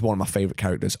fantastic. This is one of my favorite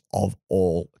characters of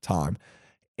all time.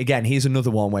 Again, he's another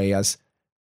one where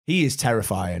he is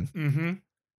terrifying. Mm-hmm.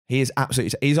 He is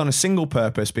absolutely, he's on a single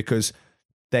purpose because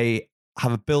they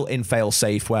have a built-in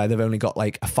fail-safe where they've only got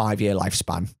like a 5-year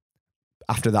lifespan.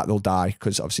 After that, they'll die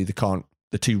because obviously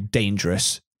they're too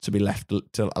dangerous to be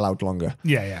allowed longer.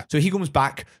 Yeah. So he comes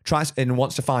back, tries and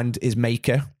wants to find his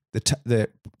maker, the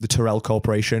Tyrell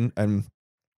Corporation, and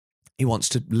he wants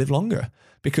to live longer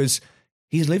because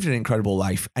he's lived an incredible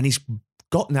life, and he's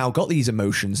now got these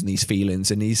emotions and these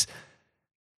feelings, and he's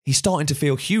starting to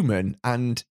feel human,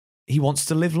 and he wants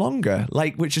to live longer,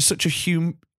 which is such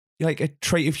a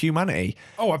trait of humanity.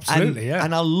 Oh, absolutely, yeah.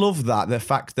 And I love that, the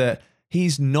fact that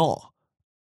he's not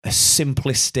a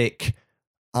simplistic,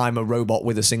 I'm a robot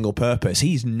with a single purpose.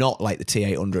 He's not like the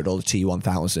T-800 or the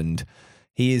T-1000.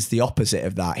 He is the opposite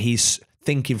of that. He's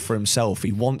thinking for himself.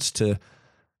 He wants to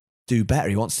do better.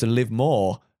 He wants to live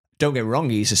more. Don't get me wrong,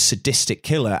 he's a sadistic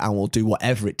killer and will do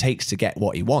whatever it takes to get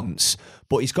what he wants.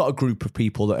 But he's got a group of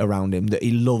people that are around him that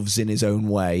he loves in his own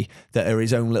way, that are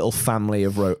his own little family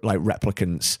of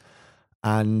replicants.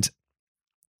 And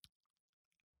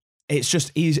it's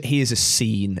just, he is a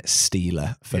scene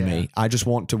stealer for me. I just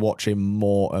want to watch him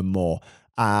more and more.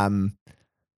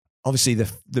 Obviously,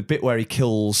 the bit where he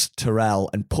kills Tyrell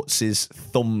and puts his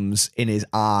thumbs in his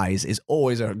eyes is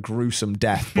always a gruesome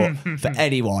death, but for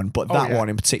anyone, but that one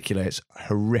in particular, it's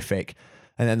horrific.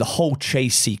 And then the whole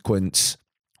chase sequence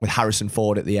with Harrison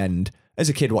Ford at the end, as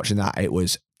a kid watching that, it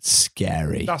was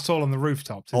scary. That's all on the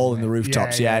rooftops. All isn't in the it?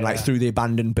 rooftops, and like through the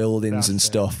abandoned buildings That's and it.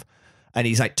 stuff. And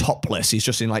he's like topless. He's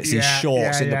just in like these Yeah,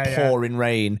 shorts in the yeah. pouring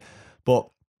rain. But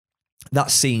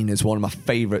that scene is one of my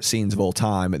favourite scenes of all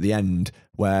time at the end,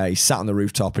 where he's sat on the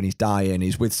rooftop and he's dying.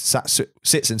 He's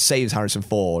sits and saves Harrison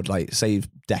Ford, like saves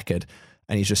Deckard.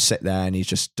 And he's just sit there and he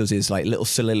just does his like little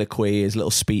soliloquy, his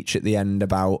little speech at the end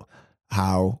about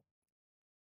how,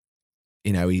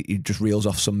 you know, he just reels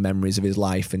off some memories of his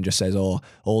life and just says, oh,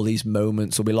 all these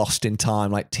moments will be lost in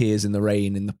time, like tears in the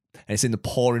rain. And it's in the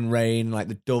pouring rain, like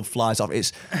the dove flies off.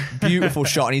 It's a beautiful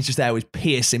shot. And he's just there with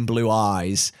piercing blue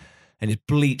eyes and his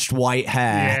bleached white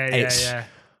hair. It's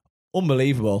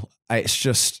unbelievable. It's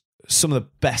just some of the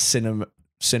best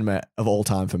cinema of all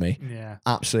time for me. Yeah.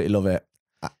 Absolutely love it.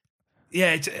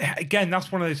 Yeah, again,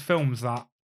 that's one of those films that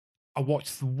I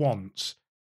watched once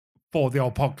for the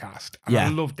old podcast, and I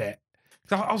loved it.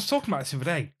 I was talking about this the other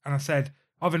day, and I said,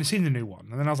 I've only seen the new one.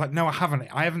 And then I was like, no, I haven't.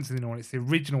 I haven't seen the new one. It's the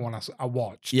original one I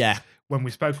watched when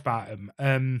we spoke about him.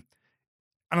 And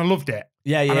I loved it.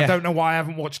 And I don't know why I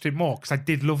haven't watched it more, because I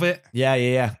did love it.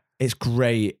 Yeah. It's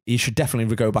great. You should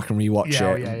definitely go back and rewatch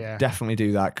it. Yeah. Definitely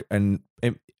do that. And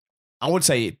I would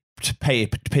say to pay a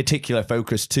particular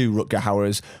focus to Rutger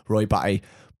Hauer's Roy Batty,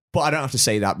 but I don't have to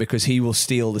say that because he will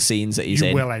steal the scenes that he's in.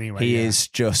 You will anyway. He is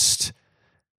just,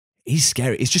 he's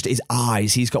scary. It's just his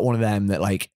eyes. He's got one of them that,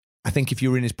 like, I think if you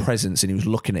were in his presence and he was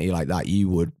looking at you like that, you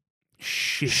would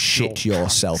shit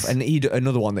yourself. And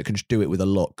another one that can just do it with a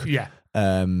look. Yeah.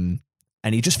 And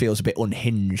he just feels a bit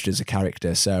unhinged as a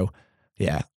character. So,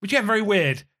 yeah. Which is very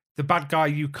weird. The bad guy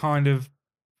you kind of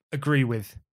agree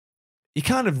with. You're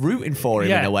kind of rooting for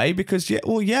him in a way because,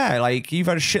 like you've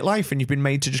had a shit life and you've been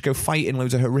made to just go fight in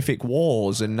loads of horrific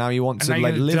wars and now you want to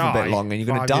like live a bit longer and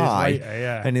you're going to die.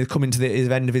 Later, and he'll come into the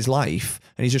end of his life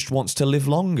and he just wants to live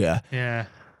longer. Yeah.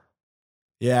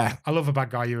 Yeah. I love a bad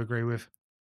guy you agree with.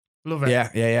 Love it.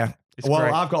 Yeah. It's well,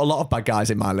 great. I've got a lot of bad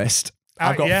guys in my list.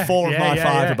 I've got 4 of my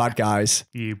 5 are bad guys.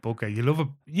 You bugger.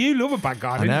 You love a bad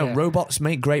guy, I know. don't you? Robots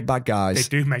make great bad guys.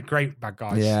 They do make great bad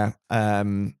guys. Yeah.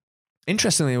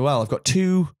 Interestingly, I've got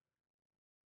two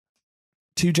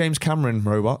James Cameron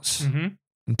robots and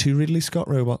 2 Ridley Scott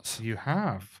robots. You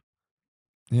have.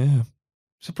 Yeah.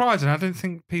 Surprising. I don't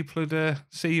think people would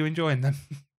see you enjoying them.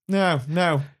 No.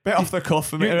 Bit off the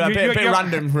cuff. A bit random.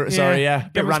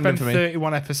 Bit random for me.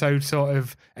 31 episodes sort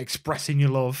of expressing your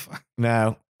love.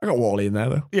 No. I got Wally in there,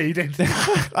 though. Yeah, you did.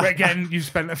 But again, you've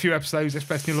spent a few episodes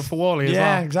expressing your love for Wally as well.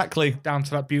 Yeah, exactly. Down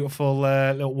to that beautiful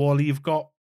little Wally you've got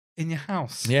in your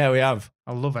house. Yeah, we have.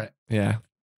 I love it. Yeah.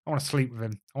 I want to sleep with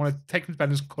him. I want to take him to bed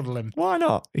and cuddle him. Why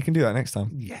not? You can do that next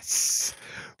time. Yes.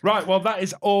 Right, well, that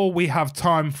is all we have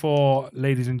time for,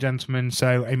 ladies and gentlemen.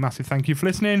 So a massive thank you for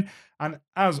listening. And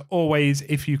as always,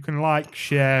 if you can like,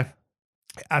 share,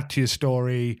 add to your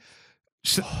story,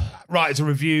 write us a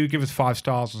review, give us 5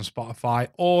 stars on Spotify.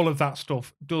 All of that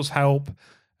stuff does help.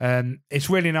 It's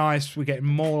really nice. We're getting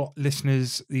more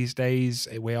listeners these days.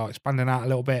 We are expanding out a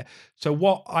little bit. So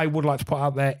what I would like to put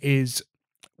out there is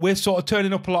we're sort of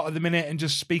turning up a lot at the minute and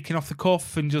just speaking off the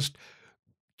cuff and just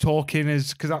talking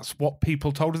because that's what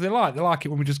people told us they like. They like it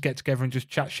when we just get together and just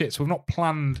chat shit. So we don't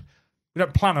plan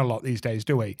a lot these days,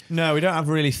 do we? No, we don't have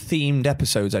really themed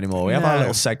episodes anymore. We have our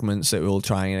little segments that we'll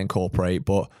try and incorporate,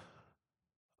 but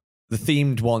the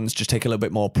themed ones just take a little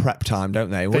bit more prep time, don't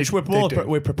they? Which we're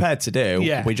prepared to do.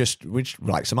 Yeah. We just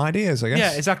like some ideas, I guess.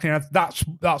 Yeah, exactly. And that's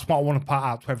what I want to put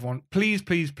out to everyone. Please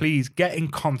get in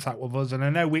contact with us. And I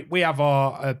know we have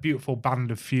our beautiful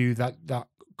band of few that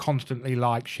constantly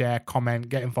like, share, comment,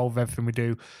 get involved with everything we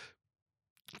do.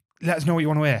 Let us know what you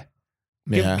want to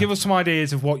hear. Give us some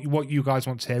ideas of what you guys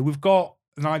want to hear. We've got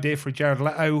an idea for a Jared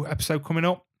Leto episode coming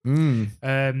up.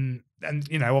 And,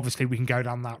 you know, obviously we can go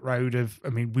down that road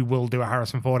we will do a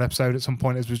Harrison Ford episode at some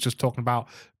point, as we was just talking about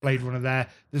Blade Runner there.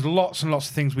 There's lots and lots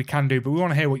of things we can do, but we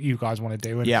want to hear what you guys want to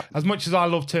do. And as much as I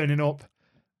love turning up,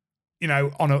 you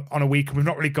know, on a week, and we've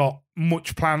not really got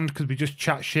much planned because we just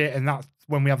chat shit and that's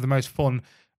when we have the most fun.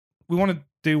 We want to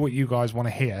do what you guys want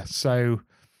to hear. So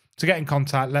to get in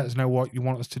contact, let us know what you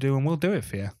want us to do and we'll do it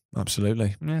for you.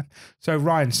 Absolutely. Yeah. So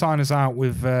Ryan, sign us out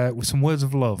with some words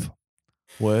of love.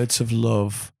 Words of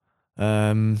love.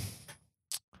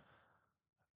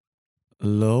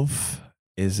 Love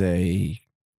is a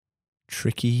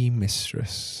tricky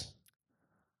mistress.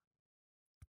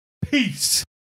 Peace.